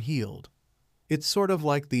rather than healed. It's sort of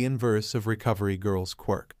like the inverse of Recovery Girl's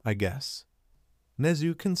quirk, I guess.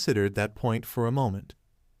 Nezu considered that point for a moment.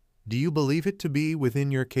 Do you believe it to be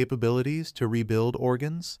within your capabilities to rebuild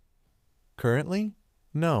organs? Currently?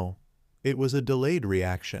 No. It was a delayed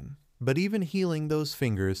reaction, but even healing those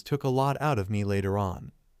fingers took a lot out of me later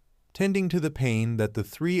on. Tending to the pain that the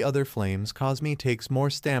 3 other flames cause me takes more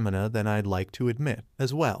stamina than I'd like to admit,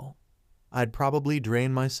 as well. I'd probably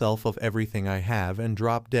drain myself of everything I have and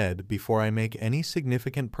drop dead before I make any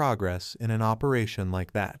significant progress in an operation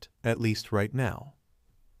like that, at least right now.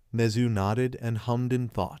 Nezu nodded and hummed in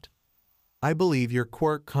thought. I believe your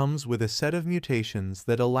quirk comes with a set of mutations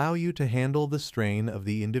that allow you to handle the strain of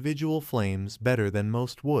the individual flames better than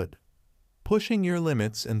most would. Pushing your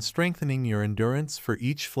limits and strengthening your endurance for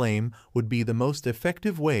each flame would be the most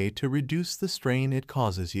effective way to reduce the strain it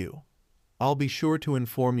causes you. I'll be sure to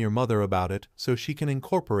inform your mother about it so she can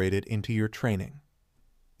incorporate it into your training.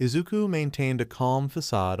 Izuku maintained a calm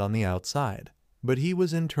facade on the outside, but he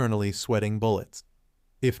was internally sweating bullets.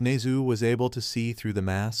 If Nezu was able to see through the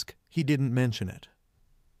mask, he didn't mention it.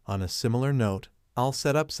 On a similar note, I'll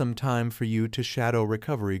set up some time for you to shadow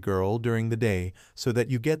Recovery Girl during the day so that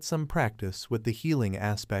you get some practice with the healing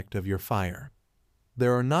aspect of your fire.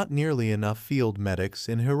 There are not nearly enough field medics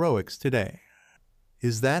in heroics today.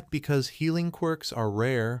 Is that because healing quirks are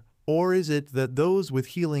rare, or is it that those with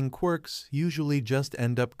healing quirks usually just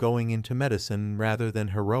end up going into medicine rather than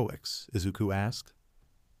heroics? Izuku asked.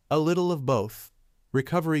 A little of both.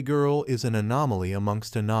 Recovery Girl is an anomaly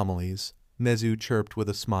amongst anomalies, Nezu chirped with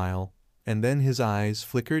a smile, and then his eyes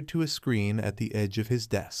flickered to a screen at the edge of his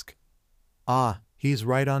desk. Ah, he's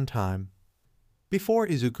right on time. Before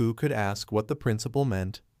Izuku could ask what the principal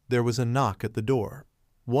meant, there was a knock at the door.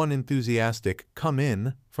 One enthusiastic "come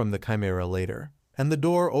in" from the Chimera later, and the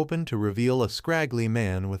door opened to reveal a scraggly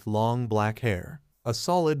man with long black hair, a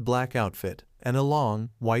solid black outfit, and a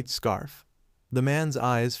long, white scarf. The man's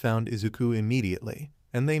eyes found Izuku immediately,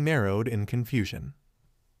 and they narrowed in confusion.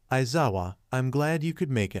 Aizawa, I'm glad you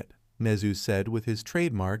could make it, Nezu said with his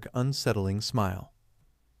trademark unsettling smile.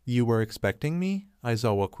 You were expecting me?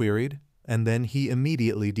 Aizawa queried, and then he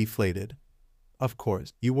immediately deflated. Of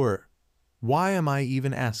course, you were. Why am I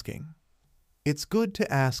even asking? It's good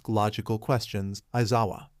to ask logical questions,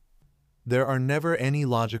 Aizawa. There are never any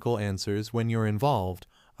logical answers when you're involved,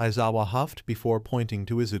 Aizawa huffed before pointing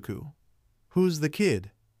to Izuku. Who's the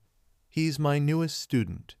kid? He's my newest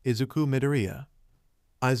student, Izuku Midoriya.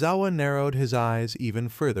 Aizawa narrowed his eyes even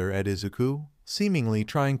further at Izuku, seemingly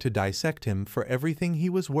trying to dissect him for everything he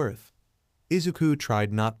was worth. Izuku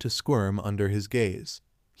tried not to squirm under his gaze.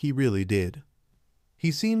 He really did.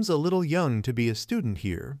 He seems a little young to be a student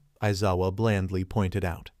here, Aizawa blandly pointed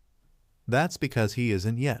out. That's because he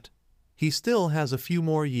isn't yet. He still has a few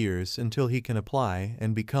more years until he can apply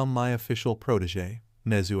and become my official protege,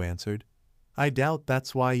 Nezu answered. I doubt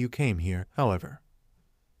that's why you came here, however.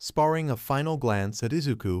 Sparring a final glance at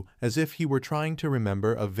Izuku as if he were trying to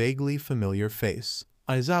remember a vaguely familiar face,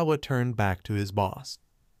 Aizawa turned back to his boss.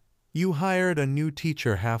 You hired a new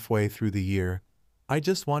teacher halfway through the year. I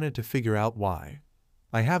just wanted to figure out why.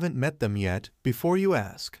 I haven't met them yet, before you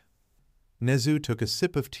ask. Nezu took a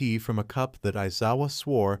sip of tea from a cup that Aizawa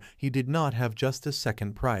swore he did not have just a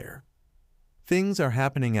second prior. Things are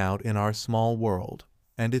happening out in our small world,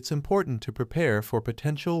 and it's important to prepare for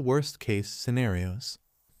potential worst-case scenarios.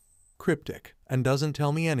 Cryptic, and doesn't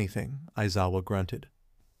tell me anything, Aizawa grunted.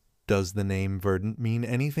 Does the name Verdant mean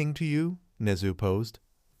anything to you? Nezu posed.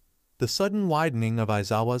 The sudden widening of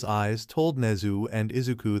Aizawa's eyes told Nezu and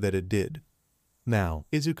Izuku that it did. Now,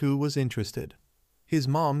 Izuku was interested. His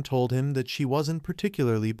mom told him that she wasn't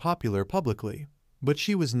particularly popular publicly, but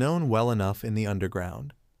she was known well enough in the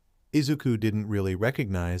underground. Izuku didn't really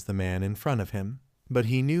recognize the man in front of him, but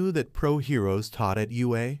he knew that pro heroes taught at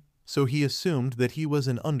UA, so he assumed that he was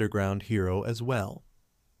an underground hero as well.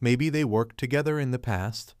 Maybe they worked together in the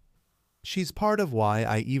past. She's part of why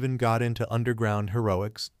I even got into underground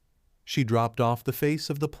heroics. She dropped off the face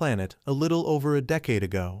of the planet a little over a decade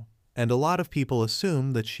ago, and a lot of people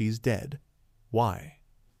assume that she's dead. Why?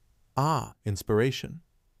 Ah, inspiration.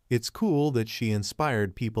 It's cool that she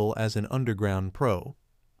inspired people as an underground pro.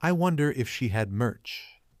 I wonder if she had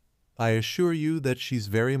merch. I assure you that she's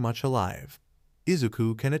very much alive.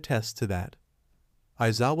 Izuku can attest to that.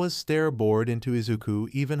 Aizawa's stare bored into Izuku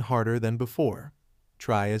even harder than before.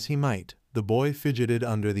 Try as he might, the boy fidgeted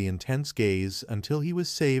under the intense gaze until he was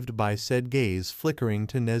saved by said gaze flickering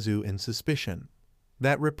to Nezu in suspicion.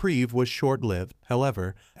 That reprieve was short-lived,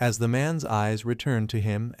 however, as the man's eyes returned to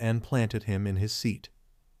him and planted him in his seat.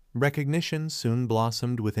 Recognition soon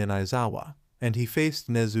blossomed within Aizawa, and he faced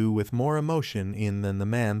Nezu with more emotion than the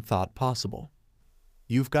man thought possible.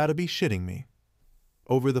 "You've got to be shitting me."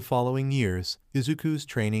 Over the following years, Izuku's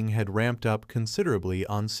training had ramped up considerably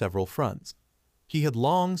on several fronts. He had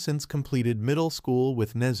long since completed middle school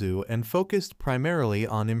with Nezu and focused primarily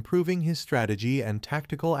on improving his strategy and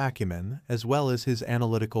tactical acumen as well as his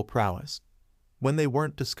analytical prowess. When they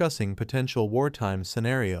weren't discussing potential wartime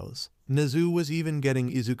scenarios, Nezu was even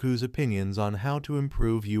getting Izuku's opinions on how to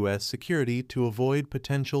improve U.S. security to avoid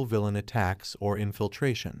potential villain attacks or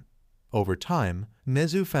infiltration. Over time,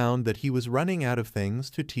 Nezu found that he was running out of things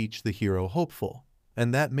to teach the hero hopeful,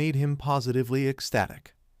 and that made him positively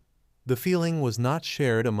ecstatic. The feeling was not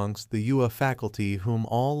shared amongst the UA faculty, whom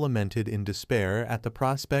all lamented in despair at the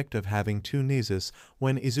prospect of having two Nezis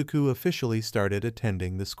when Izuku officially started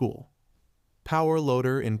attending the school. Power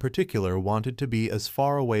Loader in particular wanted to be as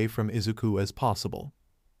far away from Izuku as possible.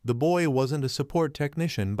 The boy wasn't a support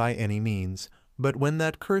technician by any means, but when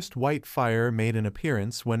that cursed white fire made an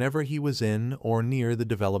appearance whenever he was in or near the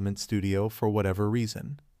development studio for whatever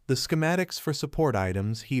reason, the schematics for support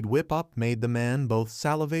items he'd whip up made the man both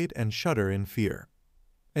salivate and shudder in fear.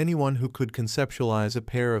 Anyone who could conceptualize a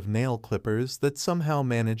pair of nail clippers that somehow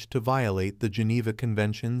managed to violate the Geneva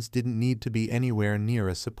Conventions didn't need to be anywhere near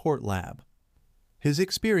a support lab. His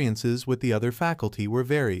experiences with the other faculty were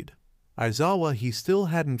varied. Aizawa he still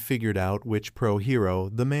hadn't figured out which pro-hero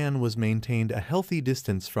the man was maintained a healthy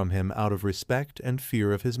distance from him out of respect and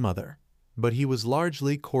fear of his mother. But he was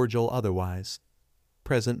largely cordial otherwise.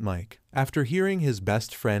 Present Mike, after hearing his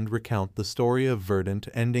best friend recount the story of Verdant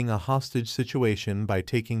ending a hostage situation by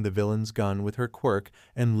taking the villain's gun with her quirk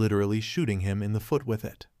and literally shooting him in the foot with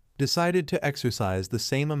it, decided to exercise the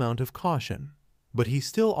same amount of caution. But he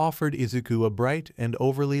still offered Izuku a bright and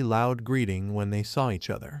overly loud greeting when they saw each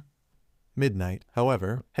other. Midnight,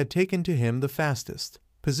 however, had taken to him the fastest,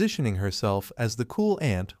 positioning herself as the cool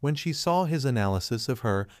aunt when she saw his analysis of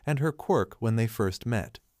her and her quirk when they first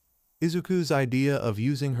met. Izuku's idea of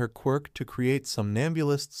using her quirk to create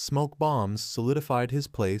somnambulist smoke bombs solidified his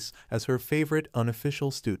place as her favorite unofficial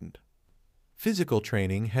student. Physical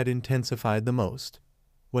training had intensified the most.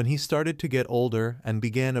 When he started to get older and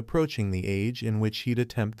began approaching the age in which he'd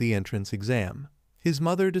attempt the entrance exam, his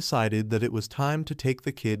mother decided that it was time to take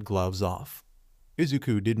the kid gloves off.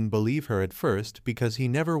 Izuku didn't believe her at first because he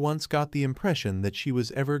never once got the impression that she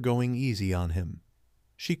was ever going easy on him.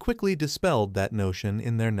 She quickly dispelled that notion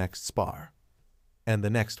in their next spar. And the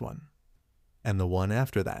next one. And the one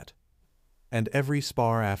after that. And every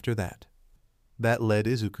spar after that. That led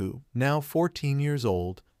Izuku, now 14 years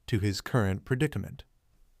old, to his current predicament.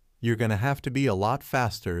 "You're gonna have to be a lot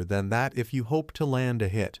faster than that if you hope to land a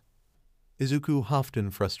hit." Izuku huffed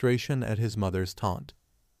in frustration at his mother's taunt.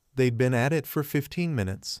 They'd been at it for 15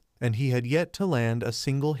 minutes, and he had yet to land a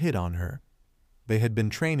single hit on her. They had been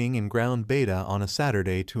training in ground beta on a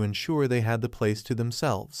Saturday to ensure they had the place to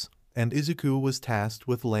themselves, and Izuku was tasked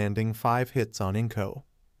with landing 5 hits on Inko.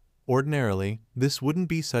 Ordinarily, this wouldn't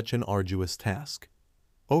be such an arduous task.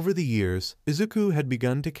 Over the years, Izuku had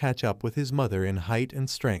begun to catch up with his mother in height and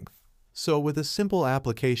strength, so with a simple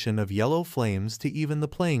application of yellow flames to even the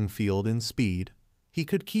playing field in speed, he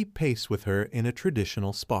could keep pace with her in a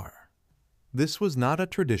traditional spar. This was not a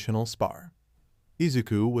traditional spar.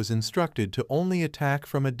 Izuku was instructed to only attack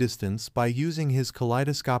from a distance by using his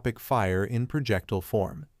kaleidoscopic fire in projectile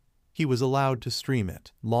form. He was allowed to stream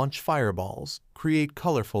it, launch fireballs, create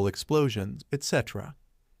colorful explosions, etc.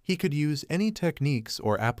 He could use any techniques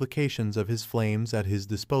or applications of his flames at his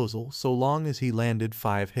disposal so long as he landed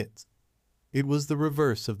 5 hits. It was the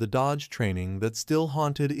reverse of the dodge training that still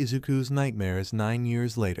haunted Izuku's nightmares 9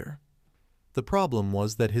 years later. The problem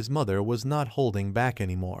was that his mother was not holding back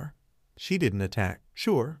anymore. She didn't attack,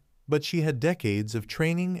 sure, but she had decades of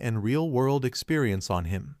training and real-world experience on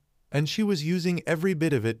him, and she was using every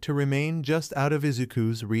bit of it to remain just out of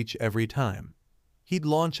Izuku's reach every time. He'd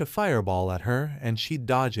launch a fireball at her and she'd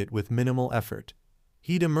dodge it with minimal effort.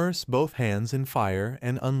 He'd immerse both hands in fire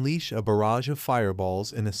and unleash a barrage of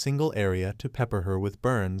fireballs in a single area to pepper her with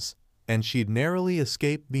burns, and she'd narrowly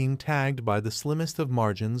escape being tagged by the slimmest of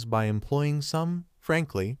margins by employing some,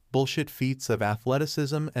 frankly, bullshit feats of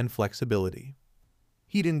athleticism and flexibility.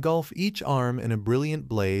 He'd engulf each arm in a brilliant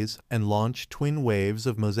blaze and launch twin waves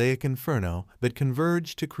of mosaic inferno that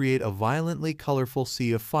converged to create a violently colorful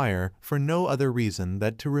sea of fire for no other reason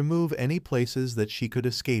than to remove any places that she could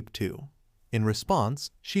escape to. In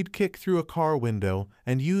response, she'd kick through a car window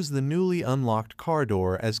and use the newly unlocked car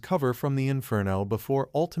door as cover from the inferno before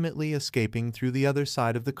ultimately escaping through the other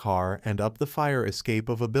side of the car and up the fire escape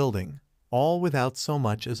of a building, all without so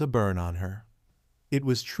much as a burn on her. It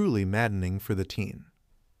was truly maddening for the teen.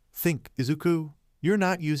 "Think, Izuku, you're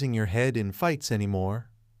not using your head in fights anymore,"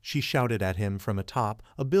 she shouted at him from atop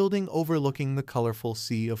a building overlooking the colorful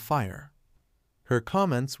sea of fire. Her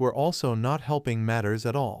comments were also not helping matters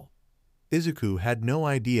at all. Izuku had no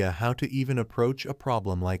idea how to even approach a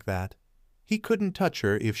problem like that. He couldn't touch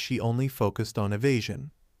her if she only focused on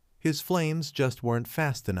evasion. His flames just weren't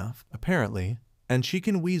fast enough, apparently, and she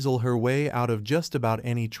can weasel her way out of just about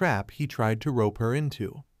any trap he tried to rope her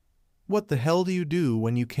into. What the hell do you do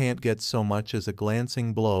when you can't get so much as a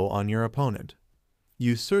glancing blow on your opponent?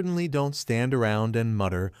 You certainly don't stand around and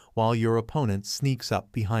mutter while your opponent sneaks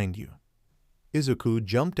up behind you. Izuku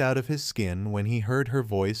jumped out of his skin when he heard her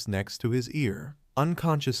voice next to his ear,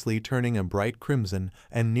 unconsciously turning a bright crimson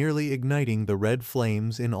and nearly igniting the red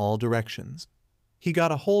flames in all directions. He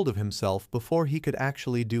got a hold of himself before he could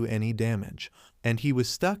actually do any damage, and he was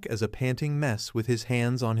stuck as a panting mess with his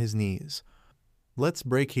hands on his knees. "Let's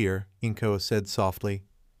break here," Inko said softly.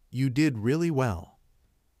 "You did really well."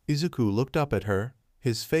 Izuku looked up at her,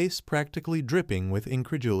 his face practically dripping with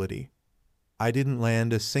incredulity. "I didn't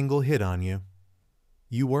land a single hit on you."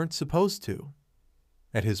 "You weren't supposed to."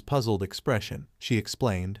 At his puzzled expression, she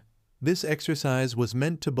explained, "This exercise was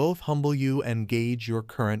meant to both humble you and gauge your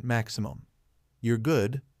current maximum. You're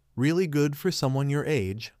good, really good for someone your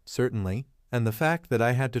age, certainly, and the fact that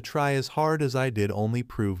I had to try as hard as I did only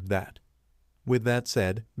proved that. With that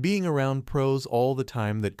said, being around pros all the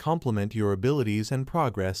time that complement your abilities and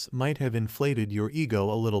progress might have inflated your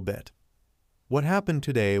ego a little bit. What happened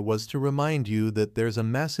today was to remind you that there's a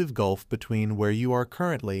massive gulf between where you are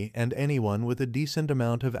currently and anyone with a decent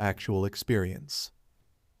amount of actual experience."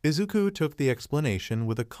 Izuku took the explanation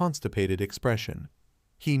with a constipated expression.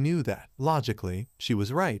 He knew that, logically, she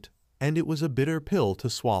was right, and it was a bitter pill to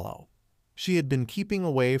swallow. She had been keeping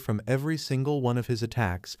away from every single one of his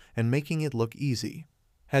attacks and making it look easy.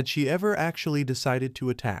 Had she ever actually decided to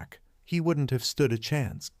attack, he wouldn't have stood a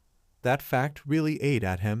chance. That fact really ate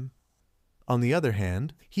at him. On the other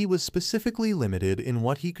hand, he was specifically limited in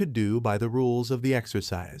what he could do by the rules of the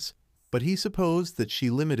exercise, but he supposed that she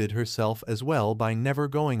limited herself as well by never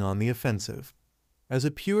going on the offensive. As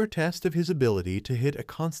a pure test of his ability to hit a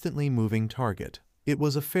constantly moving target, it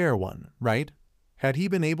was a fair one, right? Had he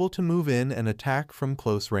been able to move in and attack from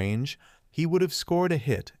close range, he would have scored a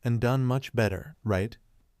hit and done much better, right?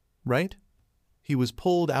 Right? He was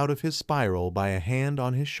pulled out of his spiral by a hand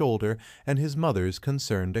on his shoulder and his mother's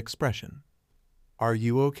concerned expression. "Are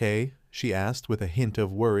you okay?" she asked with a hint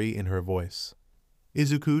of worry in her voice.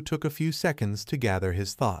 Izuku took a few seconds to gather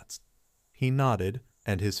his thoughts. He nodded,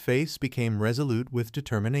 and his face became resolute with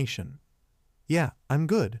determination. "Yeah, I'm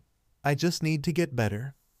good. I just need to get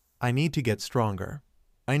better. I need to get stronger.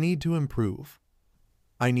 I need to improve.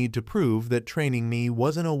 I need to prove that training me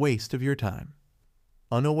wasn't a waste of your time."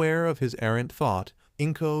 Unaware of his errant thought,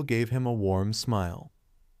 Inko gave him a warm smile.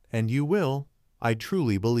 "And you will. I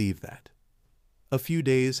truly believe that." A few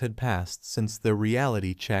days had passed since the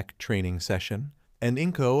reality check training session, and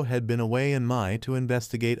Inko had been away in Mai to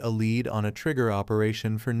investigate a lead on a trigger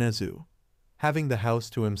operation for Nezu. Having the house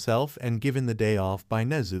to himself and given the day off by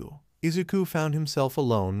Nezu, Izuku found himself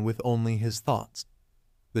alone with only his thoughts.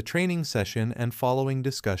 The training session and following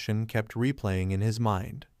discussion kept replaying in his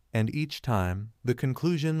mind, and each time, the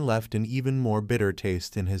conclusion left an even more bitter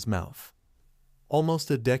taste in his mouth.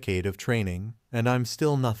 Almost a decade of training, and I'm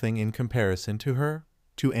still nothing in comparison to her,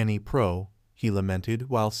 to any pro, he lamented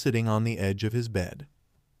while sitting on the edge of his bed.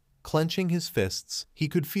 Clenching his fists, he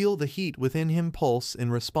could feel the heat within him pulse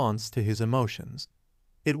in response to his emotions.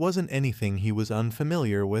 It wasn't anything he was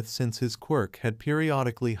unfamiliar with since his quirk had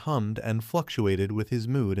periodically hummed and fluctuated with his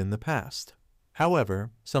mood in the past.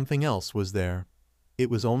 However, something else was there. It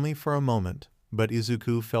was only for a moment, but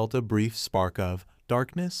Izuku felt a brief spark of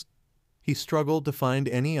darkness. He struggled to find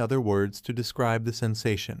any other words to describe the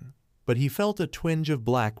sensation, but he felt a twinge of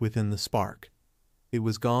black within the spark. It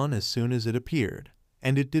was gone as soon as it appeared,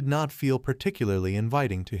 and it did not feel particularly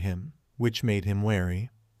inviting to him, which made him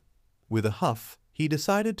wary. With a huff, he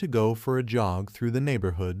decided to go for a jog through the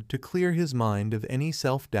neighborhood to clear his mind of any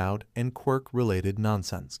self-doubt and quirk-related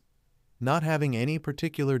nonsense. Not having any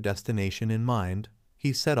particular destination in mind,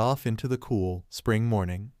 he set off into the cool, spring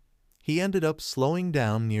morning. He ended up slowing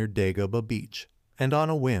down near Dagobah Beach, and on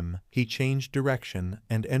a whim, he changed direction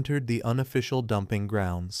and entered the unofficial dumping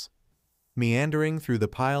grounds. Meandering through the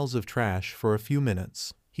piles of trash for a few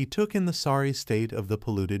minutes, he took in the sorry state of the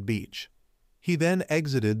polluted beach. He then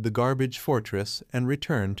exited the garbage fortress and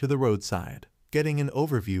returned to the roadside, getting an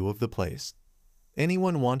overview of the place.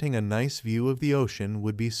 Anyone wanting a nice view of the ocean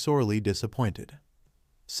would be sorely disappointed.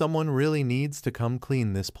 Someone really needs to come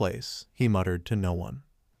clean this place, he muttered to no one.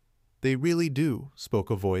 They really do, spoke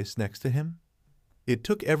a voice next to him. It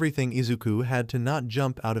took everything Izuku had to not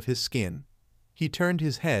jump out of his skin. He turned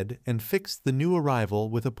his head and fixed the new arrival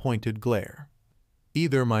with a pointed glare.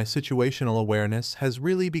 Either my situational awareness has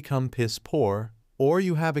really become piss poor, or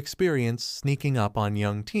you have experience sneaking up on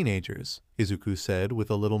young teenagers, Izuku said with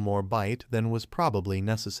a little more bite than was probably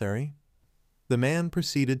necessary. The man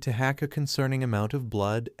proceeded to hack a concerning amount of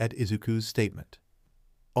blood at Izuku's statement.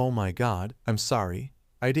 Oh my god, I'm sorry.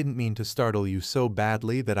 I didn't mean to startle you so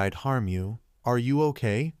badly that I'd harm you. Are you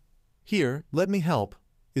okay? Here, let me help,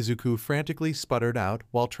 Izuku frantically sputtered out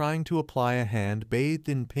while trying to apply a hand bathed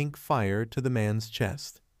in pink fire to the man's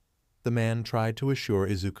chest. The man tried to assure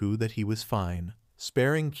Izuku that he was fine,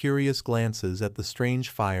 sparing curious glances at the strange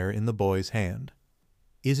fire in the boy's hand.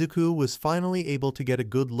 Izuku was finally able to get a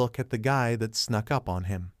good look at the guy that snuck up on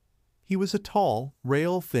him. He was a tall,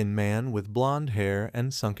 rail-thin man with blonde hair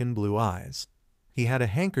and sunken blue eyes. He had a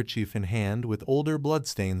handkerchief in hand with older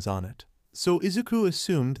bloodstains on it, so Izuku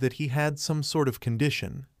assumed that he had some sort of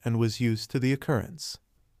condition and was used to the occurrence.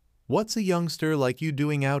 "What's a youngster like you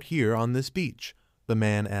doing out here on this beach?" the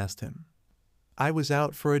man asked him. "I was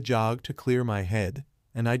out for a jog to clear my head,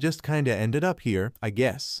 and I just kinda ended up here, I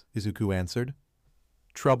guess," Izuku answered.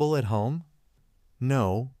 "Trouble at home?"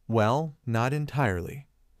 "No, well, not entirely."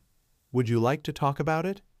 "Would you like to talk about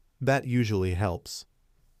it? That usually helps."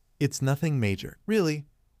 "It's nothing major, really.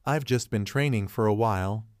 I've just been training for a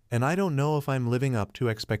while, and I don't know if I'm living up to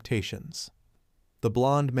expectations." The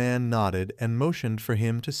blonde man nodded and motioned for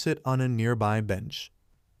him to sit on a nearby bench.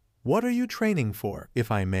 "What are you training for,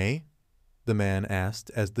 if I may?" the man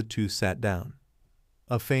asked as the two sat down.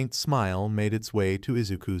 A faint smile made its way to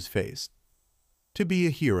Izuku's face. "To be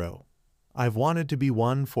a hero. I've wanted to be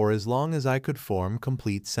one for as long as I could form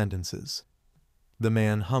complete sentences." The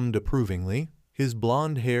man hummed approvingly, his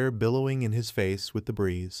blonde hair billowing in his face with the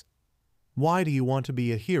breeze. "Why do you want to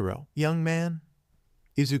be a hero, young man?"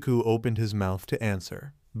 Izuku opened his mouth to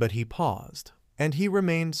answer, but he paused, and he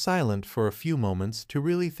remained silent for a few moments to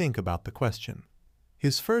really think about the question.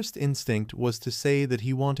 His first instinct was to say that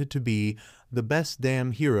he wanted to be the best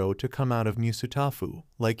damn hero to come out of Musutafu,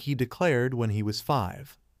 like he declared when he was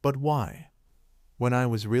 5. But why? "When I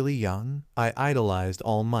was really young, I idolized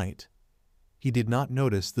All Might." He did not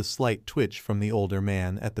notice the slight twitch from the older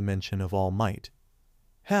man at the mention of All Might.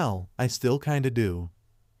 "Hell, I still kinda do.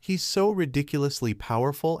 He's so ridiculously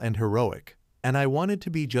powerful and heroic, and I wanted to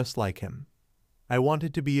be just like him. I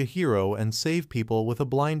wanted to be a hero and save people with a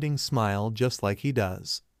blinding smile just like he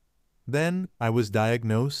does. Then I was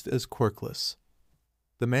diagnosed as quirkless."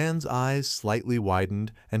 The man's eyes slightly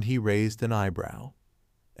widened and he raised an eyebrow.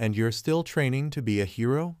 "And you're still training to be a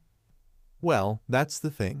hero?" "Well, that's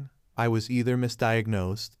the thing. I was either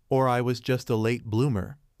misdiagnosed or I was just a late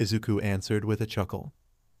bloomer," Izuku answered with a chuckle.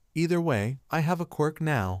 "Either way, I have a quirk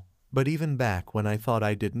now, but even back when I thought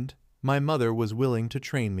I didn't, my mother was willing to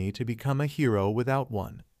train me to become a hero without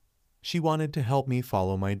one. She wanted to help me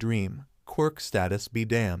follow my dream, quirk status be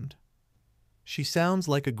damned." "She sounds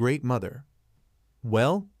like a great mother."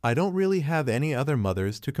 "Well, I don't really have any other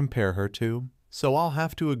mothers to compare her to, so I'll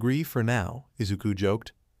have to agree for now," Izuku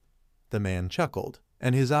joked. The man chuckled,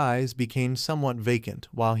 and his eyes became somewhat vacant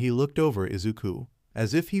while he looked over Izuku,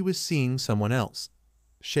 as if he was seeing someone else.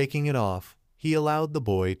 Shaking it off, he allowed the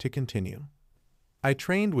boy to continue. "I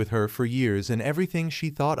trained with her for years in everything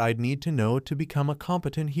she thought I'd need to know to become a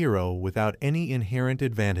competent hero without any inherent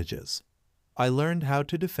advantages. I learned how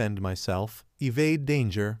to defend myself, evade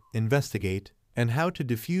danger, investigate, and how to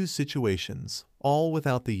diffuse situations, all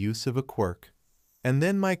without the use of a quirk. And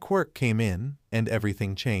then my quirk came in, and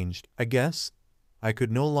everything changed, I guess. I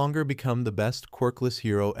could no longer become the best quirkless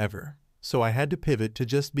hero ever, so I had to pivot to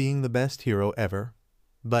just being the best hero ever.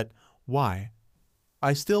 But why?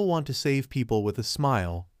 I still want to save people with a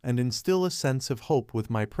smile and instill a sense of hope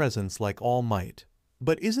with my presence like All Might.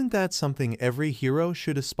 But isn't that something every hero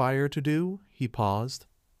should aspire to do?" He paused.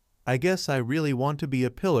 "I guess I really want to be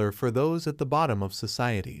a pillar for those at the bottom of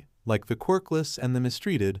society, like the quirkless and the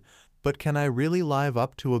mistreated, but can I really live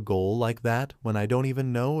up to a goal like that when I don't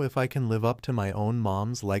even know if I can live up to my own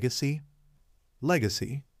mom's legacy?"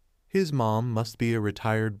 "Legacy? His mom must be a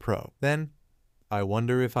retired pro. Then, I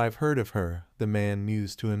wonder if I've heard of her," the man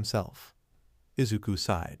mused to himself. Izuku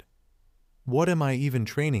sighed. "What am I even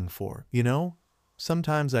training for, you know?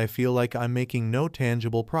 Sometimes I feel like I'm making no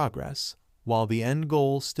tangible progress, while the end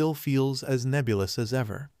goal still feels as nebulous as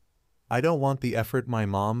ever." I don't want the effort my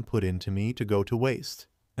mom put into me to go to waste,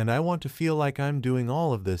 and I want to feel like I'm doing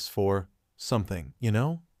all of this for something, you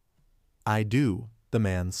know? I do, the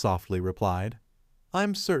man softly replied.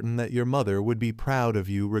 I'm certain that your mother would be proud of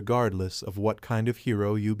you regardless of what kind of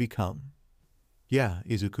hero you become. Yeah,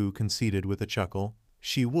 Izuku conceded with a chuckle.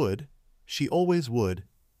 She would. She always would.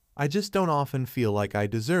 I just don't often feel like I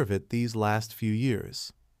deserve it these last few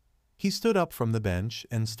years. He stood up from the bench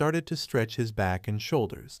and started to stretch his back and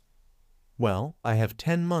shoulders. Well, I have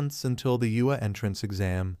 10 months until the UA entrance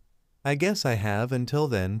exam. I guess I have until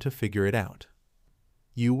then to figure it out.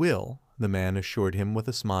 You will, the man assured him with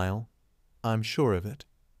a smile. I'm sure of it.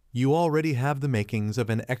 You already have the makings of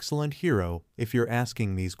an excellent hero if you're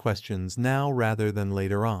asking these questions now rather than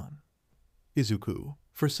later on. Izuku,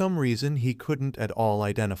 for some reason he couldn't at all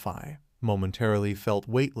identify, momentarily felt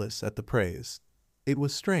weightless at the praise. It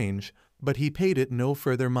was strange, but he paid it no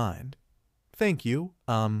further mind. Thank you,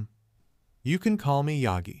 you can call me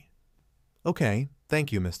Yagi. Okay,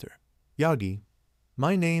 thank you, Mr. Yagi.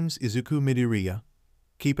 My name's Izuku Midoriya.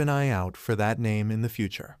 Keep an eye out for that name in the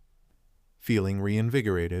future. Feeling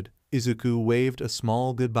reinvigorated, Izuku waved a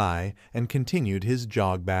small goodbye and continued his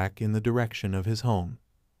jog back in the direction of his home.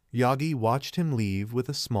 Yagi watched him leave with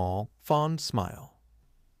a small, fond smile.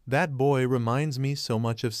 That boy reminds me so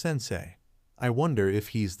much of Sensei. I wonder if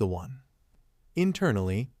he's the one.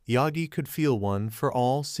 Internally, Yagi could feel one for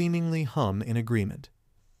all seemingly hum in agreement.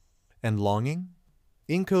 And longing?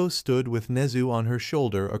 Inko stood with Nezu on her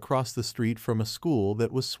shoulder across the street from a school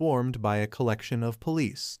that was swarmed by a collection of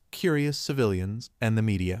police, curious civilians, and the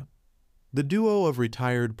media. The duo of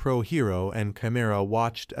retired pro-hero and Chimera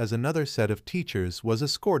watched as another set of teachers was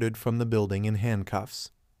escorted from the building in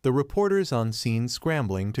handcuffs, the reporters on scene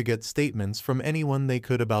scrambling to get statements from anyone they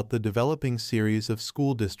could about the developing series of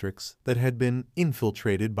school districts that had been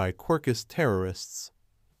infiltrated by quirkist terrorists.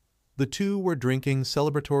 The two were drinking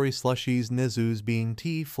celebratory slushies, Nezu's being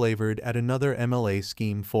tea-flavored at another MLA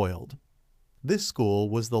scheme foiled. This school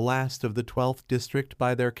was the last of the 12th district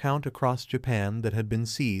by their count across Japan that had been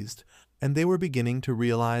seized, and they were beginning to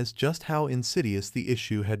realize just how insidious the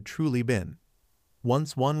issue had truly been.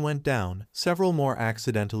 Once one went down, several more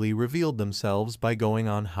accidentally revealed themselves by going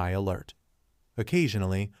on high alert.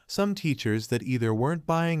 Occasionally, some teachers that either weren't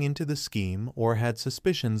buying into the scheme or had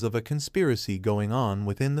suspicions of a conspiracy going on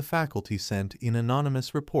within the faculty sent in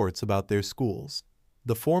anonymous reports about their schools.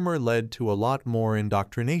 The former led to a lot more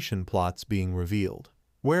indoctrination plots being revealed,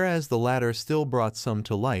 whereas the latter still brought some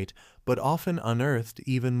to light but often unearthed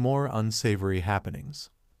even more unsavory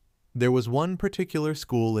happenings. There was one particular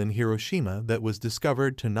school in Hiroshima that was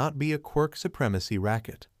discovered to not be a quirk supremacy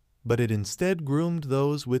racket, but it instead groomed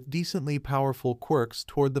those with decently powerful quirks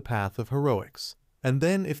toward the path of heroics, and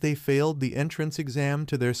then if they failed the entrance exam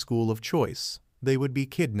to their school of choice, they would be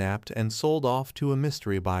kidnapped and sold off to a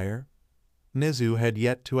mystery buyer. Nezu had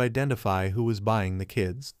yet to identify who was buying the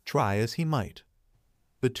kids, try as he might.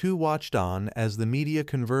 The two watched on as the media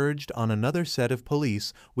converged on another set of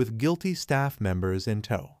police with guilty staff members in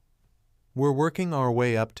tow. We're working our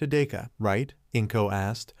way up to Deku, right? Inko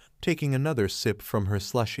asked, taking another sip from her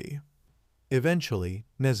slushie. Eventually,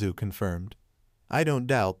 Nezu confirmed. I don't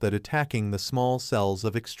doubt that attacking the small cells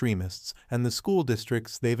of extremists and the school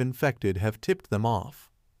districts they've infected have tipped them off.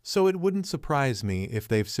 So it wouldn't surprise me if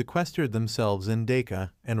they've sequestered themselves in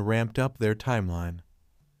Deku and ramped up their timeline.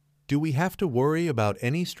 Do we have to worry about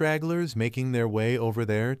any stragglers making their way over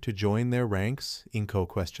there to join their ranks? Inko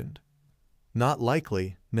questioned. Not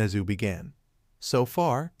likely, Nezu began. So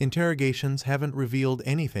far, interrogations haven't revealed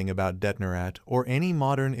anything about Detnerat or any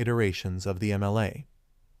modern iterations of the MLA.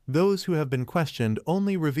 Those who have been questioned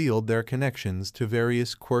only revealed their connections to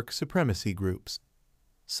various quirk supremacy groups.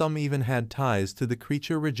 Some even had ties to the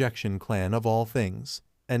creature rejection clan of all things,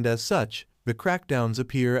 and as such, the crackdowns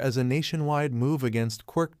appear as a nationwide move against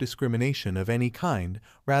quirk discrimination of any kind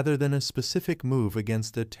rather than a specific move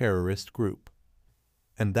against a terrorist group.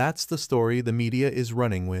 And that's the story the media is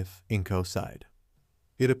running with, Inko sighed.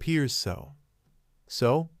 It appears so.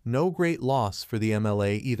 So, no great loss for the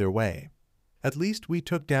MLA either way. At least we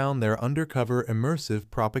took down their undercover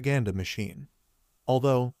immersive propaganda machine.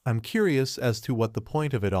 Although, I'm curious as to what the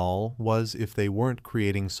point of it all was if they weren't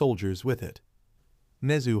creating soldiers with it.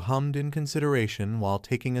 Nezu hummed in consideration while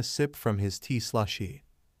taking a sip from his tea slushie.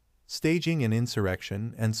 Staging an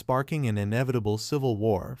insurrection and sparking an inevitable civil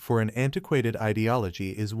war for an antiquated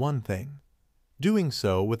ideology is one thing. Doing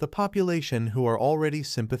so with a population who are already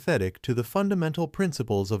sympathetic to the fundamental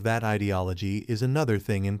principles of that ideology is another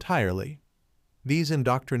thing entirely. These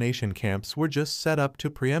indoctrination camps were just set up to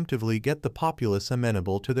preemptively get the populace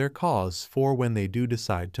amenable to their cause for when they do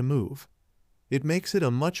decide to move. It makes it a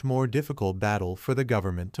much more difficult battle for the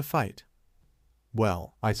government to fight.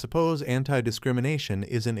 Well, I suppose anti-discrimination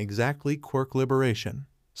isn't exactly quirk liberation,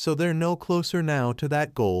 so they're no closer now to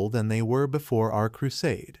that goal than they were before our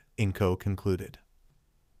crusade, Inko concluded.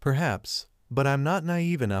 Perhaps, but I'm not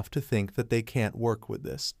naive enough to think that they can't work with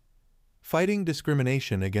this. Fighting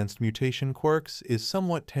discrimination against mutation quirks is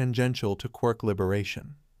somewhat tangential to quirk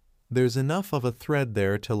liberation. There's enough of a thread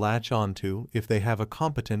there to latch onto if they have a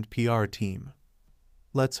competent PR team.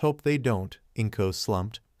 Let's hope they don't, Inko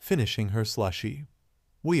slumped, finishing her slushie.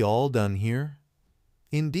 We all done here?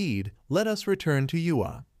 Indeed, let us return to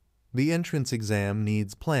Yua. The entrance exam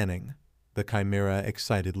needs planning, the Chimera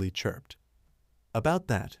excitedly chirped. About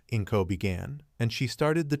that, Inko began, and she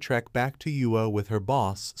started the trek back to Yua with her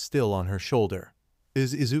boss still on her shoulder.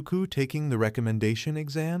 Is Izuku taking the recommendation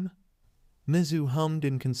exam? Mizu hummed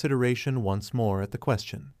in consideration once more at the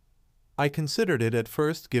question. I considered it at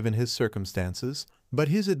first given his circumstances, but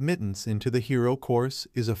his admittance into the hero course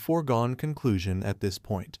is a foregone conclusion at this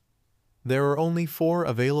point. There are only 4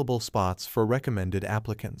 available spots for recommended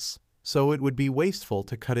applicants, so it would be wasteful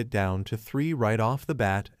to cut it down to 3 right off the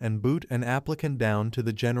bat and boot an applicant down to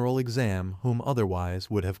the general exam whom otherwise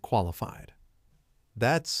would have qualified.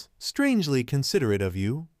 That's strangely considerate of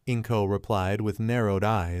you, Inko replied with narrowed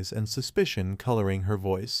eyes and suspicion coloring her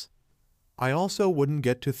voice. I also wouldn't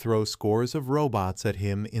get to throw scores of robots at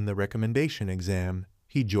him in the recommendation exam,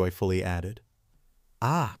 he joyfully added.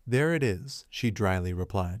 Ah, there it is, she dryly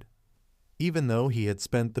replied. Even though he had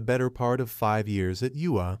spent the better part of 5 years at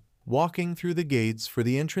Yua, walking through the gates for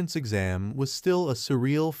the entrance exam was still a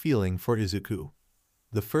surreal feeling for Izuku.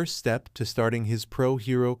 The first step to starting his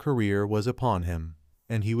pro-hero career was upon him,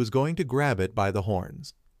 and he was going to grab it by the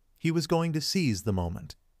horns. He was going to seize the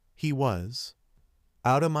moment. He was...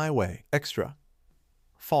 out of my way, extra.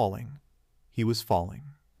 Falling. He was falling.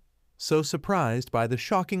 So surprised by the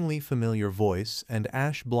shockingly familiar voice and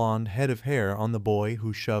ash-blonde head of hair on the boy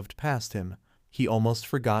who shoved past him, he almost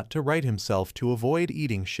forgot to right himself to avoid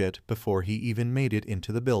eating shit before he even made it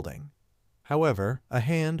into the building. However, a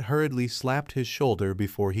hand hurriedly slapped his shoulder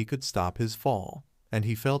before he could stop his fall, and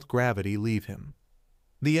he felt gravity leave him.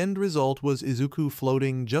 The end result was Izuku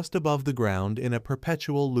floating just above the ground in a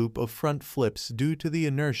perpetual loop of front flips due to the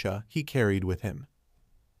inertia he carried with him.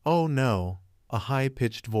 Oh no, a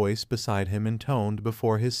high-pitched voice beside him intoned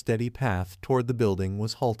before his steady path toward the building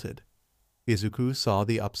was halted. Izuku saw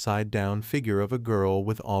the upside-down figure of a girl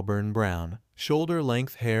with auburn brown,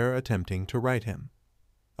 shoulder-length hair attempting to right him.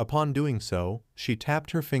 Upon doing so, she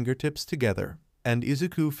tapped her fingertips together, and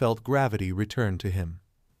Izuku felt gravity return to him.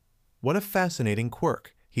 What a fascinating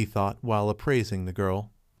quirk, he thought while appraising the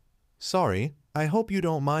girl. Sorry, I hope you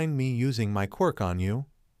don't mind me using my quirk on you.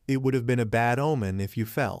 It would have been a bad omen if you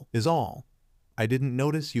fell, is all. I didn't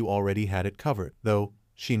notice you already had it covered, though,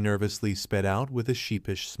 she nervously sped out with a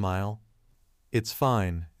sheepish smile. It's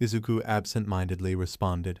fine, Izuku absent-mindedly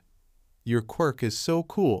responded. Your quirk is so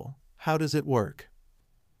cool. How does it work?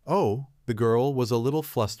 Oh, the girl was a little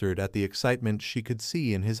flustered at the excitement she could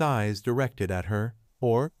see in his eyes directed at her,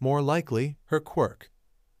 or, more likely, her quirk.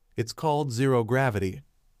 It's called zero gravity.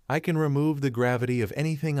 I can remove the gravity of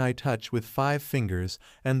anything I touch with 5 fingers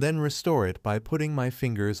and then restore it by putting my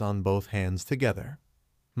fingers on both hands together.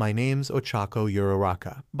 My name's Ochako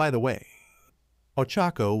Uraraka, by the way.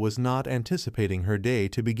 Ochako was not anticipating her day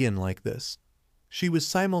to begin like this. She was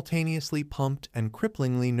simultaneously pumped and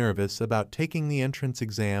cripplingly nervous about taking the entrance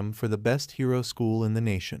exam for the best hero school in the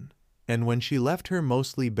nation, and when she left her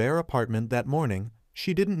mostly bare apartment that morning,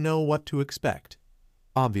 she didn't know what to expect.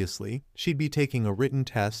 Obviously, she'd be taking a written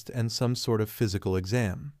test and some sort of physical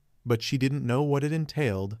exam, but she didn't know what it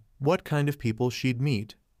entailed, what kind of people she'd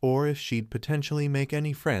meet, or if she'd potentially make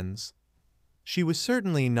any friends. She was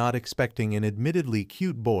certainly not expecting an admittedly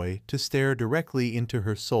cute boy to stare directly into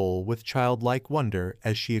her soul with childlike wonder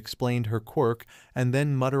as she explained her quirk and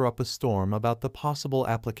then mutter up a storm about the possible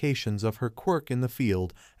applications of her quirk in the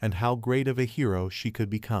field and how great of a hero she could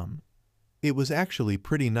become. It was actually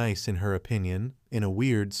pretty nice in her opinion, in a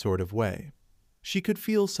weird sort of way. She could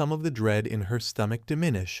feel some of the dread in her stomach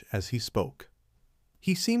diminish as he spoke.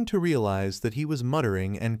 He seemed to realize that he was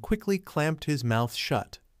muttering and quickly clamped his mouth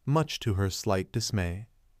shut, much to her slight dismay.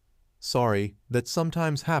 Sorry, that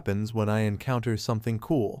sometimes happens when I encounter something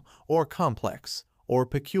cool, or complex, or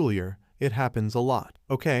peculiar. It happens a lot,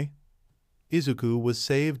 okay? Izuku was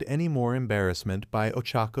saved any more embarrassment by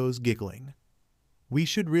Ochako's giggling. We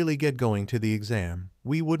should really get going to the exam.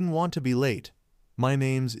 We wouldn't want to be late. My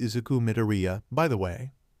name's Izuku Midoriya, by the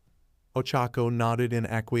way. Ochako nodded in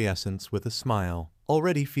acquiescence with a smile,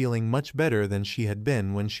 already feeling much better than she had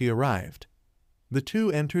been when she arrived. The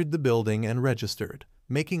two entered the building and registered,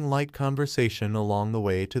 making light conversation along the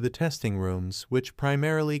way to the testing rooms, which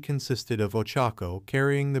primarily consisted of Ochako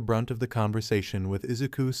carrying the brunt of the conversation with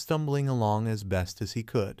Izuku stumbling along as best as he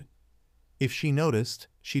could. If she noticed,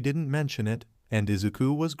 she didn't mention it, and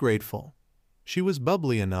Izuku was grateful. She was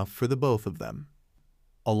bubbly enough for the both of them.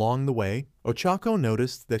 Along the way, Ochako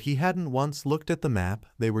noticed that he hadn't once looked at the map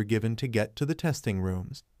they were given to get to the testing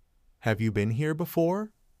rooms. "Have you been here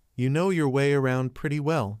before? You know your way around pretty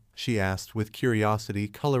well," she asked with curiosity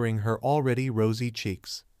coloring her already rosy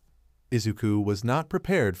cheeks. Izuku was not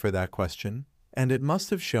prepared for that question, and it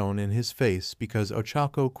must have shown in his face because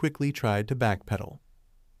Ochako quickly tried to backpedal.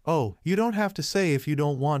 "Oh, you don't have to say if you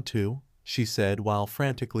don't want to," she said while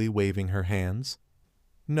frantically waving her hands.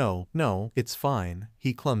 No, it's fine,"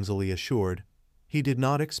 he clumsily assured. He did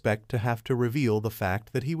not expect to have to reveal the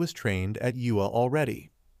fact that he was trained at UA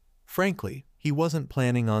already. Frankly, he wasn't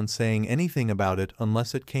planning on saying anything about it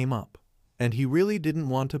unless it came up, and he really didn't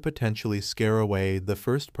want to potentially scare away the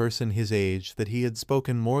first person his age that he had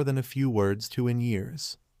spoken more than a few words to in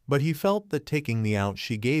years. But he felt that taking the out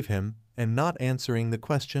she gave him and not answering the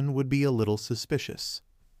question would be a little suspicious.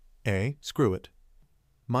 Screw it.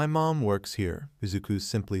 "My mom works here," Izuku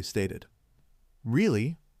simply stated.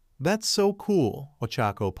 "Really? That's so cool,"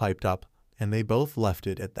 Ochako piped up, and they both left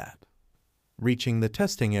it at that. Reaching the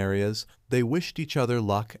testing areas, they wished each other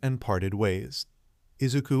luck and parted ways.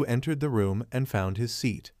 Izuku entered the room and found his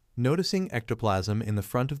seat, noticing ectoplasm in the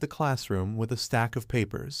front of the classroom with a stack of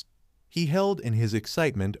papers. He held in his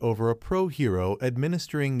excitement over a pro-hero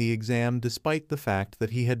administering the exam despite the fact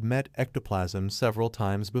that he had met ectoplasm several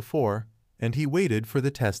times before, and he waited for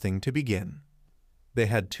the testing to begin. They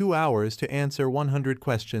had 2 hours to answer 100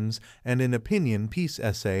 questions and an opinion piece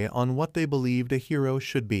essay on what they believed a hero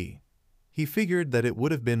should be. He figured that it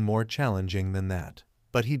would have been more challenging than that,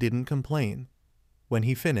 but he didn't complain. When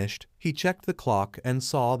he finished, he checked the clock and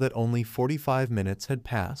saw that only 45 minutes had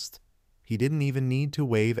passed. He didn't even need to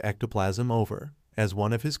wave ectoplasm over, as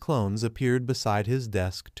one of his clones appeared beside his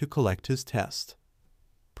desk to collect his test.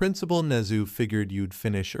 "Principal Nezu figured you'd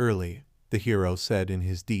finish early," the hero said in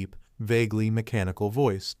his deep, vaguely mechanical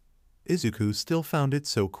voice. Izuku still found it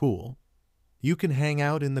so cool. "You can hang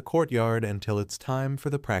out in the courtyard until it's time for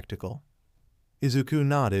the practical." Izuku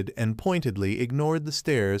nodded and pointedly ignored the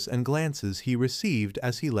stares and glances he received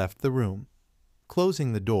as he left the room.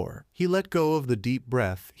 Closing the door, he let go of the deep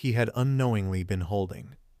breath he had unknowingly been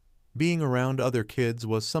holding. Being around other kids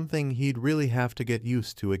was something he'd really have to get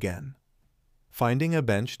used to again. Finding a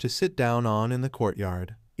bench to sit down on in the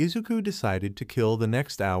courtyard, Izuku decided to kill the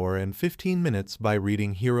next hour and 15 minutes by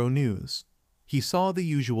reading hero news. He saw the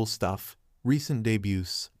usual stuff: recent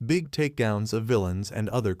debuts, big takedowns of villains and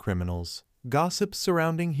other criminals, gossip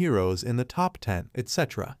surrounding heroes in the top 10,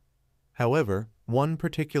 etc. However, one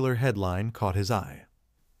particular headline caught his eye: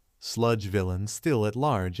 "Sludge villain still at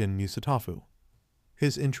large in Musutafu."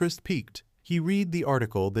 His interest piqued. He read the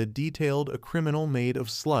article that detailed a criminal made of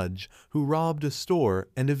sludge who robbed a store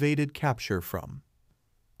and evaded capture from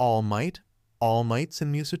All Mights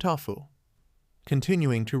in Musutafu.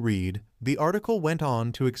 Continuing to read, the article went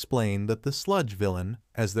on to explain that the sludge villain,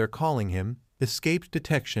 as they're calling him, escaped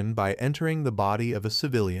detection by entering the body of a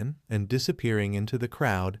civilian and disappearing into the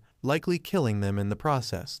crowd, likely killing them in the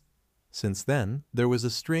process. Since then, there was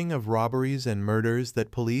a string of robberies and murders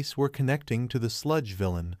that police were connecting to the sludge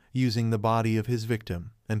villain, using the body of his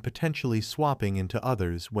victim and potentially swapping into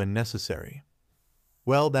others when necessary.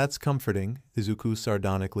 "Well, that's comforting," Izuku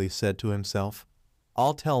sardonically said to himself.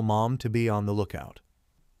 "I'll tell Mom to be on the lookout."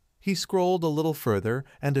 He scrolled a little further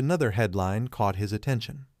and another headline caught his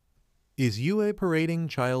attention. "Is UA parading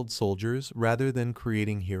child soldiers rather than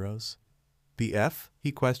creating heroes?" "The F?"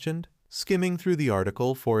 he questioned, skimming through the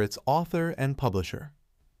article for its author and publisher.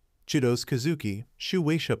 "Chidos Kazuki,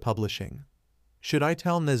 Shueisha Publishing." "Should I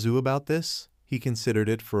tell Nezu about this?" He considered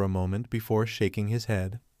it for a moment before shaking his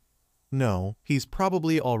head. "No, he's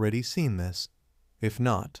probably already seen this. If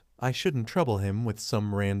not, I shouldn't trouble him with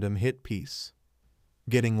some random hit piece."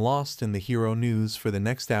 Getting lost in the hero news for the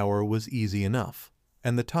next hour was easy enough,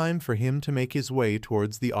 and the time for him to make his way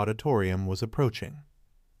towards the auditorium was approaching.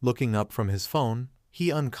 Looking up from his phone,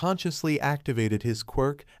 he unconsciously activated his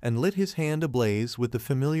quirk and lit his hand ablaze with the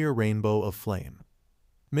familiar rainbow of flame.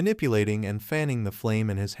 Manipulating and fanning the flame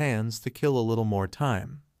in his hands to kill a little more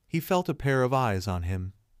time, he felt a pair of eyes on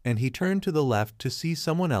him, and he turned to the left to see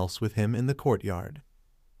someone else with him in the courtyard.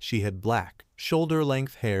 She had black,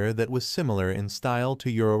 shoulder-length hair that was similar in style to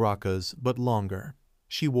Uraraka's but longer.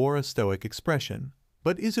 She wore a stoic expression,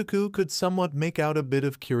 but Izuku could somewhat make out a bit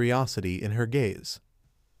of curiosity in her gaze.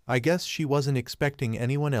 I guess she wasn't expecting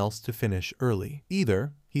anyone else to finish early,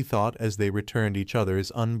 either, he thought as they returned each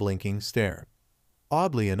other's unblinking stare.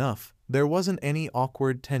 Oddly enough, there wasn't any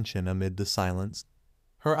awkward tension amid the silence.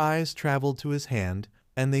 Her eyes traveled to his hand,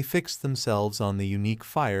 and they fixed themselves on the unique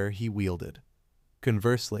fire he wielded.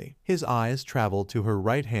 Conversely, his eyes traveled to her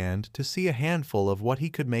right hand to see a handful of what he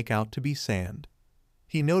could make out to be sand.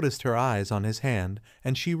 He noticed her eyes on his hand,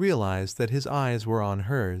 and she realized that his eyes were on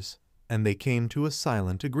hers, and they came to a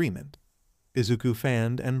silent agreement. Izuku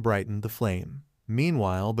fanned and brightened the flame.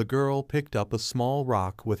 Meanwhile, the girl picked up a small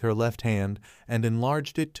rock with her left hand and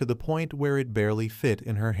enlarged it to the point where it barely fit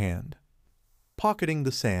in her hand. Pocketing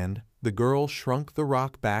the sand, the girl shrunk the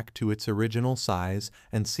rock back to its original size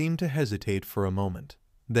and seemed to hesitate for a moment.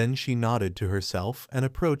 Then she nodded to herself and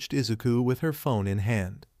approached Izuku with her phone in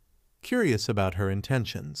hand. Curious about her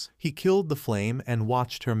intentions, he killed the flame and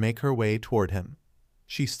watched her make her way toward him.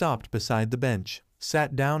 She stopped beside the bench,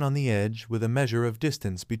 sat down on the edge with a measure of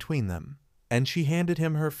distance between them, and she handed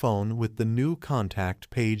him her phone with the new contact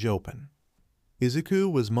page open.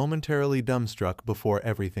 Izuku was momentarily dumbstruck before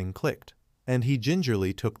everything clicked, and he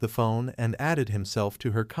gingerly took the phone and added himself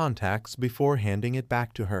to her contacts before handing it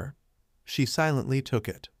back to her. She silently took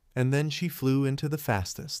it, and then she flew into the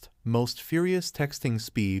fastest, most furious texting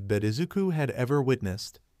speed that Izuku had ever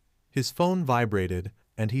witnessed. His phone vibrated,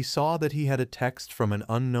 and he saw that he had a text from an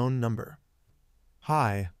unknown number.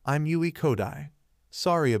 "Hi, I'm Yui Kodai.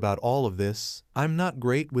 Sorry about all of this, I'm not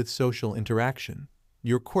great with social interaction.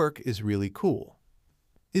 Your quirk is really cool."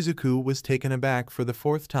 Izuku was taken aback for the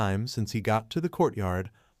fourth time since he got to the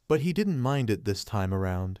courtyard, but he didn't mind it this time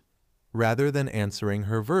around. Rather than answering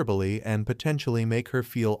her verbally and potentially make her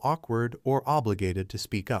feel awkward or obligated to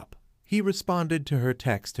speak up, he responded to her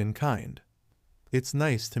text in kind. "It's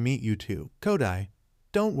nice to meet you too, Kodai.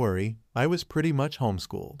 Don't worry, I was pretty much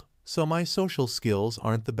homeschooled, so my social skills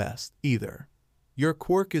aren't the best either. Your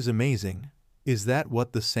quirk is amazing. Is that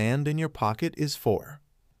what the sand in your pocket is for?"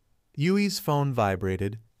 Yui's phone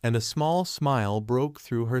vibrated, and a small smile broke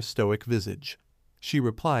through her stoic visage. She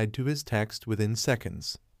replied to his text within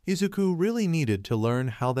seconds. Izuku really needed to learn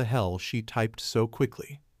how the hell she typed so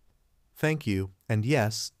quickly. "Thank you, and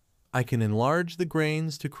yes, I can enlarge the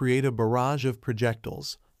grains to create a barrage of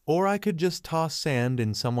projectiles, or I could just toss sand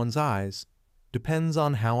in someone's eyes. Depends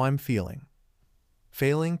on how I'm feeling."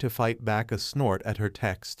 Failing to fight back a snort at her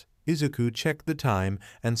text, Izuku checked the time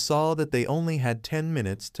and saw that they only had 10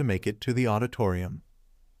 minutes to make it to the auditorium.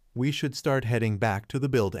 "We should start heading back to the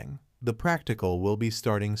building. The practical will be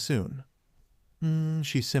starting soon."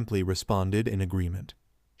 She simply responded in agreement.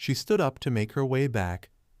 She stood up to make her way back,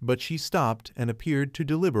 but she stopped and appeared to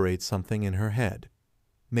deliberate something in her head.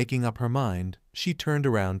 Making up her mind, she turned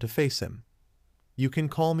around to face him. "You can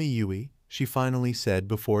call me Yui," she finally said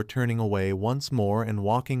before turning away once more and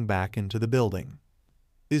walking back into the building.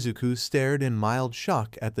 Izuku stared in mild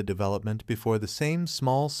shock at the development before the same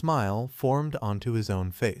small smile formed onto his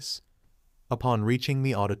own face. Upon reaching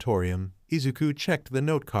the auditorium, Izuku checked the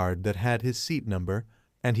note card that had his seat number,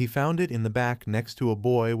 and he found it in the back next to a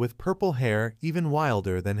boy with purple hair even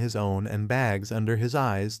wilder than his own and bags under his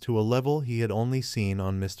eyes to a level he had only seen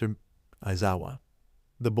on Mr. Aizawa.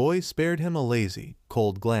 The boy spared him a lazy,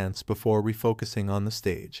 cold glance before refocusing on the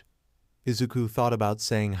stage. Izuku thought about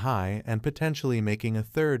saying hi and potentially making a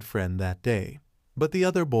third friend that day, but the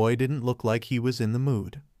other boy didn't look like he was in the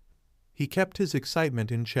mood. He kept his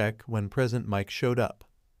excitement in check when Present Mike showed up,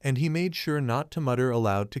 and he made sure not to mutter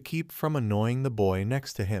aloud to keep from annoying the boy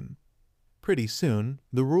next to him. Pretty soon,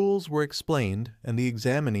 the rules were explained and the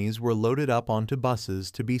examinees were loaded up onto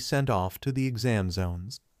buses to be sent off to the exam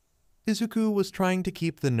zones. Izuku was trying to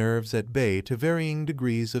keep the nerves at bay to varying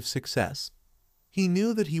degrees of success. He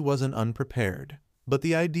knew that he wasn't unprepared, but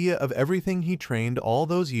the idea of everything he trained all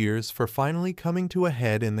those years for finally coming to a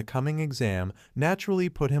head in the coming exam naturally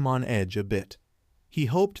put him on edge a bit. He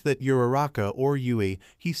hoped that Uraraka or Yui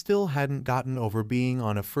he still hadn't gotten over being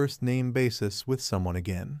on a first-name basis with someone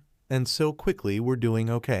again, and so quickly were doing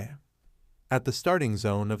okay. At the starting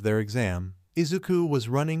zone of their exam, Izuku was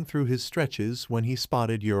running through his stretches when he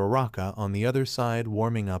spotted Uraraka on the other side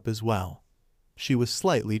warming up as well. She was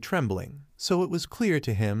slightly trembling, so it was clear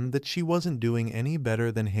to him that she wasn't doing any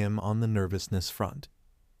better than him on the nervousness front.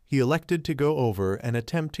 He elected to go over and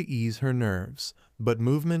attempt to ease her nerves, but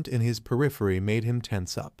movement in his periphery made him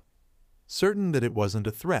tense up. Certain that it wasn't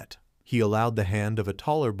a threat, he allowed the hand of a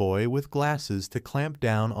taller boy with glasses to clamp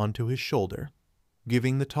down onto his shoulder.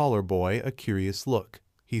 Giving the taller boy a curious look,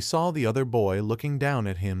 he saw the other boy looking down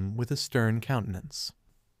at him with a stern countenance.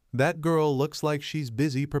 "That girl looks like she's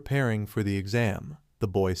busy preparing for the exam," the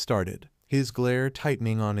boy started, his glare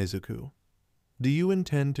tightening on Izuku. Do you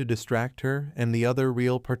intend to distract her and the other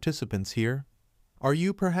real participants here? Are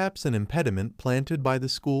you perhaps an impediment planted by the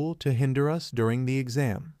school to hinder us during the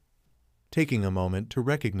exam? Taking a moment to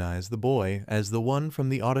recognize the boy as the one from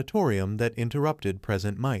the auditorium that interrupted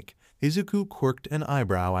Present Mike, Izuku quirked an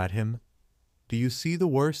eyebrow at him. Do you see the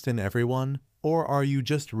worst in everyone, or are you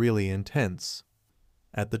just really intense?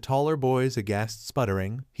 At the taller boy's aghast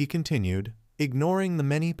sputtering, he continued, ignoring the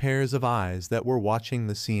many pairs of eyes that were watching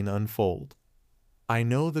the scene unfold. I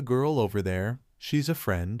know the girl over there, she's a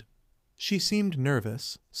friend. She seemed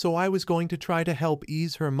nervous, so I was going to try to help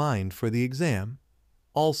ease her mind for the exam.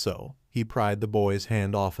 Also, he pried the boy's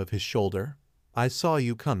hand off of his shoulder. I saw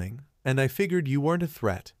you coming, and I figured you weren't a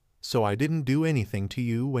threat, so I didn't do anything to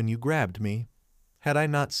you when you grabbed me. Had I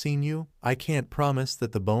not seen you, I can't promise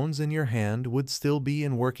that the bones in your hand would still be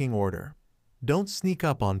in working order. Don't sneak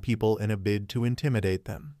up on people in a bid to intimidate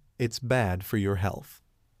them. It's bad for your health.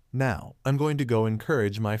 Now, I'm going to go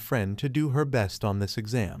encourage my friend to do her best on this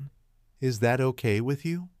exam. Is that okay with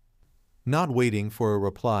you? Not waiting for a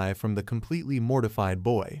reply from the completely mortified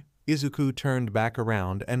boy, Izuku turned back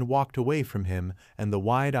around and walked away from him and the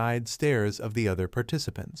wide-eyed stares of the other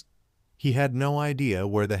participants. He had no idea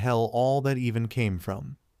where the hell all that even came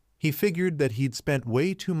from. He figured that he'd spent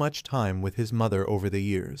way too much time with his mother over the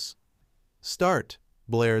years. Start,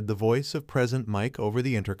 blared the voice of Present Mike over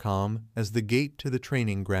the intercom as the gate to the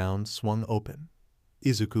training ground swung open.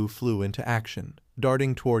 Izuku flew into action,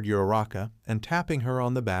 darting toward Uraraka and tapping her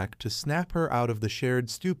on the back to snap her out of the shared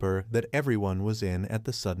stupor that everyone was in at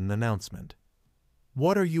the sudden announcement.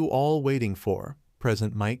 What are you all waiting for?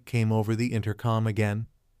 Present Mike came over the intercom again.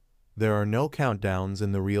 There are no countdowns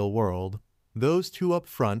in the real world. Those two up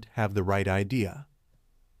front have the right idea.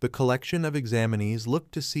 The collection of examinees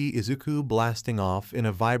looked to see Izuku blasting off in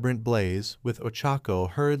a vibrant blaze, with Ochako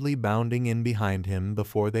hurriedly bounding in behind him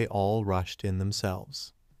before they all rushed in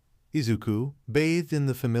themselves. Izuku, bathed in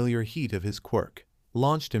the familiar heat of his quirk,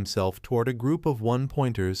 launched himself toward a group of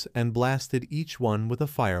one-pointers and blasted each one with a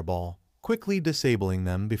fireball, quickly disabling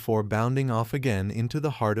them before bounding off again into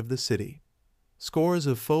the heart of the city. Scores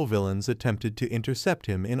of foe villains attempted to intercept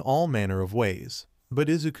him in all manner of ways, but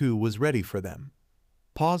Izuku was ready for them.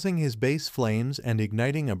 Pausing his base flames and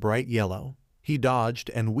igniting a bright yellow, he dodged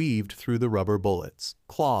and weaved through the rubber bullets,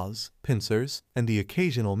 claws, pincers, and the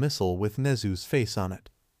occasional missile with Nezu's face on it.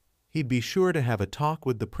 He'd be sure to have a talk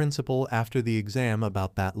with the principal after the exam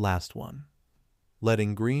about that last one.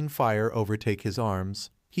 Letting green fire overtake his arms,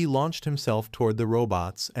 he launched himself toward the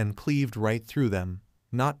robots and cleaved right through them,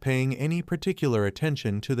 not paying any particular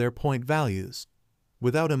attention to their point values.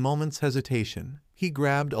 Without a moment's hesitation, he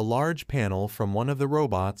grabbed a large panel from one of the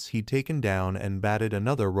robots he'd taken down and batted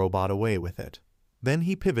another robot away with it. Then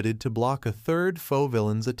he pivoted to block a third foe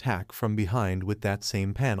villain's attack from behind with that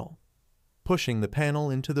same panel. Pushing the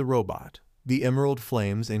panel into the robot, the emerald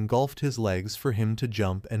flames engulfed his legs for him to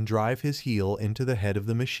jump and drive his heel into the head of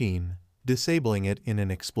the machine, disabling it in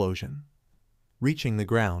an explosion. Reaching the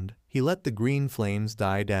ground, he let the green flames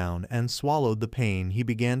die down and swallowed the pain he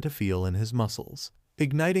began to feel in his muscles,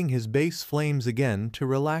 igniting his base flames again to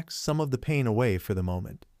relax some of the pain away for the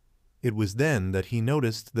moment. It was then that he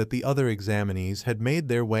noticed that the other examinees had made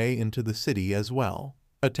their way into the city as well,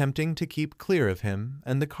 attempting to keep clear of him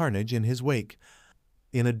and the carnage in his wake.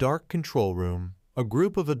 In a dark control room, a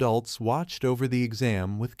group of adults watched over the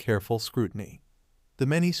exam with careful scrutiny. The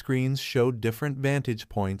many screens showed different vantage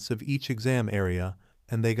points of each exam area,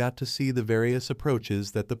 and they got to see the various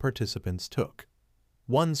approaches that the participants took.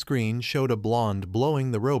 One screen showed a blonde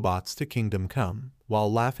blowing the robots to Kingdom Come,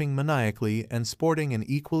 while laughing maniacally and sporting an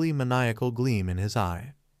equally maniacal gleam in his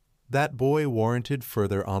eye. That boy warranted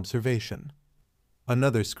further observation.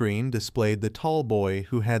 Another screen displayed the tall boy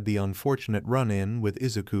who had the unfortunate run-in with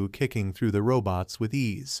Izuku kicking through the robots with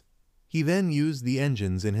ease. He then used the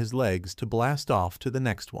engines in his legs to blast off to the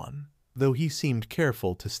next one, though he seemed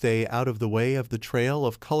careful to stay out of the way of the trail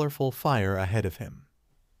of colorful fire ahead of him.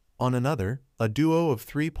 On another, a duo of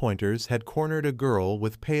three-pointers had cornered a girl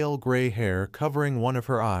with pale gray hair covering one of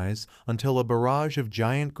her eyes until a barrage of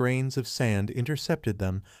giant grains of sand intercepted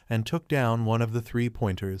them and took down one of the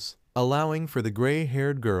three-pointers, allowing for the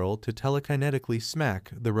gray-haired girl to telekinetically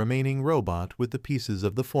smack the remaining robot with the pieces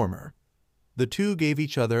of the former. The two gave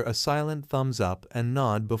each other a silent thumbs up and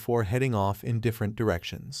nod before heading off in different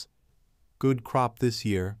directions. Good crop this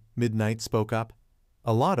year, Midnight spoke up.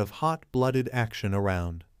 A lot of hot-blooded action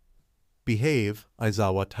around. Behave,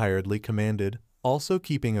 Aizawa tiredly commanded, also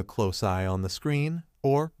keeping a close eye on the screen,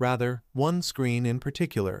 or rather, one screen in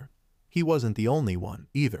particular. He wasn't the only one,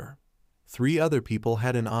 either. 3 other people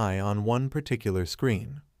had an eye on one particular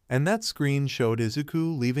screen, and that screen showed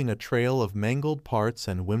Izuku leaving a trail of mangled parts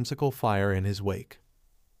and whimsical fire in his wake.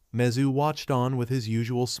 Nezu watched on with his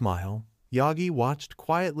usual smile, Yagi watched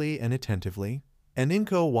quietly and attentively, and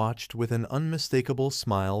Inko watched with an unmistakable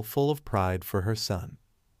smile full of pride for her son.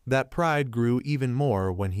 That pride grew even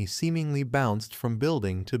more when he seemingly bounced from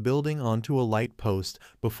building to building onto a light post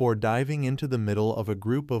before diving into the middle of a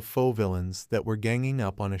group of faux villains that were ganging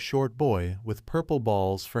up on a short boy with purple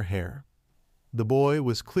balls for hair. The boy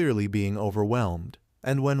was clearly being overwhelmed,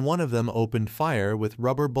 and when one of them opened fire with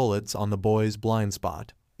rubber bullets on the boy's blind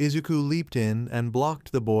spot, Izuku leaped in and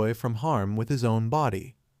blocked the boy from harm with his own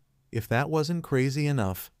body. If that wasn't crazy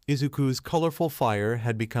enough, Izuku's colorful fire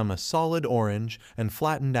had become a solid orange and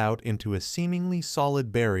flattened out into a seemingly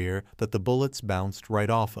solid barrier that the bullets bounced right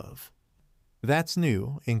off of. "That's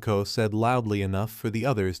new," Inko said loudly enough for the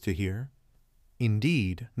others to hear.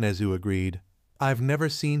 "Indeed," Nezu agreed. "I've never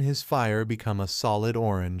seen his fire become a solid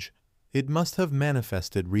orange. It must have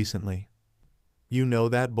manifested recently." "You know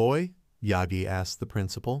that boy?" Yagi asked the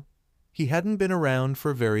principal. He hadn't been around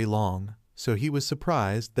for very long, so he was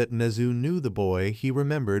surprised that Nezu knew the boy he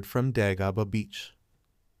remembered from Dagaba Beach.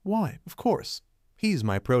 "Why, of course. He's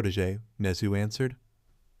my protege," Nezu answered.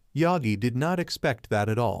 Yagi did not expect that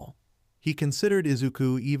at all. He considered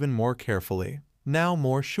Izuku even more carefully, now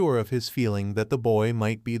more sure of his feeling that the boy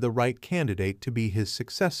might be the right candidate to be his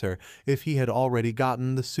successor if he had already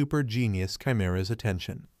gotten the super genius Chimera's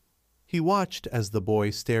attention. He watched as the boy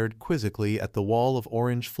stared quizzically at the wall of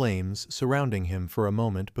orange flames surrounding him for a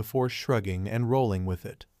moment before shrugging and rolling with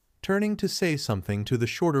it, turning to say something to the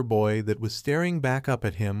shorter boy that was staring back up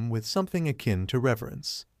at him with something akin to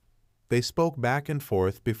reverence. They spoke back and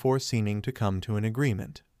forth before seeming to come to an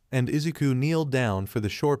agreement, and Izuku kneeled down for the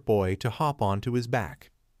short boy to hop onto his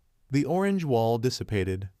back. The orange wall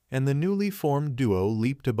dissipated, and the newly formed duo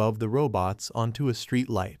leaped above the robots onto a street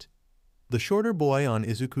light. The shorter boy on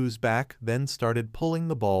Izuku's back then started pulling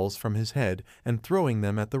the balls from his head and throwing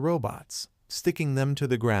them at the robots, sticking them to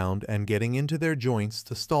the ground and getting into their joints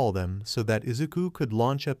to stall them so that Izuku could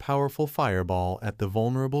launch a powerful fireball at the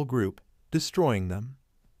vulnerable group, destroying them.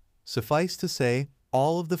 Suffice to say,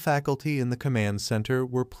 all of the faculty in the command center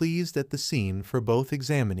were pleased at the scene for both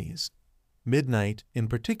examinees. Midnight, in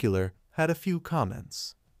particular, had a few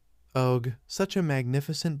comments. "Ugh, such a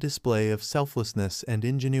magnificent display of selflessness and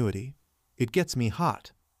ingenuity. It gets me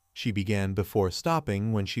hot," she began before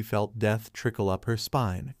stopping when she felt death trickle up her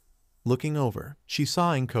spine. Looking over, she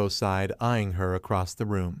saw Inko side eyeing her across the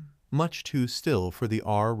room, much too still for the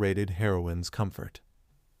R-rated heroine's comfort.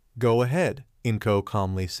 "Go ahead," Inko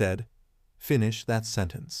calmly said. "Finish that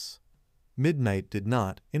sentence." Midnight did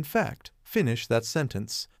not, in fact, finish that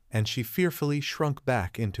sentence, and she fearfully shrunk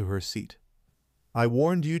back into her seat. "I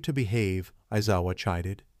warned you to behave," Aizawa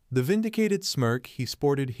chided, the vindicated smirk he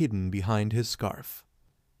sported hidden behind his scarf.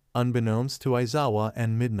 Unbeknownst to Aizawa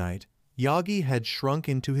and Midnight, Yagi had shrunk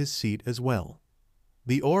into his seat as well.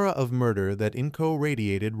 The aura of murder that Inko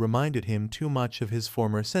radiated reminded him too much of his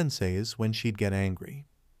former senseis when she'd get angry.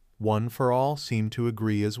 One for All seemed to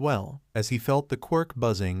agree as well, as he felt the quirk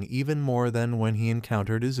buzzing even more than when he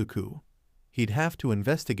encountered Izuku. He'd have to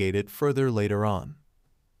investigate it further later on.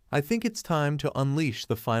 "I think it's time to unleash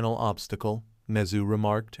the final obstacle," Nezu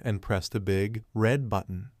remarked and pressed a big, red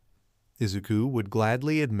button. Izuku would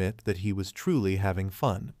gladly admit that he was truly having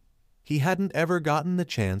fun. He hadn't ever gotten the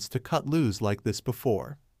chance to cut loose like this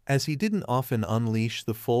before, as he didn't often unleash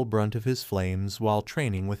the full brunt of his flames while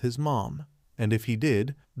training with his mom, and if he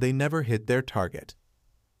did, they never hit their target.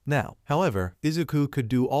 Now, however, Izuku could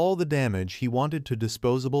do all the damage he wanted to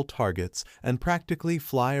disposable targets and practically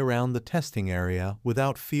fly around the testing area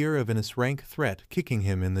without fear of an S-rank threat kicking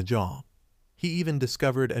him in the jaw. He even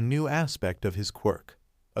discovered a new aspect of his quirk.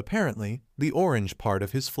 Apparently, the orange part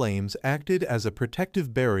of his flames acted as a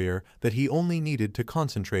protective barrier that he only needed to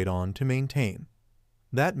concentrate on to maintain.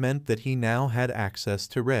 That meant that he now had access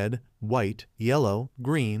to red, white, yellow,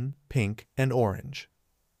 green, pink, and orange.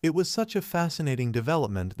 It was such a fascinating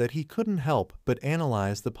development that he couldn't help but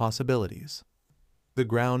analyze the possibilities. The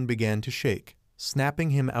ground began to shake,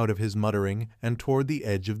 snapping him out of his muttering and toward the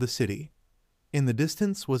edge of the city. In the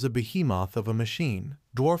distance was a behemoth of a machine,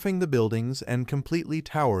 dwarfing the buildings and completely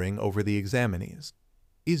towering over the examinees.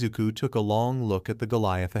 Izuku took a long look at the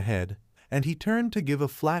Goliath ahead, and he turned to give a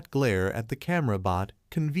flat glare at the camera bot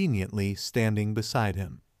conveniently standing beside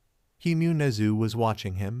him. He knew Nezu was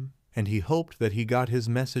watching him, and he hoped that he got his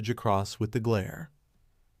message across with the glare.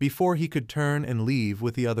 Before he could turn and leave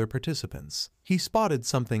with the other participants, he spotted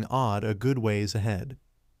something odd a good ways ahead.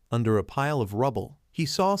 Under a pile of rubble, he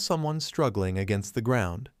saw someone struggling against the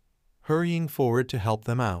ground. Hurrying forward to help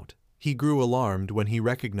them out, He grew alarmed when he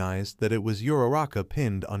recognized that it was Uraraka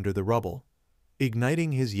pinned under the rubble.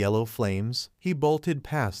 Igniting his yellow flames, he bolted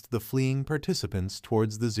past the fleeing participants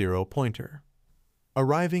towards the zero-pointer.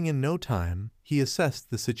 Arriving in no time, he assessed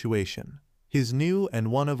the situation. His new and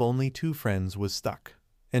one of only 2 friends was stuck,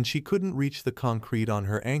 and she couldn't reach the concrete on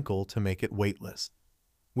her ankle to make it weightless.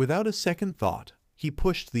 Without a second thought, he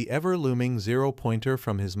pushed the ever-looming zero-pointer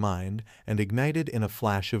from his mind and ignited in a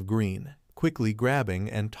flash of green, quickly grabbing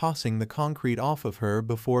and tossing the concrete off of her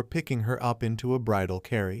before picking her up into a bridal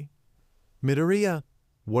carry. "Midoriya,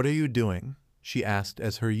 what are you doing?" she asked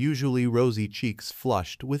as her usually rosy cheeks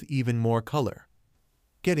flushed with even more color.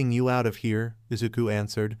 "Getting you out of here," Izuku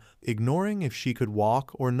answered, ignoring if she could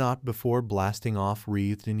walk or not before blasting off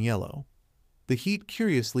wreathed in yellow. The heat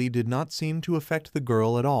curiously did not seem to affect the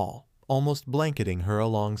girl at all, almost blanketing her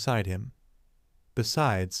alongside him.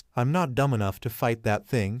 "Besides, I'm not dumb enough to fight that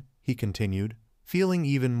thing," he continued, feeling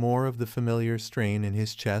even more of the familiar strain in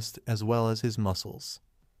his chest as well as his muscles.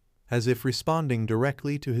 As if responding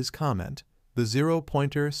directly to his comment, the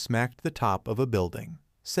zero-pointer smacked the top of a building,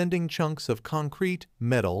 sending chunks of concrete,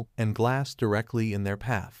 metal, and glass directly in their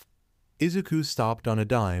path. Izuku stopped on a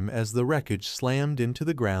dime as the wreckage slammed into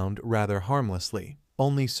the ground rather harmlessly,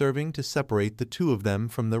 only serving to separate the 2 of them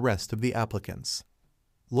from the rest of the applicants.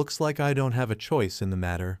 "Looks like I don't have a choice in the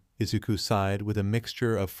matter," Izuku sighed with a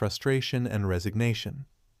mixture of frustration and resignation.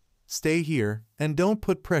 "Stay here, and don't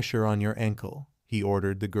put pressure on your ankle," he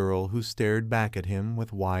ordered the girl who stared back at him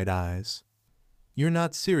with wide eyes. "You're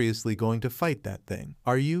not seriously going to fight that thing,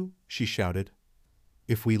 are you?" she shouted.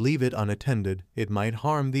 "If we leave it unattended, it might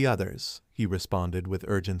harm the others," he responded with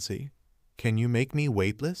urgency. "Can you make me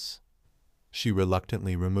weightless?" She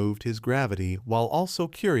reluctantly removed his gravity while also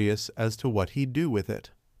curious as to what he'd do with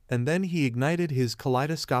it, and then he ignited his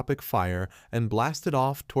kaleidoscopic fire and blasted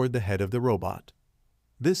off toward the head of the robot.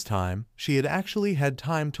 This time, she had actually had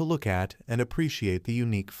time to look at and appreciate the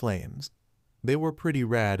unique flames. They were pretty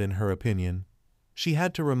rad in her opinion. She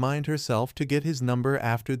had to remind herself to get his number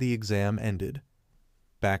after the exam ended.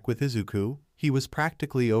 Back with Izuku, he was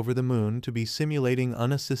practically over the moon to be simulating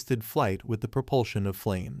unassisted flight with the propulsion of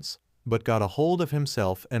flames, but got a hold of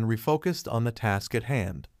himself and refocused on the task at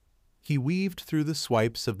hand. He weaved through the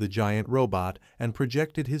swipes of the giant robot and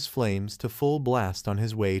projected his flames to full blast on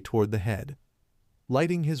his way toward the head.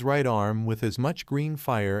 Lighting his right arm with as much green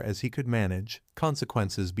fire as he could manage,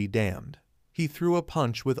 consequences be damned. He threw a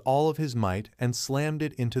punch with all of his might and slammed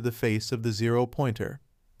it into the face of the zero-pointer,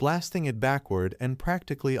 blasting it backward and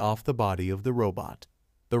practically off the body of the robot.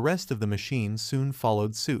 The rest of the machine soon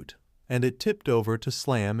followed suit, and it tipped over to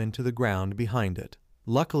slam into the ground behind it,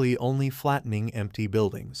 luckily only flattening empty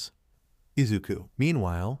buildings. Izuku,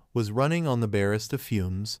 meanwhile, was running on the barest of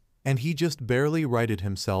fumes, and he just barely righted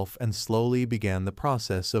himself and slowly began the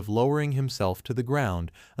process of lowering himself to the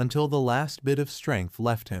ground until the last bit of strength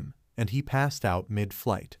left him, and he passed out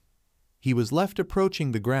mid-flight. He was left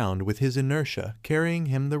approaching the ground with his inertia carrying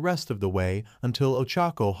him the rest of the way until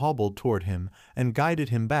Ochako hobbled toward him and guided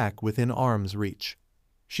him back within arm's reach.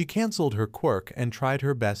 She cancelled her quirk and tried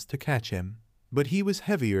her best to catch him, but he was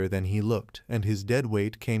heavier than he looked, and his dead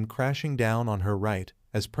weight came crashing down on her right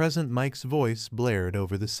as Present Mike's voice blared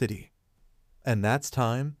over the city. "And that's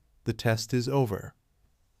time. The test is over."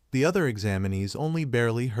 The other examinees only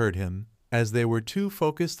barely heard him, as they were too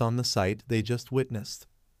focused on the sight they just witnessed.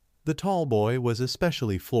 The tall boy was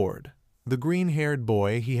especially floored. The green-haired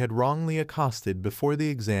boy he had wrongly accosted before the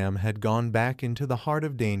exam had gone back into the heart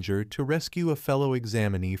of danger to rescue a fellow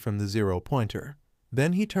examinee from the zero-pointer.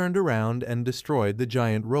 Then he turned around and destroyed the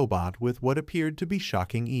giant robot with what appeared to be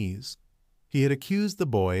shocking ease. He had accused the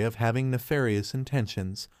boy of having nefarious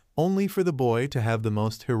intentions, only for the boy to have the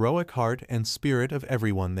most heroic heart and spirit of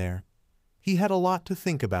everyone there. He had a lot to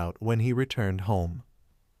think about when he returned home.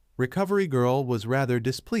 Recovery Girl was rather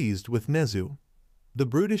displeased with Nezu. The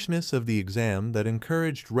brutishness of the exam that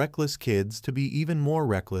encouraged reckless kids to be even more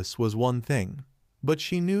reckless was one thing, but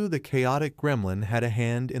she knew the chaotic gremlin had a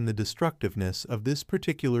hand in the destructiveness of this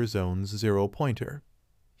particular zone's zero-pointer.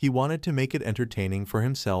 He wanted to make it entertaining for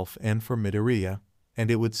himself and for Midoriya, and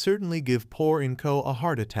it would certainly give poor Inko a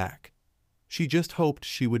heart attack. She just hoped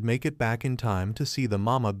she would make it back in time to see the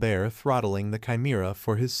mama bear throttling the chimera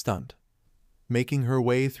for his stunt. Making her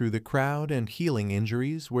way through the crowd and healing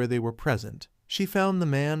injuries where they were present, she found the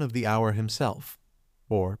man of the hour himself.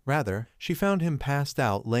 Or, rather, she found him passed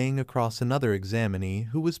out laying across another examinee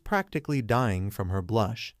who was practically dying from her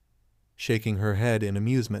blush. Shaking her head in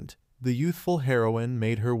amusement, the youthful heroine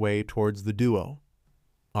made her way towards the duo.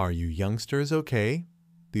 "Are you youngsters okay?"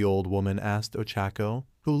 the old woman asked Ochako,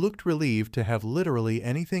 who looked relieved to have literally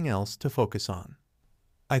anything else to focus on.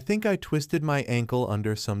 I think I twisted my ankle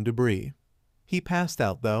under some debris. He passed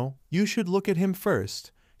out though. You should look at him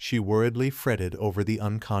first, she worriedly fretted over the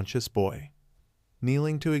unconscious boy.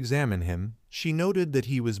 Kneeling to examine him, she noted that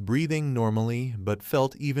he was breathing normally but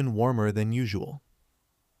felt even warmer than usual.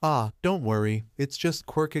 Ah, don't worry, it's just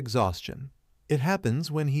quirk exhaustion. It happens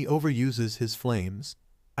when he overuses his flames.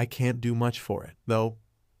 I can't do much for it, though.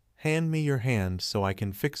 Hand me your hand so I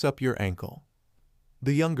can fix up your ankle.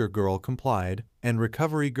 The younger girl complied, and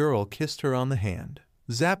Recovery Girl kissed her on the hand,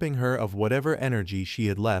 zapping her of whatever energy she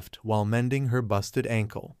had left while mending her busted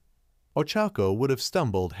ankle. Ochako would have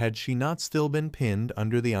stumbled had she not still been pinned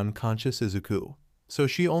under the unconscious Izuku, so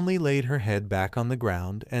she only laid her head back on the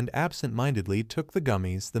ground and absent-mindedly took the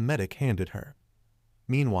gummies the medic handed her.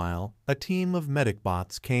 Meanwhile, a team of medic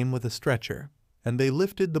bots came with a stretcher, and they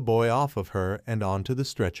lifted the boy off of her and onto the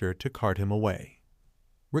stretcher to cart him away.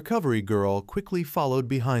 Recovery Girl quickly followed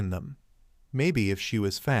behind them. Maybe if she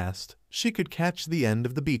was fast, she could catch the end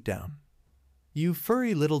of the beatdown. You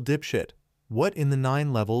furry little dipshit, what in the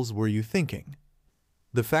 9 levels were you thinking?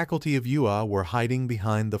 The faculty of UA were hiding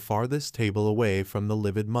behind the farthest table away from the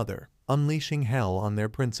livid mother, unleashing hell on their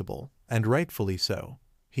principal, and rightfully so.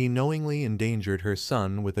 He knowingly endangered her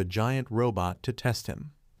son with a giant robot to test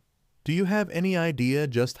him. Do you have any idea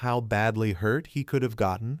just how badly hurt he could have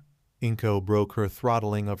gotten? Inko broke her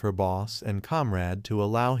throttling of her boss and comrade to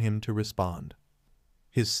allow him to respond.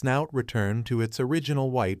 His snout returned to its original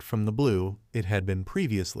white from the blue it had been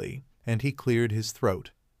previously, and he cleared his throat.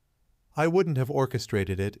 I wouldn't have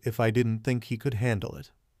orchestrated it if I didn't think he could handle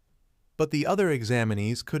it. But the other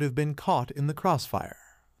examinees could have been caught in the crossfire.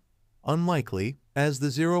 Unlikely, as the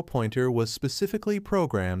zero-pointer was specifically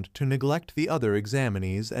programmed to neglect the other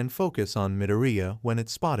examinees and focus on Midoriya when it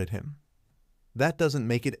spotted him. That doesn't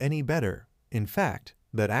make it any better. In fact,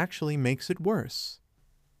 that actually makes it worse.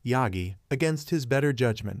 Yagi, against his better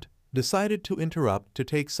judgment, decided to interrupt to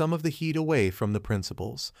take some of the heat away from the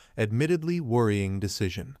principal's admittedly worrying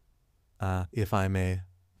decision. If I may.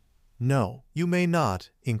 No, you may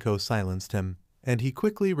not, Inko silenced him, and he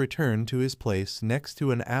quickly returned to his place next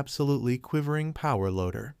to an absolutely quivering power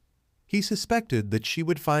loader. He suspected that she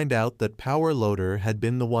would find out that Power Loader had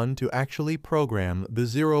been the one to actually program the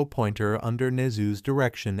zero-pointer under Nezu's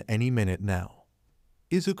direction any minute now.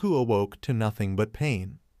 Izuku awoke to nothing but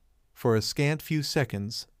pain. For a scant few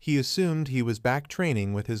seconds, he assumed he was back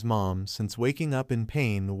training with his mom since waking up in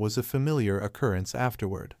pain was a familiar occurrence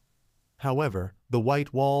afterward. However, the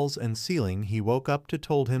white walls and ceiling he woke up to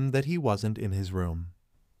told him that he wasn't in his room.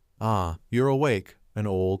 Ah, you're awake, an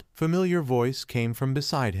old, familiar voice came from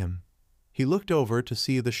beside him. He looked over to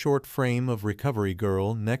see the short frame of Recovery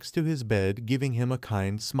Girl next to his bed giving him a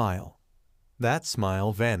kind smile. That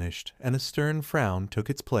smile vanished and a stern frown took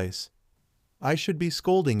its place. I should be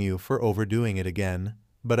scolding you for overdoing it again,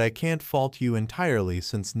 but I can't fault you entirely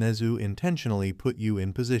since Nezu intentionally put you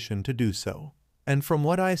in position to do so. And from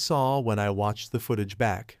what I saw when I watched the footage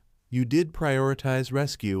back, you did prioritize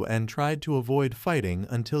rescue and tried to avoid fighting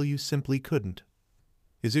until you simply couldn't.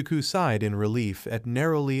 Izuku sighed in relief at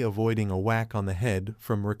narrowly avoiding a whack on the head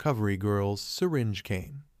from Recovery Girl's syringe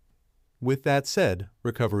cane. With that said,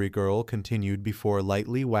 Recovery Girl continued before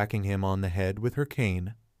lightly whacking him on the head with her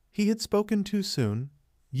cane, he had spoken too soon.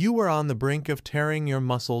 You were on the brink of tearing your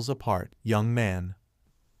muscles apart, young man.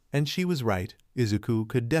 And she was right, Izuku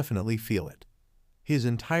could definitely feel it. His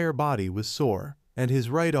entire body was sore, and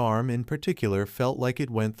his right arm in particular felt like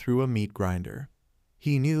it went through a meat grinder.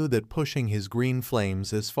 He knew that pushing his green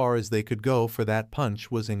flames as far as they could go for that punch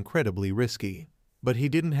was incredibly risky, but he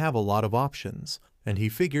didn't have a lot of options, and he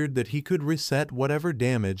figured that he could reset whatever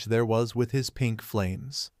damage there was with his pink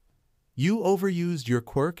flames. You overused your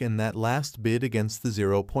quirk in that last bid against the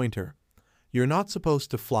zero-pointer. You're not supposed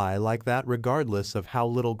to fly like that regardless of how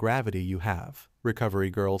little gravity you have, Recovery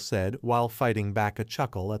Girl said while fighting back a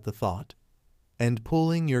chuckle at the thought. And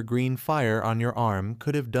pulling your green fire on your arm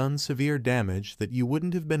could have done severe damage that you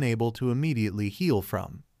wouldn't have been able to immediately heal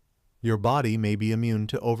from. Your body may be immune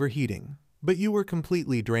to overheating, but you were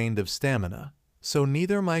completely drained of stamina, so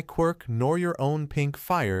neither my quirk nor your own pink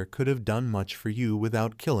fire could have done much for you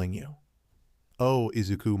without killing you. Oh,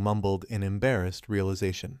 Izuku mumbled in embarrassed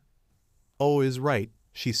realization. Oh is right,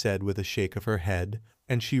 she said with a shake of her head,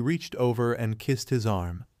 and she reached over and kissed his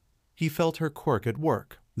arm. He felt her quirk at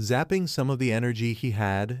work, zapping some of the energy he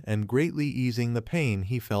had and greatly easing the pain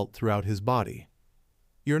he felt throughout his body.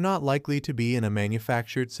 You're not likely to be in a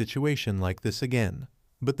manufactured situation like this again,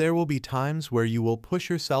 but there will be times where you will push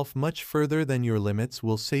yourself much further than your limits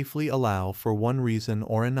will safely allow for one reason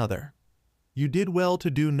or another. You did well to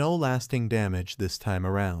do no lasting damage this time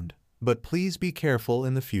around, but please be careful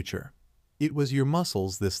in the future. It was your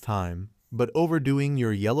muscles this time, but overdoing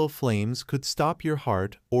your yellow flames could stop your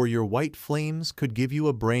heart, or your white flames could give you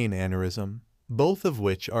a brain aneurysm, both of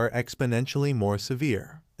which are exponentially more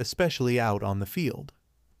severe, especially out on the field.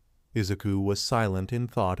 Izuku was silent in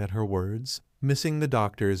thought at her words, missing the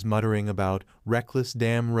doctor's muttering about reckless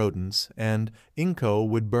damn rodents and Inko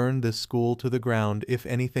would burn this school to the ground if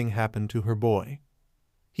anything happened to her boy.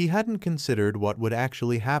 He hadn't considered what would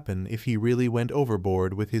actually happen if he really went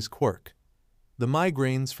overboard with his quirk. The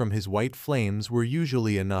migraines from his white flames were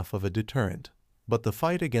usually enough of a deterrent, but the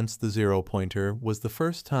fight against the zero-pointer was the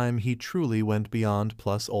first time he truly went beyond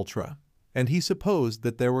plus ultra, and he supposed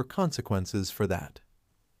that there were consequences for that.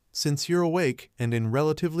 "Since you're awake and in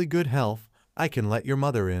relatively good health, I can let your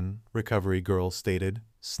mother in," Recovery Girl stated,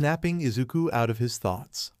 snapping Izuku out of his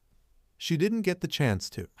thoughts. She didn't get the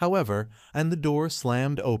chance to, however, and the door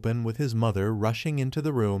slammed open with his mother rushing into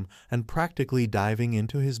the room and practically diving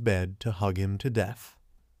into his bed to hug him to death.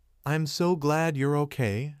 "I'm so glad you're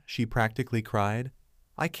okay," she practically cried.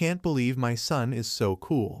 "I can't believe my son is so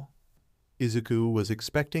cool." Izuku was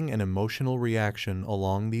expecting an emotional reaction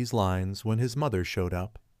along these lines when his mother showed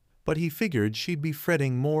up, but he figured she'd be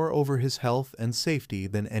fretting more over his health and safety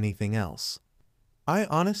than anything else. "I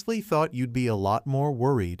honestly thought you'd be a lot more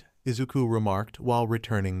worried," Izuku remarked while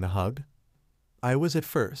returning the hug. "I was at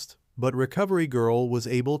first, but Recovery Girl was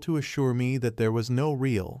able to assure me that there was no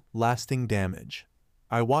real, lasting damage.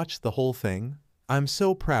 I watched the whole thing. I'm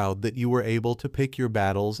so proud that you were able to pick your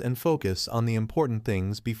battles and focus on the important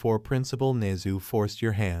things before Principal Nezu forced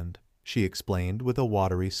your hand," she explained with a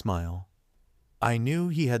watery smile. "I knew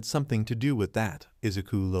he had something to do with that,"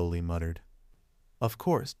 Izuku lowly muttered. "Of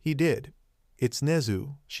course, he did. It's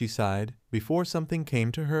Nezu," she sighed, before something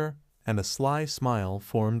came to her, and a sly smile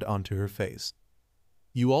formed onto her face.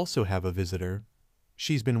 "You also have a visitor.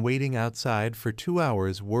 She's been waiting outside for 2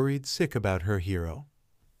 hours worried sick about her hero."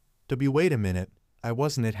 Wait a minute,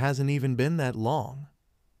 it hasn't even been that long."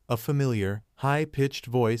 A familiar, high-pitched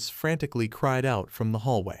voice frantically cried out from the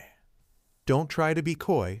hallway. "Don't try to be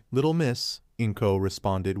coy, little miss," Inko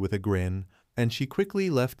responded with a grin, and she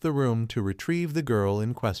quickly left the room to retrieve the girl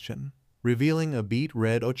in question, revealing a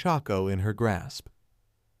beet-red Ochako in her grasp.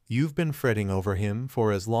 "You've been fretting over him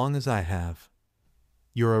for as long as I have."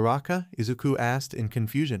 "You're Araka?" Izuku asked in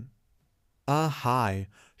confusion. Hi,"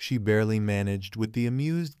 she barely managed with the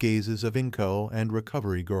amused gazes of Inko and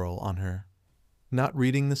Recovery Girl on her. Not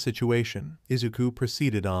reading the situation, Izuku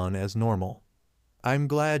proceeded on as normal. "I'm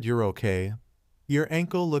glad you're okay. Your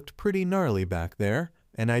ankle looked pretty gnarly back there,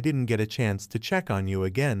 and I didn't get a chance to check on you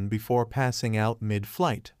again before passing out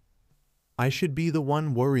mid-flight." "I should be the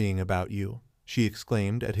one worrying about you," she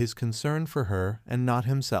exclaimed at his concern for her and not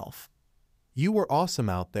himself. "You were awesome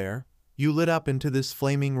out there. You lit up into this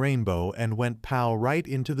flaming rainbow and went pow right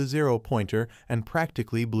into the zero-pointer and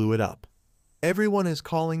practically blew it up. Everyone is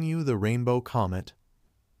calling you the Rainbow Comet."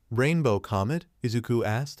 "Rainbow Comet?" Izuku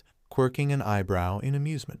asked, quirking an eyebrow in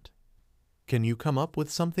amusement. "Can you come up with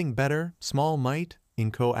something better, Small Mite?"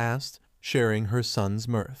 Inko asked, sharing her son's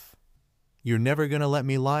mirth. "You're never gonna let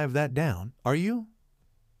me live that down, are you?"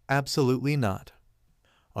 "Absolutely not."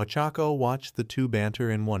 Ochako watched the two banter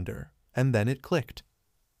in wonder, and then it clicked.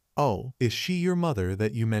 "Oh, is she your mother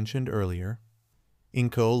that you mentioned earlier?"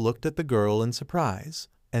 Inko looked at the girl in surprise,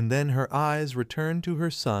 and then her eyes returned to her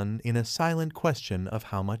son in a silent question of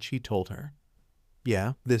how much he told her.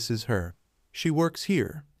 "Yeah, this is her. She works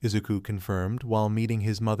here," Izuku confirmed while meeting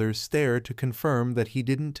his mother's stare to confirm that he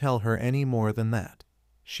didn't tell her any more than that.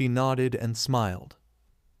 She nodded and smiled.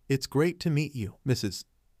 "It's great to meet you, Mrs.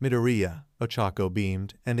 Midoriya," Ochako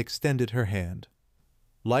beamed and extended her hand.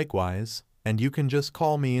 "Likewise, and you can just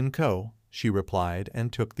call me Inko," she replied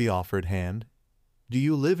and took the offered hand. "Do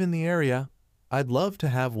you live in the area? I'd love to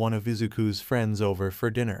have one of Izuku's friends over for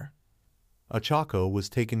dinner." Ochako was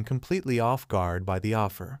taken completely off guard by the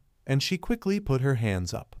offer, and she quickly put her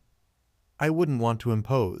hands up. "I wouldn't want to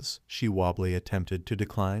impose," she wobbly attempted to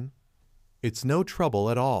decline. "It's no trouble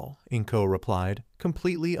at all," Inko replied,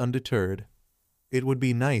 completely undeterred. "It would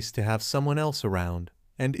be nice to have someone else around,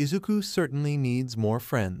 and Izuku certainly needs more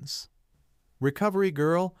friends." Recovery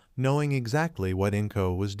Girl, knowing exactly what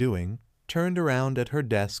Inko was doing, turned around at her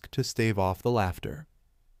desk to stave off the laughter.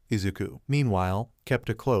 Izuku, meanwhile, kept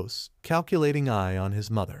a close, calculating eye on his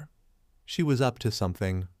mother. She was up to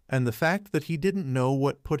something, and the fact that he didn't know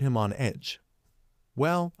what put him on edge.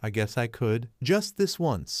 "Well, I guess I could, just this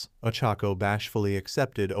once," Ochako bashfully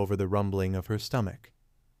accepted over the rumbling of her stomach.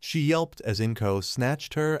 She yelped as Inko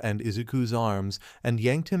snatched her and Izuku's arms and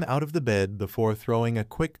yanked him out of the bed before throwing a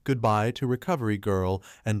quick goodbye to Recovery Girl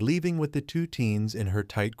and leaving with the two teens in her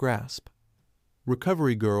tight grasp.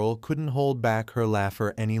 Recovery Girl couldn't hold back her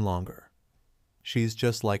laughter any longer. She's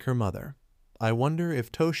just like her mother. I wonder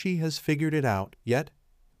if Toshi has figured it out yet?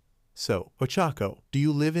 So, Ochako, do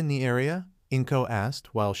you live in the area? Inko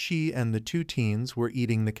asked while she and the two teens were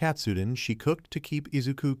eating the katsudon she cooked to keep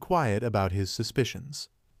Izuku quiet about his suspicions.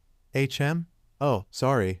 HM? Oh,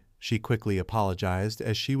 sorry, she quickly apologized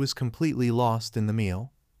as she was completely lost in the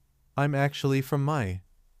meal. I'm actually from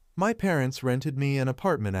My parents rented me an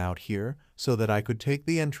apartment out here so that I could take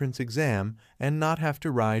the entrance exam and not have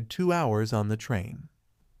to ride 2 hours on the train.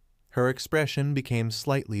 Her expression became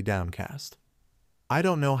slightly downcast. I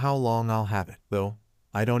don't know how long I'll have it, though.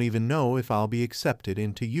 I don't even know if I'll be accepted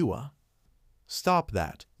into UA. Stop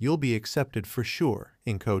that. You'll be accepted for sure,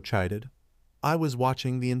 Inko chided. I was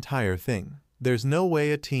watching the entire thing. There's no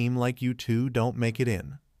way a team like you two don't make it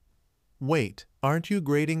in. Wait, aren't you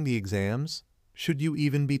grading the exams? Should you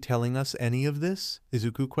even be telling us any of this?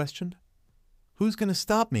 Izuku questioned. Who's gonna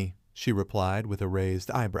stop me? She replied with a raised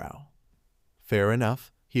eyebrow. Fair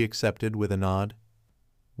enough, he accepted with a nod.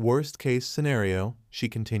 Worst case scenario, she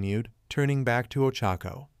continued, turning back to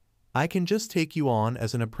Ochako. I can just take you on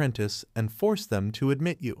as an apprentice and force them to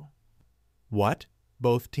admit you. What?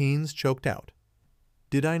 Both teens choked out.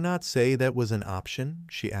 Did I not say that was an option?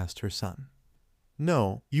 She asked her son.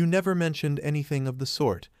 No, you never mentioned anything of the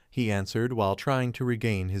sort, he answered while trying to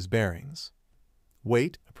regain his bearings.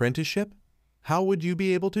 Wait, apprenticeship? How would you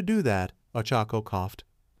be able to do that? Ochako coughed.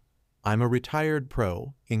 I'm a retired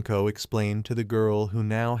pro, Inko explained to the girl who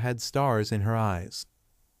now had stars in her eyes.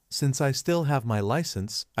 Since I still have my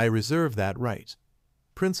license, I reserve that right.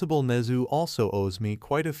 Principal Nezu also owes me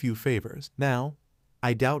quite a few favors. Now,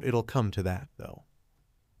 I doubt it'll come to that, though.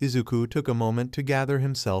 Izuku took a moment to gather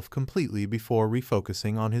himself completely before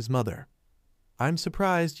refocusing on his mother. I'm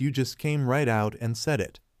surprised you just came right out and said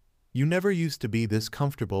it. You never used to be this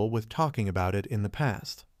comfortable with talking about it in the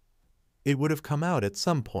past. It would have come out at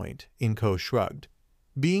some point, Inko shrugged.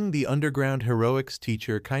 Being the underground heroics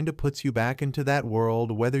teacher kinda puts you back into that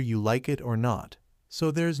world whether you like it or not,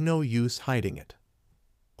 so there's no use hiding it.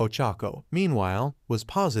 Ochako, meanwhile, was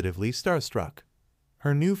positively starstruck.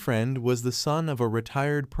 Her new friend was the son of a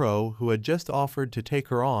retired pro who had just offered to take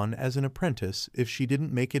her on as an apprentice if she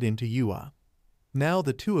didn't make it into UA. Now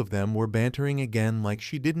the two of them were bantering again like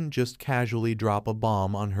she didn't just casually drop a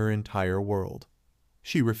bomb on her entire world.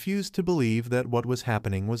 She refused to believe that what was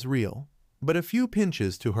happening was real, but a few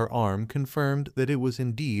pinches to her arm confirmed that it was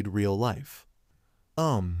indeed real life.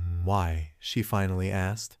 Why? She finally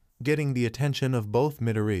asked, getting the attention of both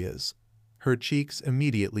Midoriyas. Her cheeks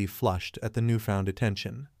immediately flushed at the newfound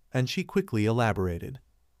attention, and she quickly elaborated.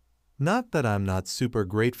 Not that I'm not super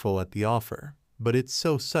grateful at the offer, but it's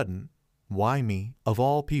so sudden. Why me, of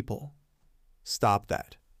all people? Stop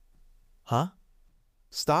that. Huh?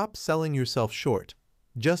 Stop selling yourself short.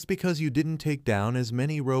 Just because you didn't take down as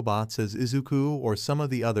many robots as Izuku or some of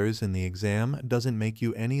the others in the exam doesn't make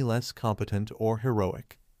you any less competent or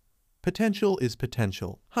heroic. Potential is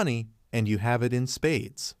potential, honey, and you have it in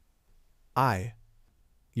spades.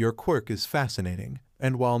 Your quirk is fascinating,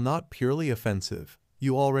 and while not purely offensive,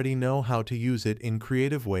 you already know how to use it in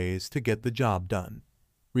creative ways to get the job done.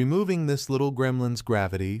 Removing this little gremlin's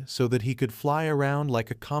gravity so that he could fly around like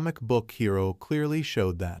a comic book hero clearly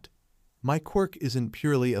showed that. My quirk isn't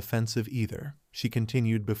purely offensive either, she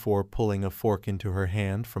continued before pulling a fork into her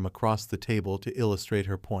hand from across the table to illustrate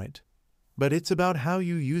her point. But it's about how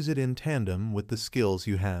you use it in tandem with the skills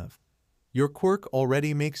you have. Your quirk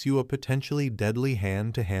already makes you a potentially deadly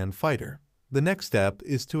hand-to-hand fighter. The next step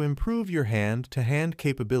is to improve your hand-to-hand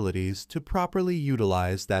capabilities to properly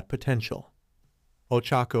utilize that potential.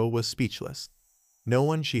 Ochako was speechless. No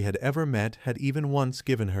one she had ever met had even once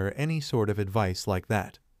given her any sort of advice like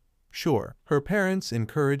that. Sure, her parents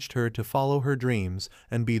encouraged her to follow her dreams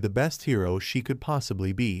and be the best hero she could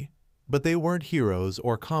possibly be, but they weren't heroes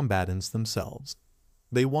or combatants themselves.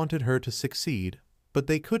 They wanted her to succeed, but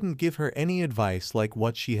they couldn't give her any advice like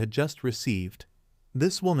what she had just received.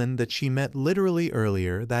 This woman that she met literally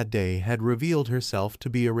earlier that day had revealed herself to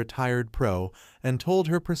be a retired pro and told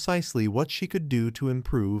her precisely what she could do to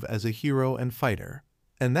improve as a hero and fighter.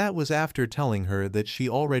 And that was after telling her that she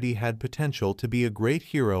already had potential to be a great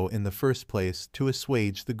hero in the first place to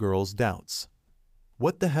assuage the girl's doubts.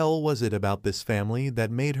 What the hell was it about this family that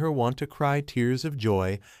made her want to cry tears of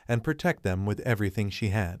joy and protect them with everything she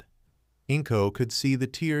had? Inko could see the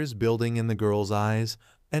tears building in the girl's eyes,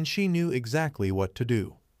 and she knew exactly what to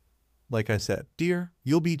do. Like I said, dear,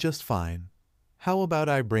 you'll be just fine. How about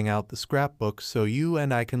I bring out the scrapbook so you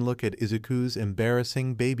and I can look at Izuku's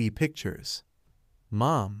embarrassing baby pictures?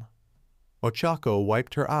 Mom. Ochako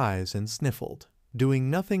wiped her eyes and sniffled. doing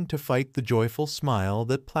nothing to fight the joyful smile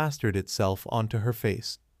that plastered itself onto her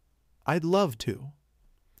face. "I'd love to."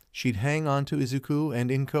 She'd hang on to Izuku and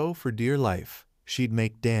Inko for dear life. She'd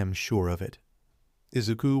make damn sure of it.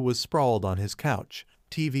 Izuku was sprawled on his couch,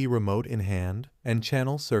 TV remote in hand, and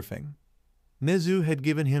channel surfing. Nezu had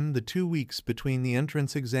given him the 2 weeks between the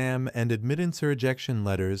entrance exam and admittance or ejection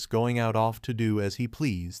letters going out off to do as he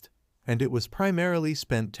pleased, and it was primarily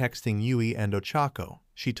spent texting Yui and Ochako.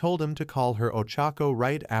 She told him to call her Ochako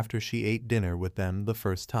right after she ate dinner with them the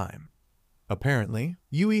first time. Apparently,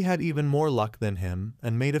 Yui had even more luck than him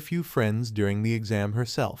and made a few friends during the exam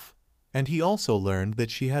herself, and he also learned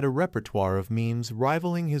that she had a repertoire of memes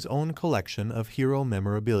rivaling his own collection of hero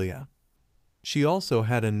memorabilia. She also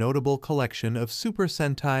had a notable collection of Super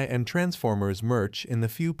Sentai and Transformers merch in the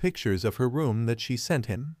few pictures of her room that she sent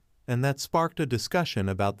him, and that sparked a discussion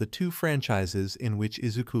about the two franchises in which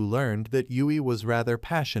Izuku learned that Yui was rather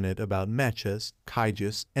passionate about mechas,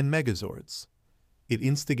 kaijus, and megazords. It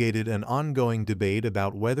instigated an ongoing debate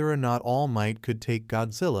about whether or not All Might could take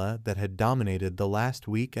Godzilla that had dominated the last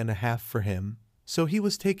week and a half for him, so he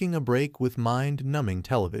was taking a break with mind-numbing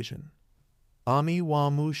television. Ami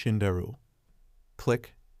wa mu shindaru.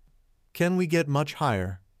 Click. Can we get much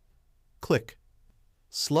higher? Click.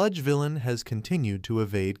 Sludge villain has continued to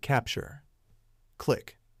evade capture.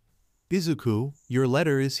 Click. Izuku, your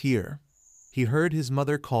letter is here. He heard his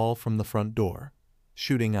mother call from the front door.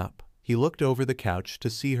 Shooting up, he looked over the couch to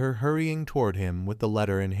see her hurrying toward him with the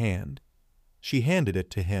letter in hand. She handed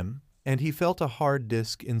it to him, and he felt a hard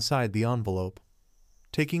disk inside the envelope.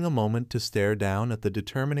 Taking a moment to stare down at the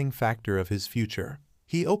determining factor of his future,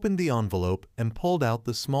 he opened the envelope and pulled out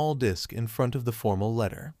the small disk in front of the formal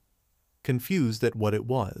letter. Confused at what it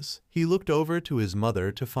was, he looked over to his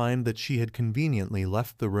mother to find that she had conveniently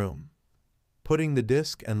left the room. Putting the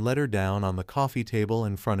disk and letter down on the coffee table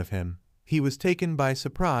in front of him, he was taken by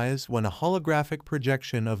surprise when a holographic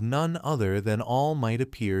projection of none other than All Might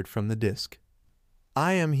appeared from the disk.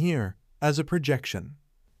 "I am here, as a projection."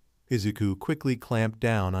 Izuku quickly clamped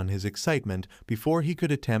down on his excitement before he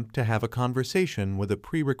could attempt to have a conversation with a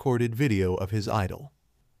pre-recorded video of his idol.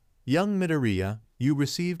 "Young Midoriya, you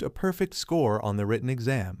received a perfect score on the written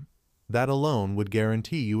exam. That alone would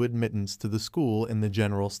guarantee you admittance to the school in the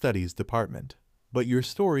General Studies department. But your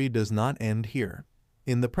story does not end here.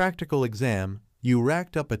 In the practical exam, you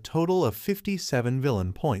racked up a total of 57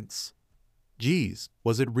 villain points." "Geez,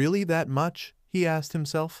 was it really that much?" he asked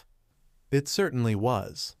himself. "It certainly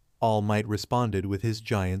was," All Might responded with his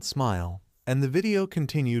giant smile, and the video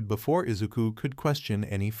continued before Izuku could question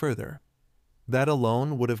any further. "That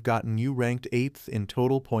alone would have gotten you ranked 8th in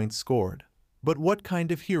total points scored. But what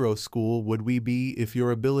kind of hero school would we be if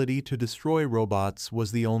your ability to destroy robots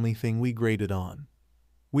was the only thing we graded on?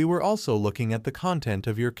 We were also looking at the content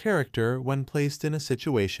of your character when placed in a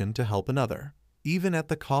situation to help another, even at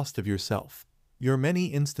the cost of yourself. Your many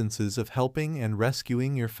instances of helping and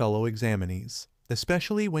rescuing your fellow examinees,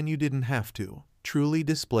 especially when you didn't have to, truly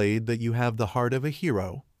displayed that you have the heart of a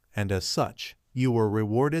hero, and as such, you were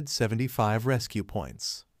rewarded 75 rescue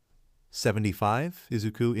points." 75?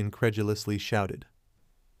 Izuku incredulously shouted.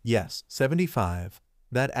 "Yes, 75.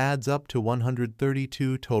 That adds up to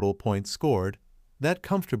 132 total points scored. That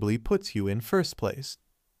comfortably puts you in first place.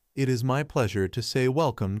 It is my pleasure to say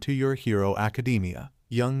welcome to your hero academia,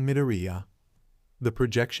 young Midoriya." The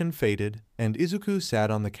projection faded, and Izuku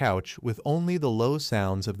sat on the couch with only the low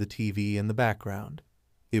sounds of the TV in the background.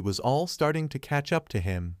 It was all starting to catch up to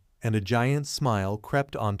him, and a giant smile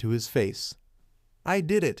crept onto his face. "I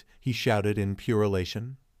did it!" he shouted in pure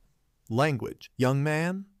elation. "Language, young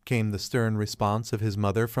man," came the stern response of his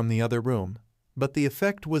mother from the other room, but the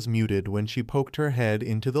effect was muted when she poked her head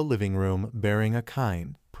into the living room bearing a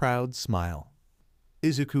kind, proud smile.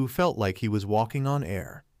 Izuku felt like he was walking on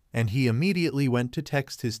air, and he immediately went to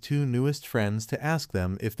text his two newest friends to ask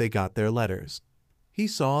them if they got their letters. He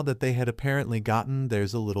saw that they had apparently gotten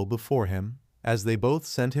theirs a little before him, as they both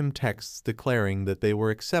sent him texts declaring that they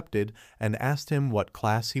were accepted and asked him what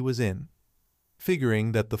class he was in.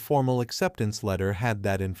 Figuring that the formal acceptance letter had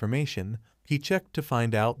that information, he checked to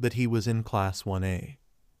find out that he was in Class 1A.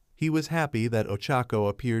 He was happy that Ochako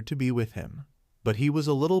appeared to be with him, but he was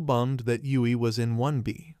a little bummed that Yui was in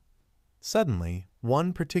 1B. Suddenly,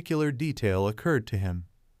 one particular detail occurred to him.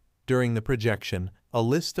 During the projection, a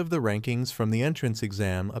list of the rankings from the entrance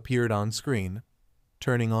exam appeared on screen.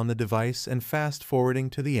 Turning on the device and fast-forwarding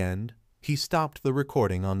to the end, he stopped the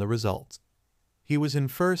recording on the results. He was in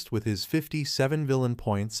first with his 57 villain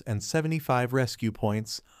points and 75 rescue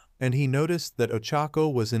points, and he noticed that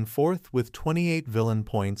Ochako was in fourth with 28 villain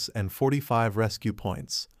points and 45 rescue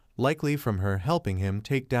points, likely from her helping him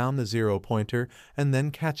take down the zero-pointer and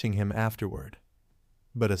then catching him afterward.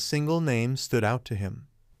 But a single name stood out to him.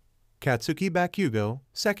 Katsuki Bakugo,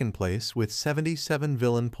 second place with 77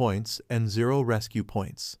 villain points and 0 rescue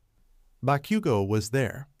points. Bakugo was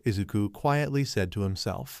there, Izuku quietly said to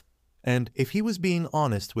himself. And if he was being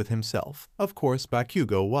honest with himself, of course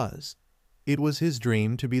Bakugo was. It was his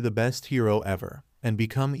dream to be the best hero ever, and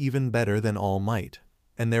become even better than All Might.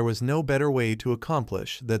 And there was no better way to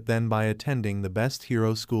accomplish that than by attending the best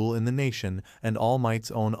hero school in the nation and All Might's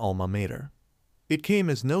own alma mater. It came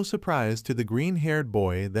as no surprise to the green-haired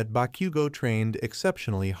boy that Bakugo trained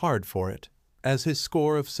exceptionally hard for it, as his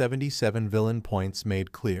score of 77 villain points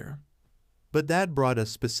made clear. But that brought a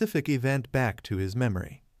specific event back to his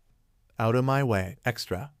memory. Out of my way,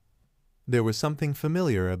 extra. There was something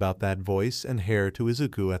familiar about that voice and hair to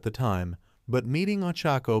Izuku at the time, but meeting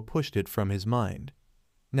Ochako pushed it from his mind.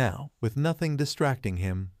 Now, with nothing distracting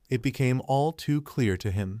him, it became all too clear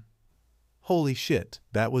to him. Holy shit,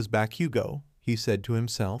 that was Bakugo, he said to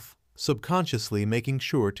himself, subconsciously making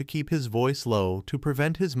sure to keep his voice low to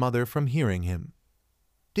prevent his mother from hearing him.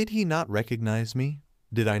 Did he not recognize me?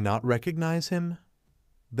 Did I not recognize him?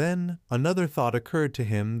 Then another thought occurred to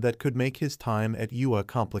him that could make his time at UA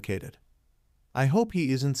complicated. I hope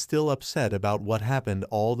he isn't still upset about what happened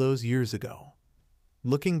all those years ago.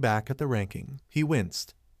 Looking back at the ranking, he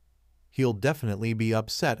winced. He'll definitely be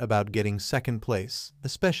upset about getting second place,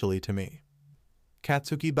 especially to me.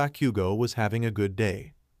 Katsuki Bakugo was having a good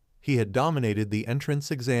day. He had dominated the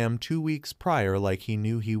entrance exam 2 weeks prior like he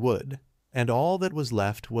knew he would, and all that was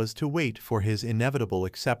left was to wait for his inevitable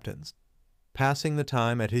acceptance. Passing the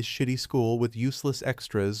time at his shitty school with useless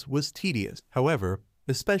extras was tedious, however,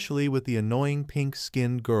 especially with the annoying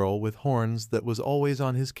pink-skinned girl with horns that was always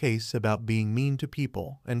on his case about being mean to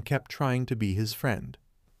people and kept trying to be his friend.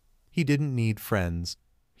 He didn't need friends.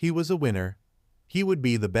 He was a winner. He would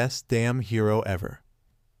be the best damn hero ever.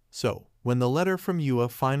 So, when the letter from UA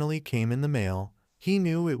finally came in the mail, he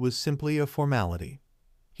knew it was simply a formality.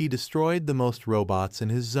 He destroyed the most robots in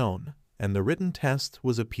his zone, and the written test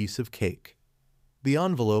was a piece of cake. The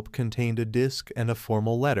envelope contained a disc and a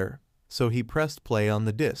formal letter, so he pressed play on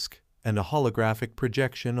the disc, and a holographic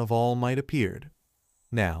projection of All Might appeared.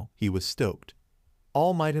 Now he was stoked.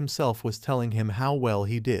 All Might himself was telling him how well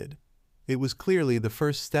he did. It was clearly the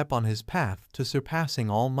first step on his path to surpassing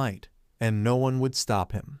All Might, and no one would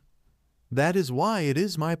stop him. That is why it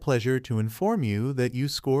is my pleasure to inform you that you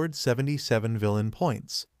scored 77 villain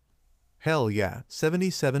points. Hell yeah,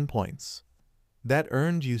 77 points. That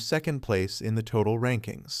earned you second place in the total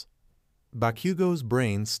rankings. Bakugo's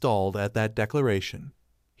brain stalled at that declaration.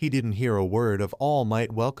 He didn't hear a word of All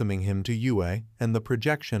Might welcoming him to UA and the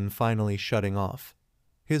projection finally shutting off.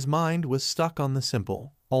 His mind was stuck on the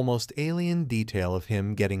simple, almost alien detail of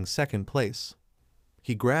him getting second place.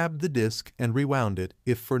 He grabbed the disc and rewound it,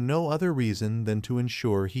 if for no other reason than to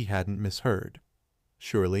ensure he hadn't misheard.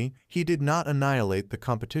 Surely, he did not annihilate the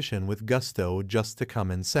competition with gusto just to come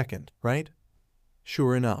in second, right?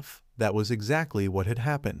 Sure enough, that was exactly what had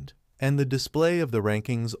happened, and the display of the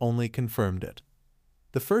rankings only confirmed it.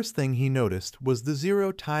 The first thing he noticed was the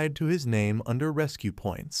 0 tied to his name under rescue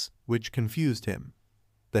points, which confused him.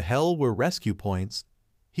 The hell were rescue points?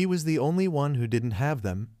 He was the only one who didn't have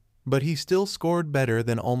them, but he still scored better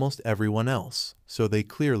than almost everyone else, so they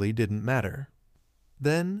clearly didn't matter.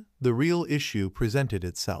 Then, the real issue presented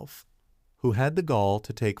itself. Who had the gall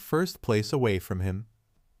to take first place away from him?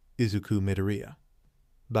 Izuku Midoriya.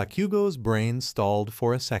 Bakugo's brain stalled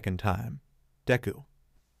for a second time. Deku.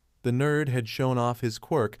 The nerd had shown off his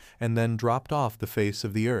quirk and then dropped off the face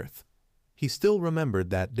of the earth. He still remembered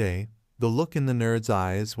that day, the look in the nerd's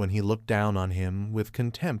eyes when he looked down on him with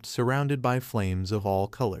contempt surrounded by flames of all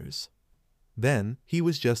colors. Then, he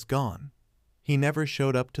was just gone. He never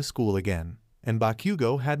showed up to school again, and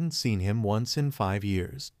Bakugo hadn't seen him once in 5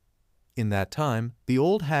 years. In that time, the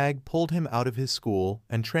old hag pulled him out of his school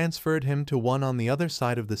and transferred him to one on the other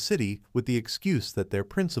side of the city with the excuse that their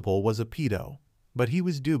principal was a pedo, but he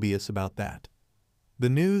was dubious about that. The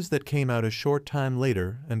news that came out a short time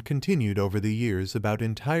later and continued over the years about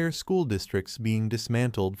entire school districts being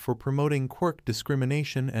dismantled for promoting quirk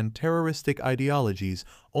discrimination and terroristic ideologies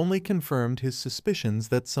only confirmed his suspicions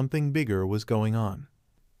that something bigger was going on.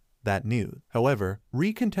 That news, however,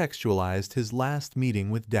 recontextualized his last meeting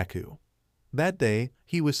with Deku. That day,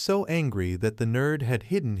 he was so angry that the nerd had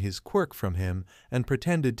hidden his quirk from him and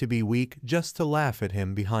pretended to be weak just to laugh at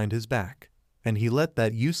him behind his back. And he let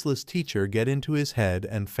that useless teacher get into his head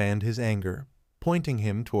and fanned his anger, pointing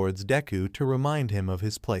him towards Deku to remind him of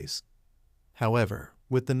his place. However,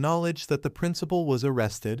 with the knowledge that the principal was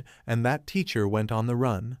arrested and that teacher went on the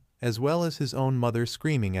run, as well as his own mother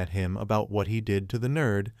screaming at him about what he did to the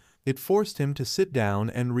nerd, it forced him to sit down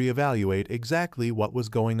and reevaluate exactly what was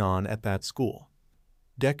going on at that school.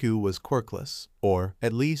 Deku was quirkless, or,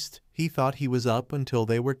 at least, he thought he was up until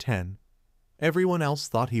they were 10. Everyone else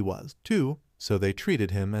thought he was, too, so they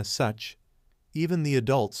treated him as such. Even the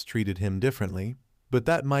adults treated him differently, but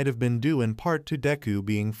that might have been due in part to Deku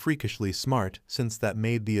being freakishly smart, since that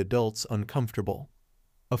made the adults uncomfortable.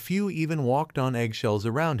 A few even walked on eggshells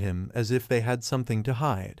around him as if they had something to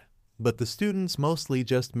hide, but the students mostly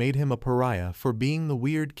just made him a pariah for being the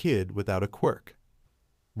weird kid without a quirk.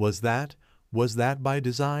 Was that by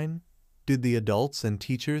design? Did the adults and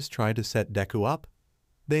teachers try to set Deku up?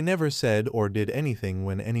 They never said or did anything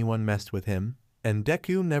when anyone messed with him, and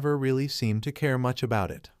Deku never really seemed to care much about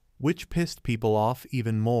it, which pissed people off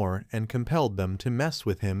even more and compelled them to mess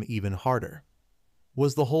with him even harder.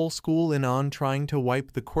 Was the whole school in on trying to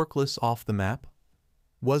wipe the quirkless off the map?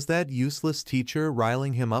 Was that useless teacher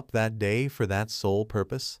riling him up that day for that sole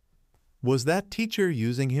purpose? Was that teacher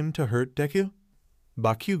using him to hurt Deku?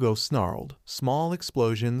 Bakugo snarled, small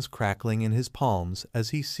explosions crackling in his palms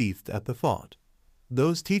as he seethed at the thought.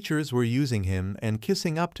 Those teachers were using him and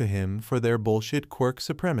kissing up to him for their bullshit quirk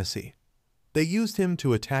supremacy. They used him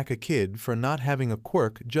to attack a kid for not having a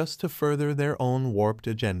quirk just to further their own warped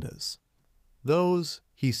agendas.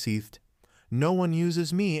 He seethed, no one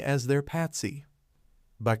uses me as their patsy.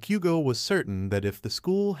 Bakugo was certain that if the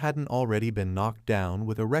school hadn't already been knocked down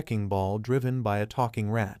with a wrecking ball driven by a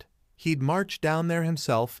talking rat, he'd march down there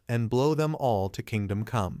himself and blow them all to kingdom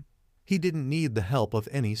come. He didn't need the help of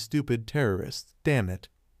any stupid terrorists, damn it.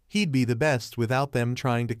 He'd be the best without them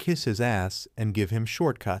trying to kiss his ass and give him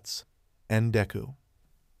shortcuts. And Deku.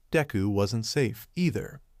 Deku wasn't safe,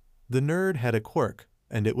 either. The nerd had a quirk,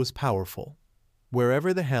 and it was powerful.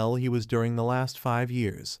 Wherever the hell he was during the last 5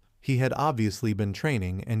 years, he had obviously been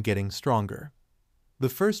training and getting stronger. The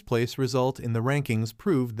first place result in the rankings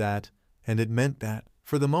proved that, and it meant that,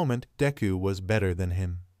 for the moment, Deku was better than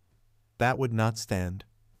him. That would not stand.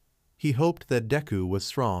 He hoped that Deku was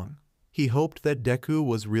strong. He hoped that Deku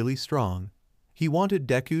was really strong. He wanted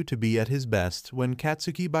Deku to be at his best when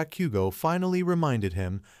Katsuki Bakugo finally reminded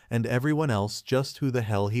him and everyone else just who the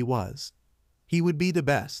hell he was. He would be the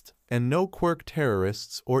best, and no quirk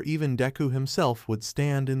terrorists or even Deku himself would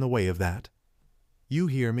stand in the way of that. You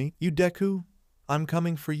hear me, you Deku? I'm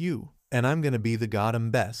coming for you, and I'm gonna be the goddamn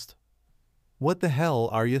best. What the hell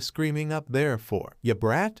are you screaming up there for, ya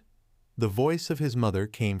brat? The voice of his mother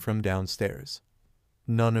came from downstairs.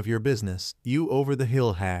 None of your business, you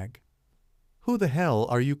over-the-hill hag. Who the hell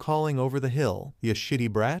are you calling over the hill, you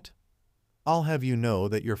shitty brat? I'll have you know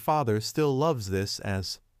that your father still loves this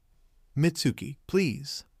as... Mitsuki,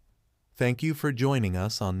 please. Thank you for joining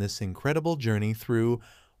us on this incredible journey through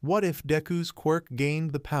What If Deku's Quirk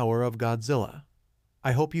Gained the Power of Godzilla?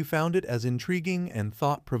 I hope you found it as intriguing and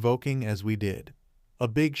thought-provoking as we did. A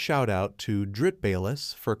big shout-out to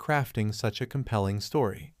DripBayless for crafting such a compelling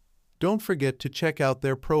story. Don't forget to check out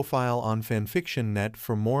their profile on FanfictionNet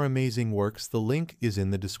for more amazing works. The link is in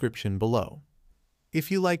the description below. If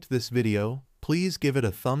you liked this video, please give it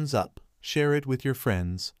a thumbs up, share it with your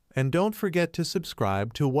friends, and don't forget to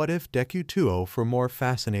subscribe to What If Deku 2 for more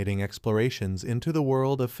fascinating explorations into the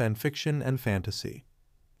world of fanfiction and fantasy.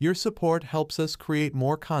 Your support helps us create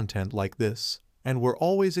more content like this, and we're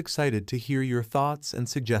always excited to hear your thoughts and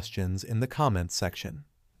suggestions in the comments section.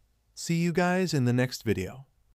 See you guys in the next video.